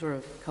sort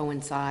of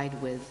coincide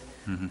with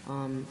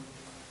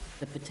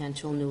the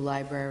potential new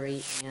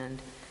library, and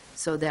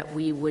so that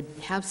we would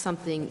have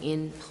something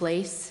in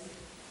place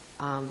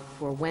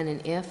for when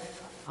and if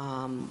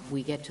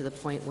we get to the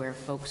point where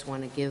folks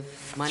want to give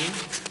money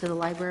to the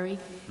library.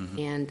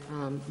 And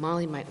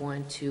Molly might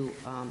want to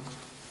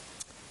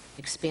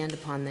expand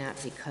upon that,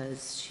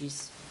 because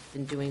she's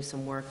been doing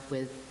some work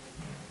with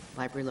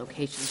library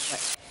locations,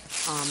 but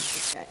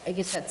I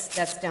guess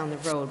that's down the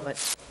road. But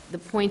the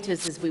point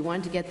is we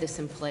wanted to get this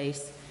in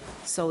place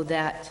so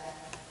that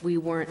we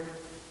weren't,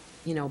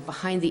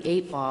 behind the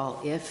 8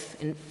 ball if,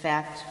 in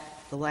fact,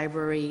 the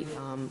library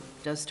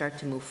does start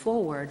to move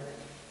forward,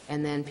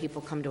 and then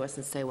people come to us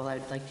and say, well,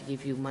 I'd like to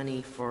give you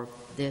money for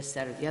this,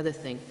 that, or the other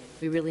thing.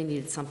 We really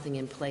needed something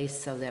in place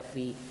so that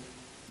we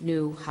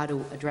knew how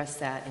to address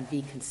that and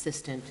be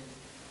consistent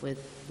with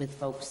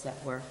folks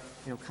that were,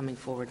 coming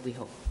forward, we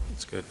hope.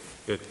 That's good.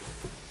 Good.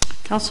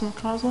 Councilor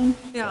McCausland?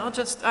 Yeah,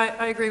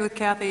 I agree with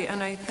Kathy,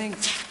 and I think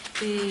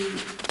the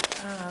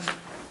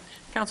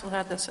council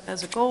had this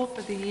as a goal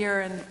for the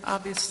year, and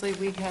obviously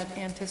we had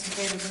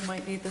anticipated we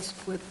might need this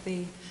with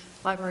the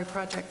library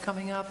project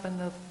coming up and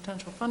the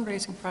potential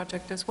fundraising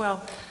project as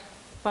well.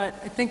 But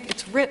I think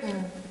it's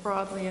written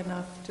broadly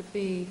enough to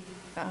be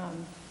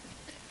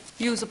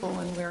usable,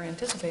 and we're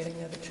anticipating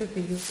that it should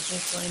be usable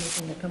for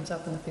anything that comes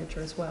up in the future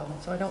as well.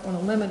 So I don't want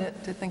to limit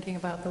it to thinking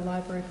about the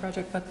library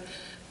project,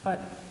 but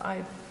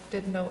I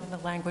did note in the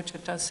language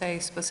it does say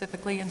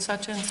specifically in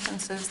such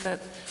instances that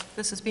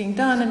this is being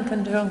done in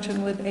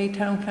conjunction with a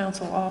town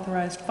council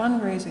authorized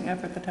fundraising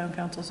effort. The town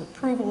council's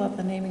approval of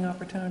the naming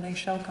opportunity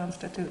shall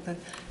constitute the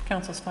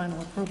council's final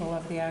approval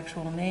of the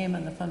actual name,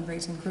 and the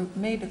fundraising group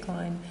may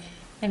decline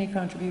any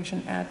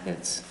contribution at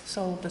its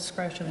sole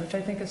discretion, which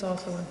I think is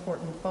also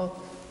important, both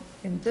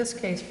in this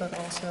case, but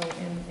also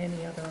in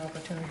any other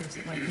opportunities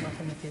that might come up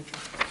in the future.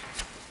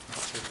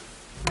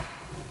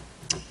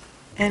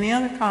 Any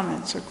other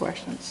comments or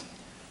questions?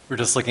 We're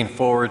just looking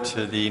forward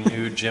to the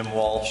new Jim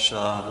Walsh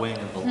wing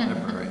of the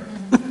library.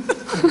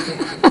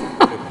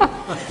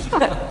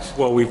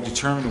 Well, we've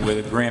determined where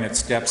the granite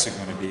steps are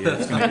going to be.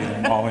 It's going to be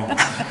the Molly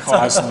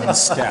McCausland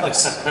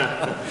steps.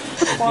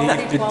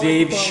 The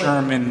Dave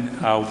Sherman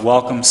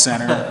Welcome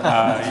Center.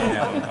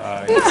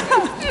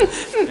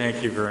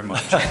 Thank you very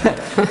much.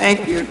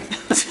 Thank you.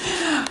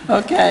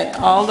 Okay,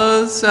 all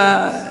those,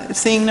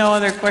 seeing no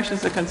other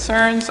questions or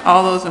concerns,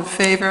 all those in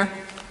favor?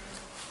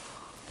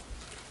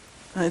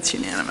 That's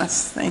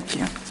unanimous, thank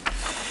you.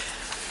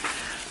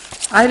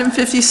 Item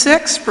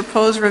 56,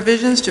 proposed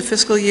revisions to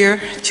fiscal year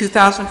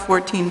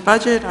 2014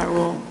 budget. I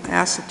will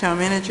ask the town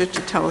manager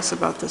to tell us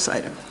about this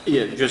item.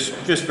 Yeah,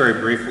 just very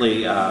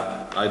briefly,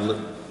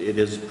 it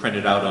is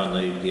printed out on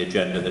the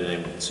agenda that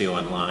anyone can see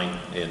online,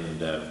 and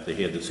they're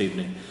here this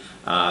evening.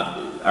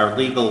 Our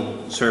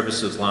legal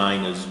services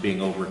line is being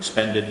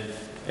overexpended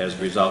as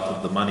a result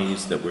of the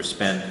monies that were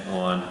spent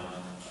on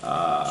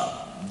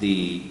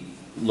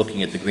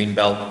looking at the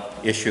Greenbelt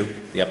issue,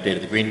 the update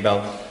of the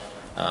Greenbelt,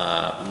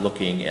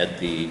 looking at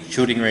the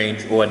shooting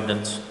range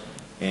ordinance,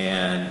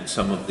 and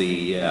some of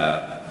the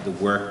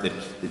work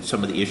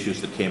some of the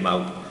issues that came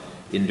out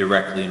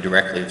indirectly,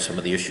 and some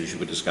of the issues you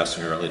were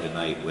discussing earlier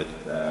tonight with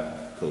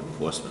code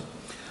enforcement.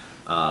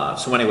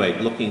 So anyway,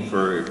 looking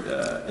for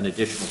an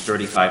additional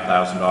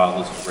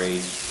 $35,000 to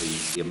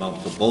raise the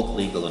amount for both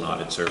legal and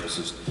audit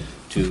services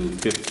from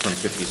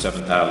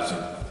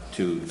 $57,000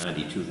 to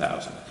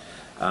 $92,000.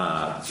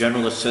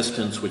 General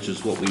assistance, which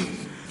is what we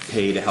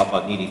pay to help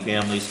out needy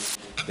families,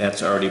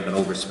 that's already been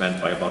overspent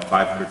by about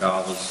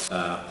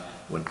 $500.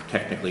 When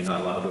technically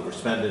not allowed to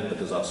overspend it, but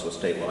there's also a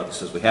state law that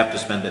says we have to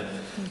spend it.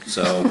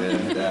 So,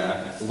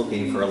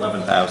 looking for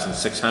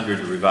 $11,600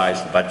 to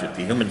revise the budget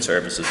for human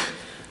services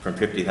from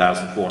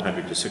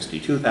 $50,400 to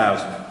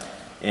 $62,000,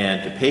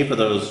 and to pay for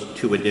those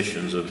two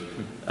additions of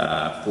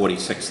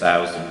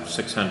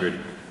 $46,600,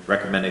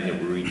 recommending that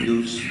we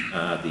reduce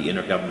the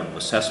intergovernmental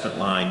assessment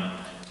line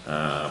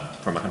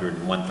from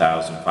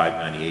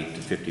 $101,598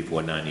 to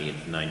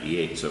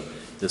 $54,98. So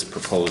this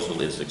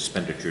proposal is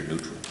expenditure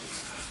neutral.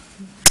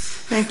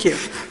 Thank you.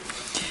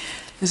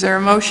 Is there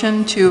a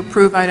motion to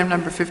approve item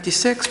number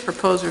 56,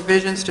 proposed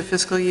revisions to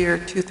fiscal year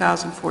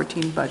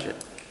 2014 budget?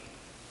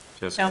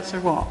 Yes. Councilor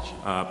Walsh.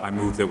 I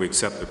move that we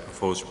accept the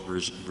proposed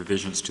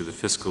revisions to the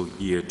fiscal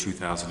year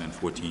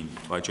 2014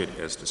 budget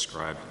as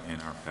described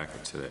in our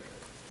packet today.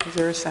 Is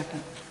there a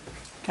second?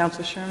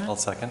 Councilor Sherman? I'll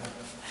second.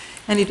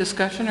 Any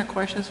discussion or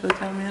questions for the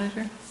town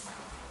manager?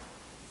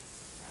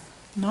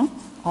 No?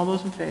 All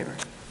those in favor?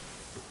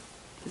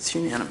 It's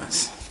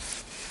unanimous.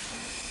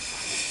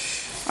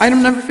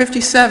 Item number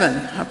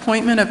 57,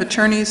 appointment of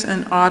attorneys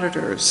and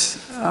auditors.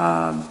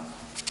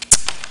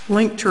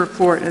 Link to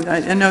report, and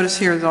I notice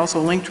here is also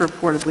a link to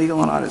report of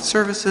legal and audit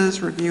services,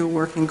 review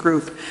working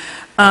group.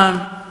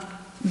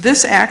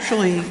 This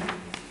actually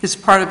is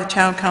part of the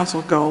town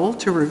council goal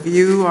to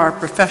review our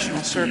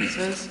professional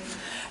services.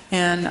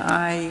 And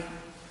I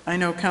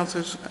know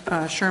Councilors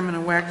Sherman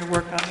and Wagner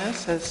worked on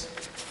this, as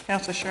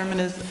Councilor Sherman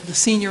is the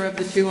senior of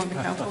the two on the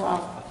council.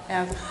 I'll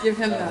give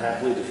him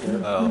The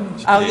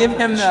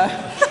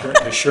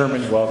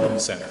Sherman Welcome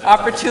Center.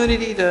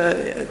 opportunity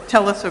to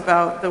tell us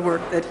about the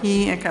work that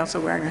he and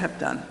Councilor Wagner have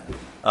done.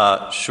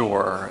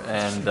 Sure,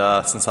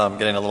 and since I'm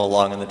getting a little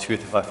long in the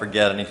tooth, if I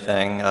forget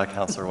anything,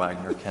 Councilor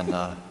Wagner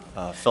can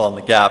fill in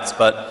the gaps.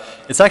 But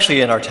it's actually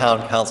in our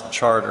town council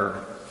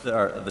charter,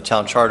 the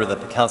town charter,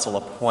 that the council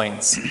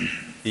appoints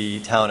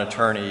the town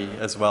attorney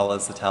as well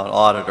as the town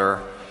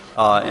auditor.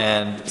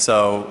 And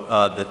so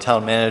the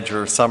town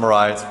manager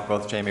summarized for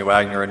both Jamie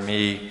Wagner and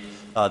me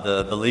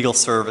the legal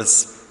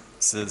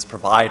services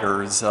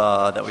providers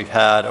that we've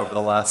had over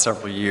the last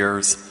several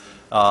years,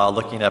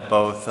 looking at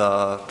both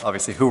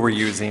obviously who we're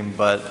using,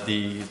 but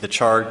the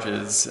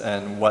charges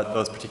and what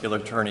those particular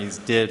attorneys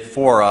did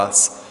for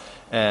us.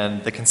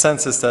 And the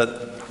consensus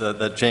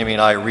that Jamie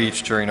and I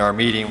reached during our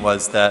meeting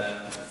was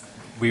that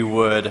we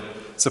would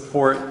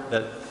support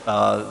that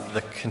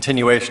the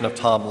continuation of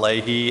Tom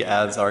Leahy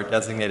as our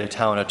designated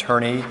town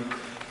attorney,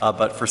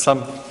 but for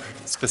some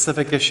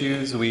specific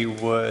issues we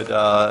would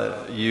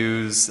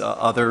use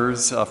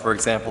others. For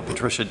example,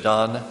 Patricia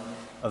Dunn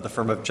of the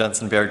firm of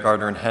Jensen, Baird,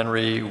 Gardner and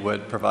Henry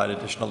would provide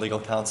additional legal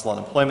counsel on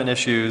employment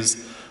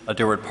issues.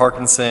 Dearwood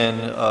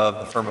Parkinson of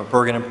the firm of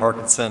Bergen and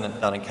Parkinson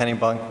down in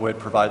Kennebunk would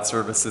provide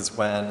services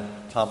when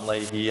Tom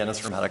Leahy and his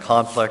firm had a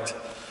conflict.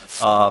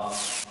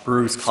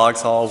 Bruce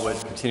Cogsall would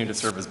continue to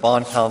serve as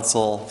bond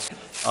counsel,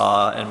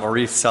 and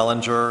Maurice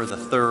Sellinger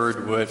III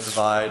would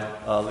provide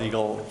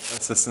legal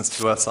assistance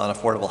to us on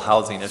affordable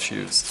housing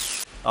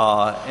issues.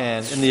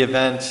 And in the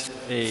event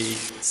a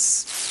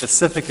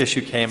specific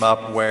issue came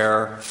up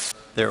where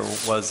there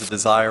was a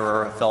desire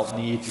or a felt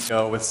need to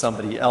go with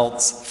somebody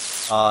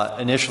else,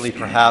 initially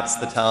perhaps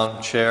the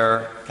town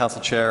chair, council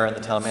chair, and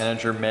the town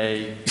manager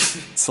may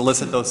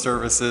solicit those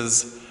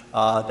services.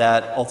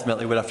 That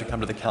ultimately would have to come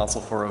to the council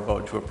for a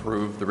vote to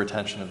approve the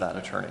retention of that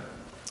attorney.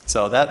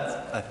 So that's,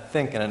 I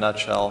think, in a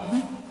nutshell,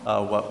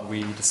 what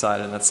we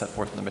decided, and that's set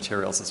forth in the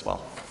materials as well.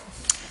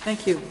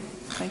 Thank you.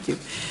 Thank you.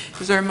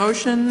 Is there a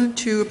motion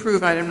to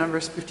approve item number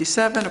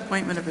 57,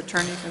 appointment of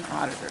attorneys and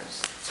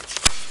auditors?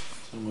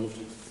 So moved.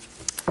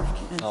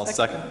 And I'll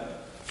second.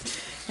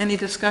 Any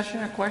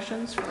discussion or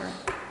questions for?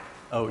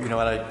 Oh, you know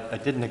what, I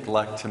did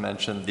neglect to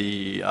mention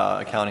the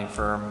accounting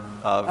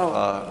firm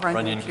of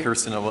Runyon,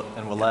 Kirsten,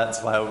 and Willett,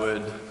 so I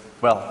would,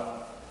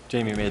 well,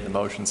 Jamie made the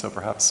motion, so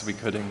perhaps we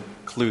could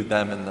include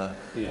them in the...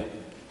 Yeah,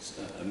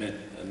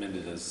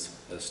 amended as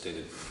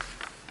stated.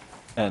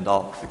 And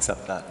I'll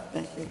accept that.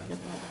 Thank you.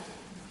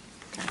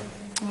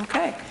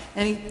 Okay.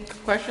 Any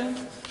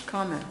questions,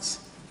 comments?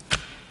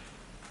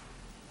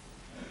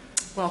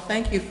 Well,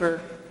 thank you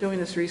for doing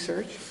this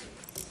research.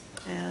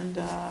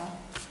 And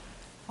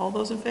all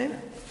those in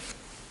favor?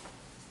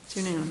 It's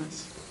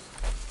unanimous.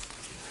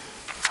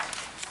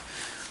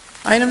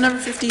 Item number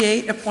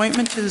 58,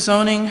 appointment to the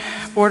Zoning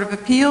Board of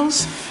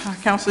Appeals.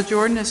 Councilor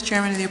Jordan is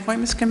chairman of the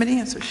Appointments Committee,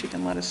 and so she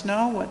can let us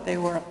know what they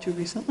were up to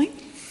recently.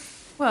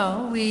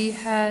 Well, we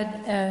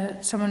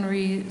had someone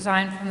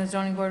resign from the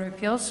Zoning Board of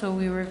Appeals, so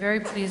we were very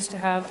pleased to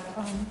have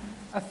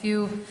a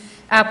few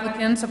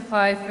applicants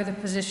apply for the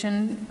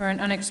position for an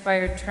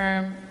unexpired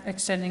term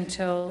extending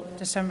till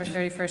December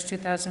 31st,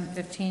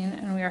 2015,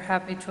 and we are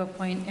happy to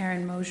appoint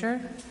Aaron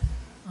Mosier.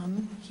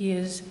 He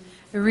is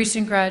a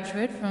recent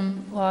graduate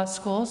from law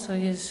school, so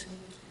he's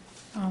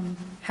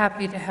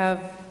happy to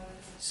have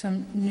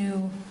some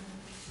new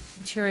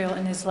material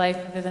in his life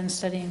other than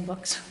studying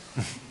books.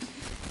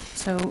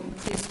 So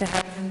pleased to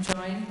have him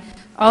join.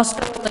 Also,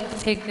 I'd like to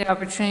take the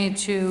opportunity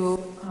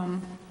to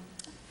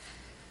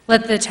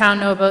let the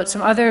town know about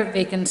some other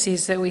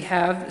vacancies that we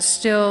have.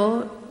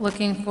 Still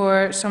looking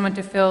for someone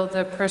to fill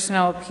the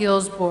Personnel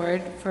Appeals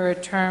Board for a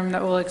term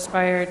that will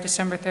expire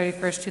December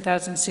 31st,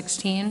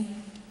 2016.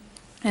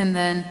 And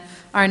then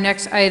our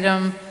next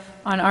item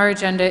on our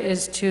agenda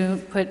is to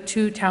put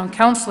 2 town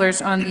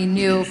councilors on the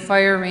new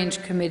Fire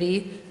Range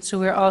Committee. So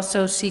we're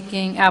also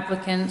seeking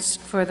applicants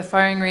for the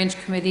Firing Range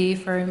Committee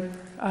for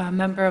a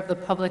member of the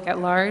public at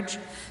large,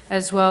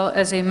 as well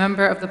as a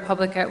member of the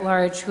public at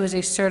large who is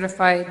a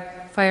certified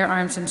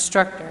firearms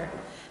instructor.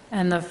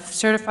 And the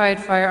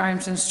certified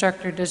firearms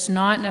instructor does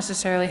not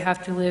necessarily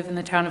have to live in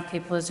the town of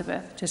Cape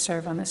Elizabeth to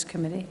serve on this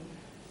committee.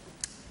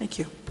 Thank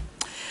you.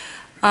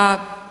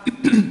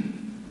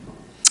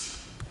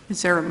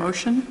 Is there a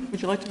motion?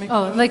 Would you like to make?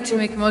 Oh, I'd like to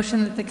make a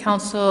motion that the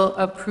council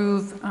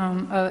approve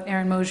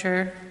Aaron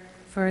Mosier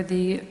for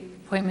the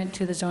appointment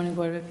to the Zoning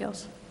Board of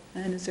Appeals.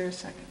 And is there a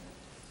second?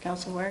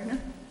 Councilor Wagner?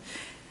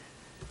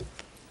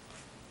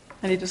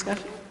 Any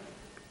discussion?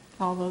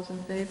 All those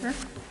in favor?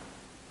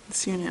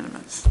 It's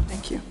unanimous.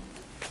 Thank you.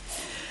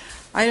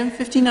 Item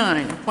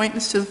 59,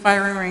 appointments to the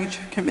Firing Range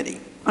Committee.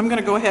 I'm going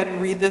to go ahead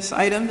and read this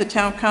item. The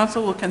Town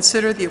Council will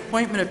consider the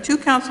appointment of 2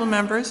 council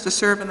members to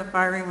serve on the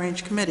Firing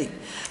Range Committee.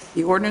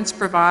 The ordinance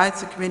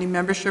provides the committee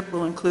membership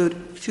will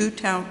include 2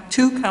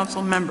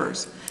 council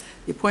members.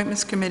 The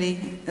Appointments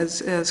Committee,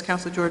 as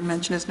Councilor Jordan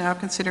mentioned, is now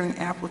considering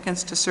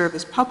applicants to serve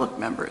as public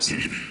members.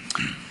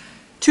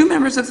 2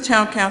 members of the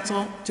Town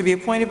Council to be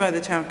appointed by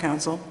the Town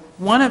Council,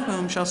 one of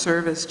whom shall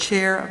serve as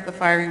chair of the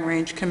Firing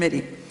Range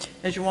Committee.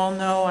 As you all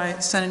know, I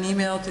sent an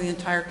email to the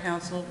entire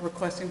council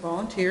requesting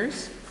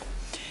volunteers,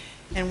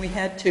 and we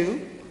had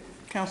 2,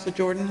 Councilor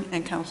Jordan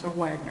and Councilor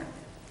Wagner.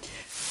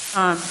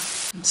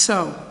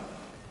 So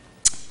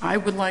I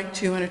would like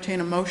to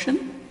entertain a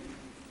motion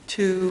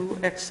to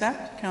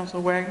accept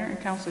Councilor Wagner and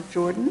Councilor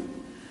Jordan.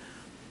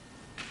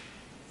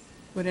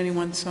 Would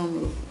anyone so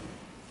move?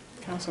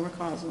 Councilor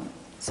McCausland.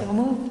 So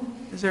moved.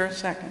 Is there a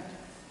second?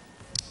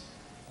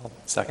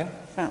 Second?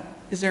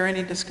 Is there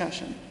any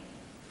discussion?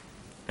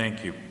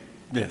 Thank you.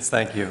 Yes,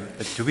 thank you.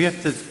 Do we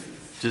have to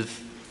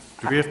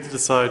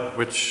decide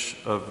which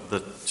of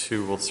the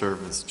 2 will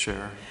serve as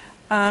chair?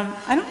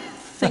 I don't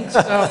think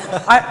so.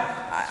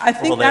 I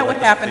think that would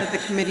happen at the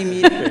committee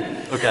meeting.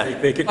 Okay.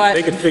 They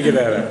can figure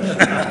that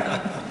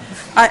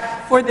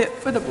out. For the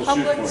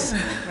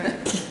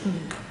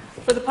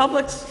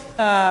public's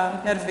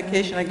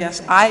edification, I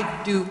guess, I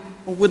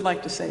would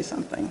like to say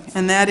something,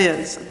 and that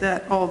is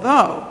that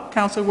although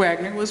Councilor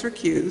Wagner was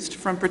recused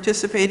from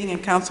participating in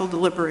council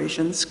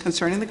deliberations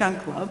concerning the gun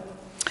club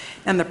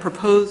and the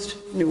proposed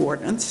new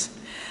ordinance,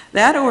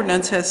 that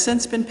ordinance has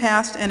since been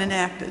passed and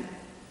enacted.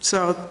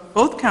 So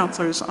both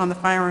councilors on the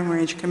Firing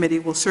Range Committee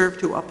will serve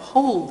to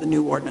uphold the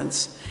new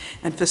ordinance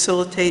and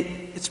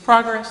facilitate its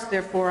progress.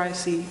 Therefore, I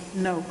see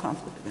no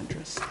conflict of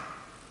interest.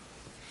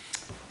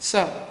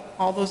 So,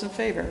 all those in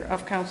favor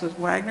of Councilors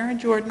Wagner and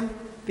Jordan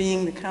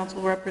being the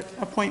council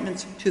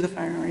appointments to the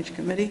Firing Range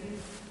Committee?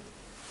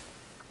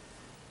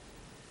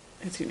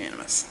 It's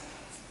unanimous.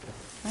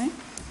 Okay.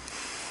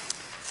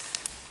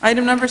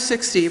 Item number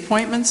 60,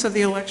 appointments of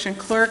the election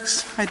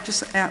clerks. I'd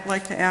just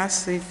like to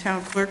ask the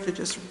town clerk to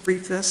just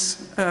brief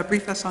us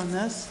on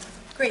this.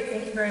 Great,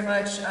 thank you very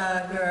much.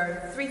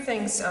 There are 3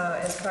 things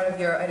as part of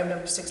your item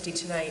number 60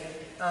 tonight.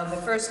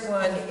 The first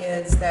one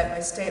is that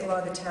by state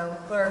law, the town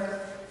clerk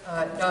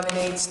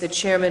nominates the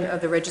chairman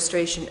of the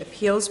Registration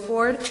Appeals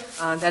Board.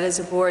 That is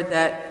a board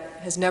that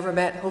has never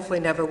met,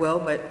 hopefully never will,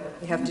 but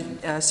we have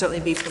to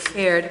certainly be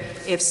prepared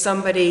if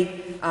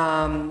somebody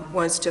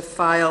wants to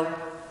file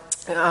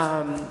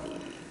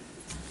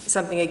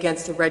something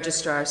against the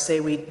registrar, say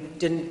we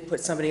didn't put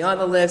somebody on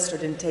the list or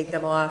didn't take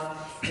them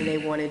off, and they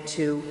wanted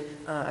to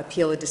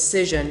appeal a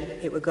decision,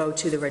 it would go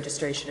to the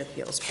Registration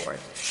Appeals Board.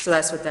 So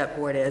that's what that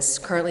board is.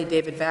 Currently,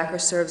 David Backer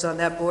serves on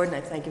that board, and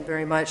I thank him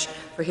very much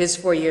for his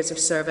 4 years of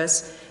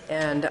service.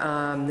 And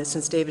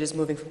since David is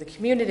moving from the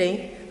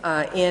community,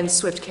 Ann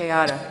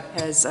Swift-Kayada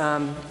has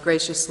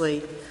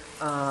graciously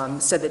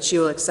said that she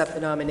will accept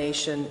the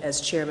nomination as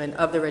chairman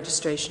of the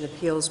Registration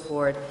Appeals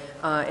Board.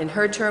 And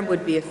her term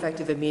would be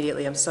effective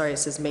immediately. I'm sorry, it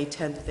says May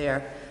 10th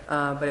there,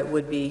 but it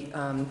would be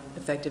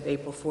effective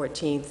April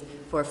 14th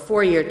for a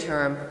 4-year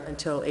term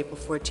until April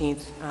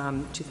 14th,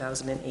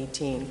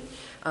 2018.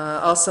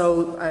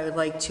 Also, I would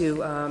like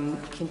to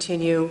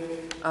continue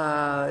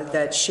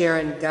that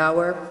Sharon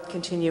Gower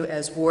continue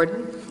as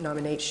warden,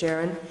 nominate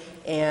Sharon,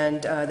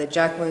 and that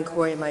Jacqueline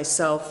Coy and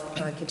myself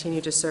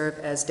continue to serve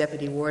as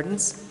deputy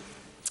wardens.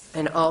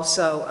 And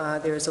also,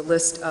 there's a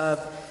list of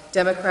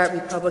Democrat,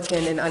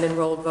 Republican, and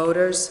unenrolled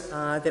voters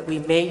that we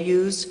may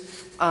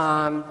use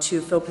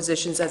to fill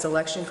positions as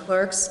election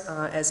clerks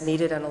as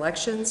needed on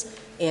elections,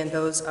 and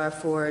those are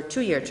for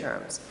 2-year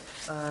terms.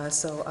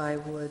 So I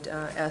would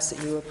ask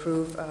that you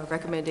approve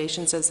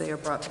recommendations as they are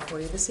brought before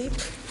you this evening.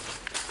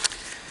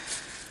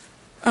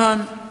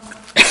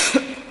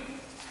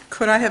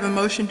 Could I have a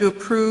motion to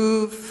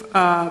approve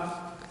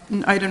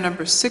item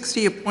number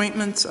 60,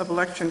 appointments of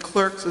election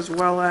clerks, as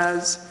well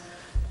as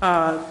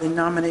the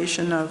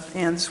nomination of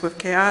Ann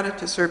Swift-Kayada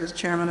to serve as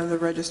chairman of the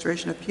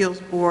Registration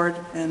Appeals Board,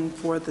 and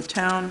for the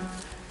town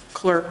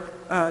clerk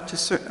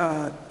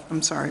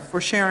for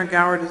Sharon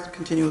Gower to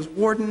continue as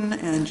warden,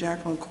 and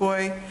Jacqueline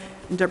Coy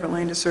and Deborah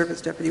Lane to serve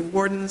as deputy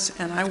wardens.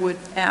 And I would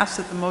ask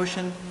that the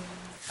motion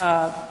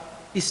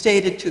be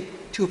stated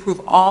to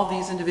approve all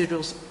these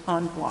individuals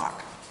en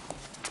bloc.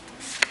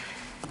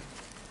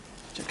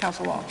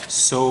 Council Wall.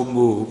 So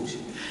moved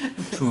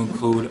to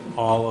include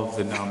all of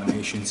the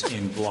nominations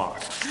in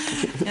block.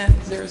 And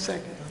is there a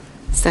second?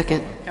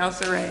 Second.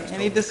 Councilor Ray,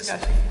 any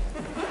discussion?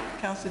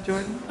 Councilor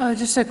Jordan?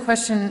 Just a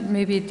question,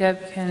 maybe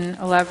Deb can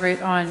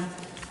elaborate on.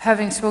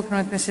 Having spoken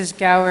with Mrs.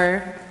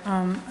 Gower,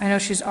 I know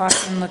she's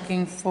often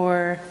looking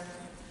for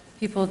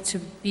people to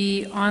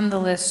be on the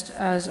list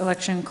as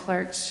election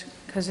clerks,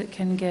 because it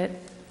can get,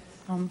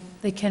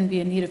 they can be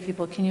in need of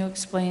people. Can you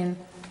explain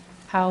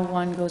how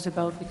one goes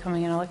about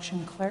becoming an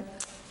election clerk?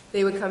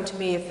 They would come to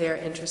me if they're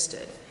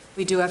interested.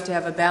 We do have to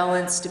have a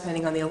balance,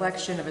 depending on the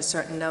election, of a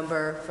certain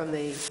number from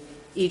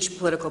each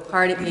political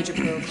party, major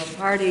political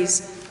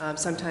parties.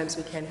 Sometimes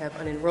we can have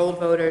unenrolled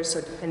voters,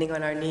 so depending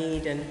on our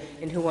need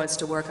and who wants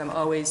to work, I'm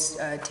always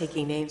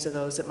taking names of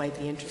those that might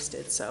be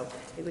interested. So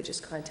if they would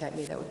just contact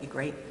me, that would be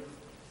great.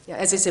 Yeah,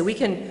 as I said, we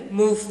can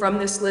move from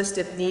this list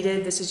if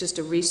needed. This is just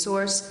a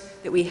resource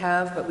that we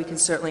have, but we can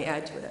certainly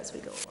add to it as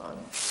we go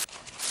along.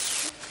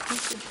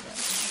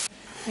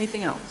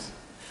 Anything else?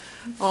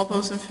 All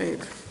those in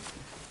favor?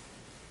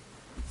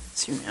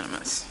 It's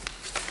unanimous.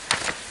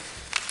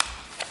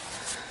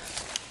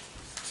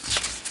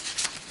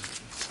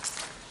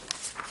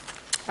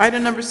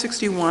 Item number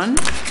 61,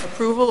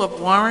 approval of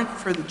warrant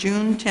for the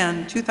June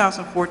 10,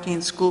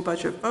 2014 school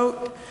budget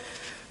vote.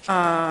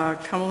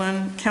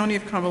 Cumberland, County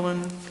of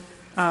Cumberland.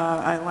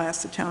 I'll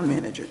ask the town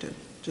manager to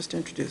just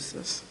introduce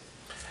this.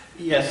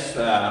 Yes,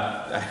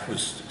 I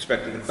was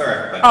expecting the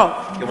clerk,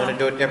 but you want to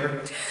do it,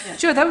 Deborah?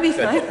 Sure, that would be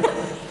fine.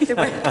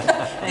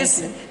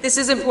 This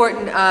is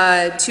important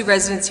to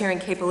residents here in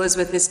Cape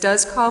Elizabeth. This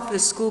does call for the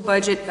school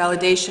budget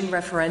validation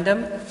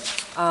referendum.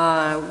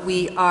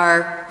 We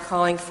are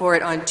calling for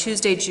it on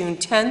Tuesday, June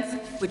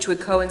 10th, which would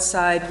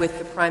coincide with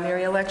the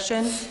primary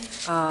election,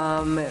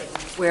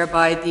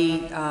 whereby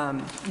the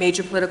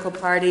major political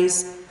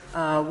parties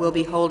will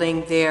be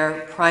holding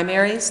their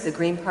primaries. The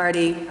Green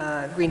Party,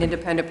 Green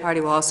Independent Party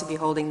will also be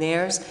holding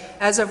theirs.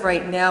 As of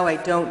right now, I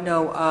don't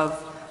know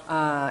of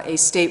a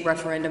state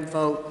referendum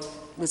vote.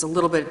 There's a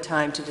little bit of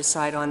time to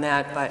decide on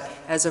that, but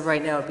as of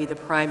right now, it would be the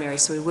primary.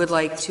 So we would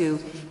like to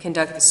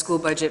conduct the school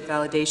budget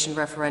validation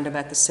referendum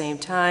at the same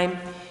time.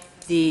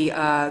 The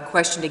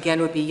question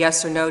again would be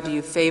yes or no. Do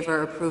you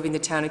favor approving the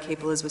Town of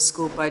Cape Elizabeth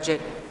school budget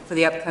for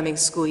the upcoming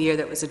school year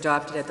that was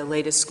adopted at the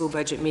latest school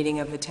budget meeting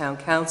of the Town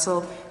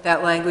Council?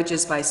 That language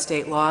is by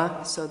state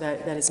law, so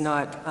that is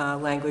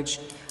not language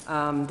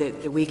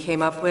that we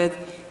came up with.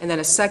 And then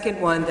a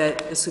second one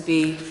that this would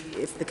be,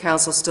 if the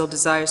Council still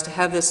desires to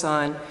have this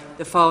on,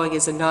 the following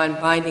is a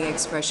non-binding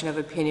expression of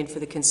opinion for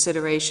the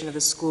consideration of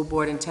the school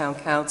board and Town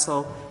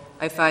Council.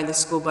 I find the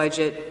school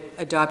budget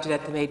adopted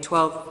at the May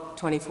 12th,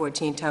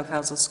 2014 Town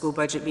Council school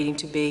budget meeting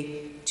to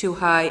be too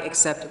high,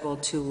 acceptable,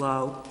 too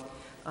low.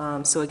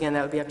 So again,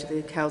 that would be up to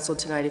the council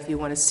tonight if you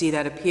want to see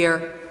that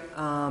appear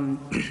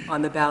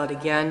on the ballot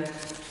again.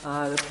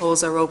 The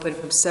polls are open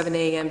from 7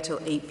 a.m. till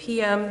 8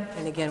 p.m.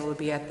 and again, we'll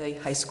be at the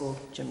high school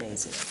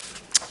gymnasium.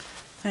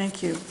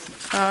 Thank you.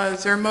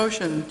 Is there a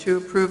motion to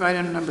approve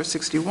item number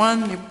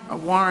 61, a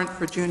warrant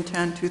for June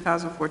 10,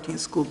 2014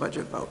 school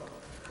budget vote?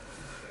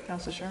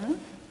 Councilor Sherman?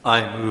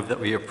 I move that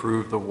we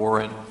approve the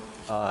warrant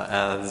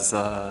as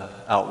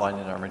outlined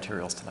in our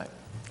materials tonight.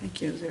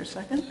 Thank you. Is there a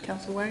second?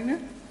 Councilor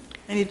Wagner?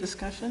 Any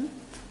discussion?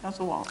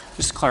 Council Wall.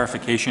 Just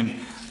clarification,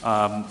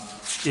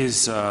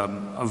 is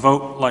a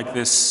vote like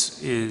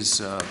this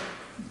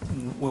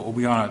will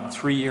be on a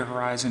 3-year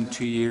horizon,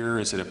 2-year?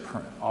 Is it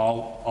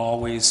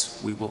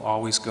we will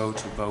always go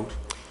to vote?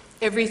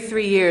 Every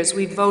 3 years.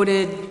 We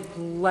voted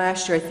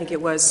last year, I think it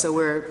was, so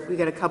we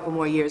got a couple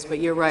more years, but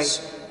you're right.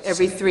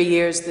 Every 3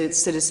 years, the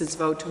citizens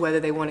vote to whether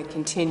they want to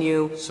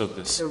continue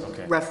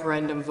the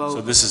referendum vote.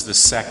 So this is the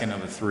second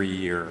of a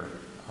 3-year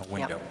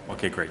window? Yep.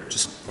 Okay, great.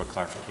 Just for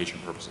clarification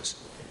purposes.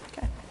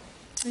 Okay.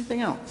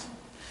 Anything else?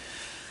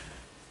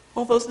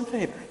 All those in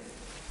favor?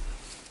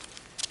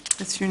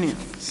 It's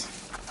unanimous.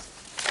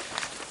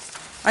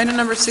 Item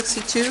number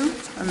 62,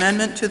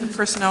 amendment to the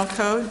Personnel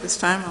Code. This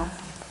time I'll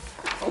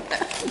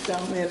ask the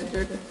town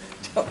manager to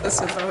tell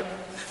us about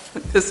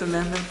this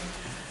amendment.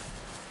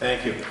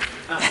 Thank you.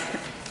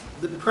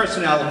 The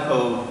Personnel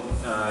Code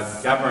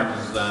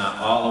governs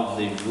all of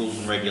the rules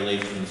and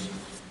regulations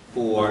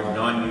for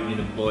non-union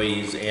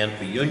employees and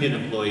for union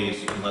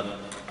employees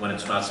when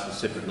it's not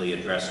specifically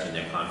addressed in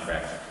their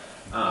contract.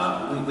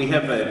 We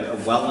have a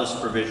wellness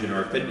provision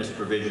or a fitness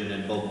provision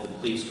in both the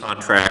police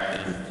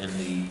contract and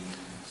the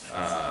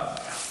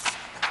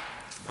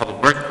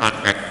public works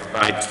contract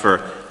provides for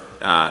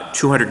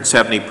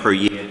 $270 per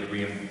year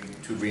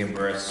to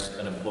reimburse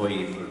an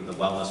employee for the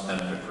wellness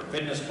benefit for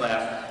fitness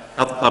class,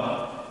 health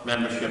club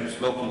membership,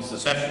 smoking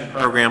cessation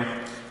program,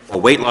 or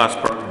weight loss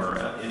program, or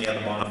any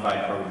other bona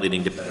fide program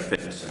leading to better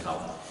fitness and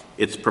health.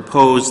 It's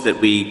proposed that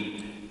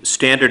we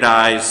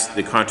standardize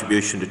the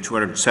contribution to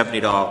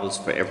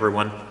 $270 for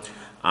everyone,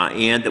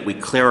 and that we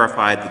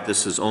clarify that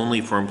this is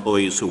only for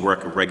employees who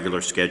work a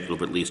regular schedule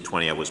of at least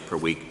 20 hours per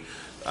week.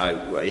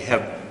 I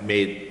have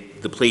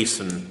made the police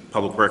and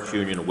public works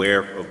union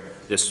aware of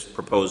this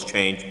proposed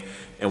change,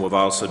 and we've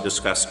also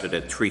discussed it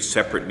at 3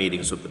 separate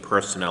meetings of the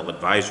Personnel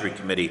Advisory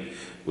Committee,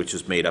 which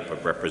is made up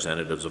of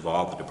representatives of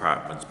all the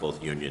departments,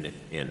 both union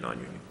and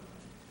non-union.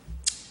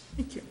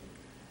 Thank you.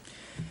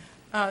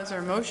 Is there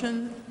a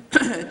motion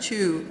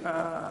to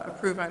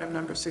approve item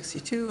number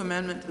 62,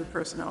 amendment to the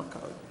Personnel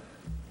Code?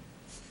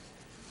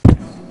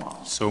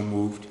 So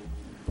moved.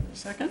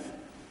 Second?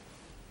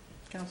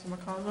 Council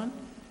McCausland?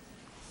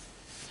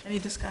 Any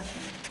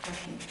discussion?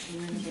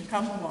 Questions?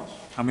 Council Walsh?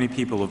 How many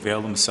people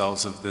avail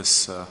themselves of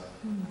this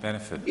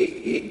benefit?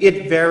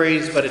 It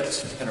varies, but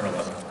it's 10 or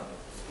 11.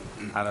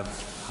 Out of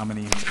how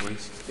many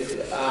employees?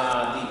 The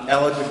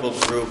eligible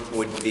group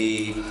would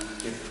be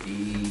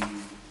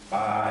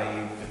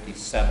 55,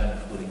 57,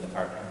 including the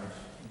part-timers.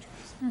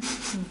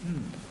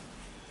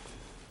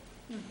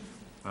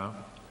 Wow.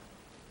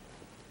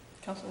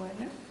 Council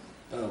Wagner?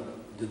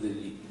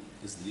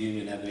 Does the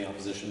union have any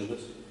opposition to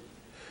this?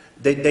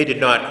 They did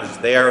not, because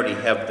they already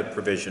have the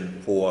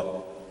provision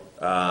for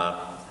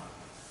the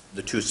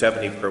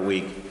 $270 per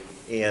week,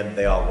 and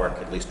they all work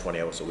at least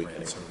 20 hours a week.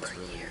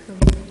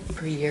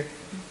 Per year.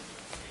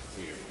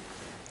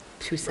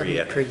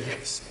 270 per year.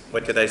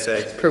 What did I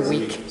say? Per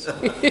week.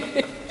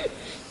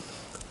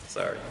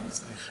 Sorry.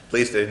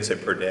 Please didn't say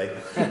per day.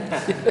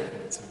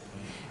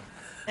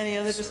 Any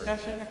other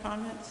discussion or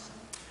comments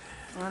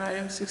on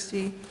item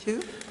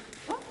 62?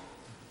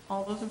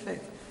 All those in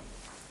favor?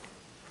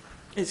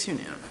 It's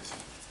unanimous.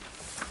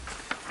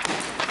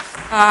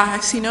 I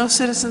see no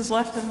citizens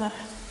left in the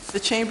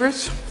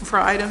chambers for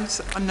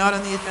items not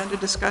on the agenda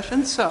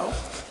discussion, so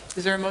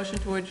is there a motion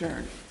to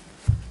adjourn?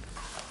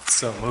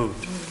 So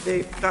moved.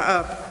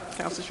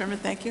 Councilor Sherman,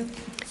 thank you.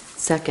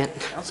 Second.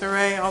 Councilor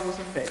Ray, all those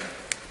in favor?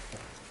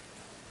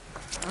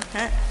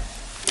 Okay.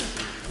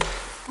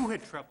 Who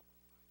had trouble?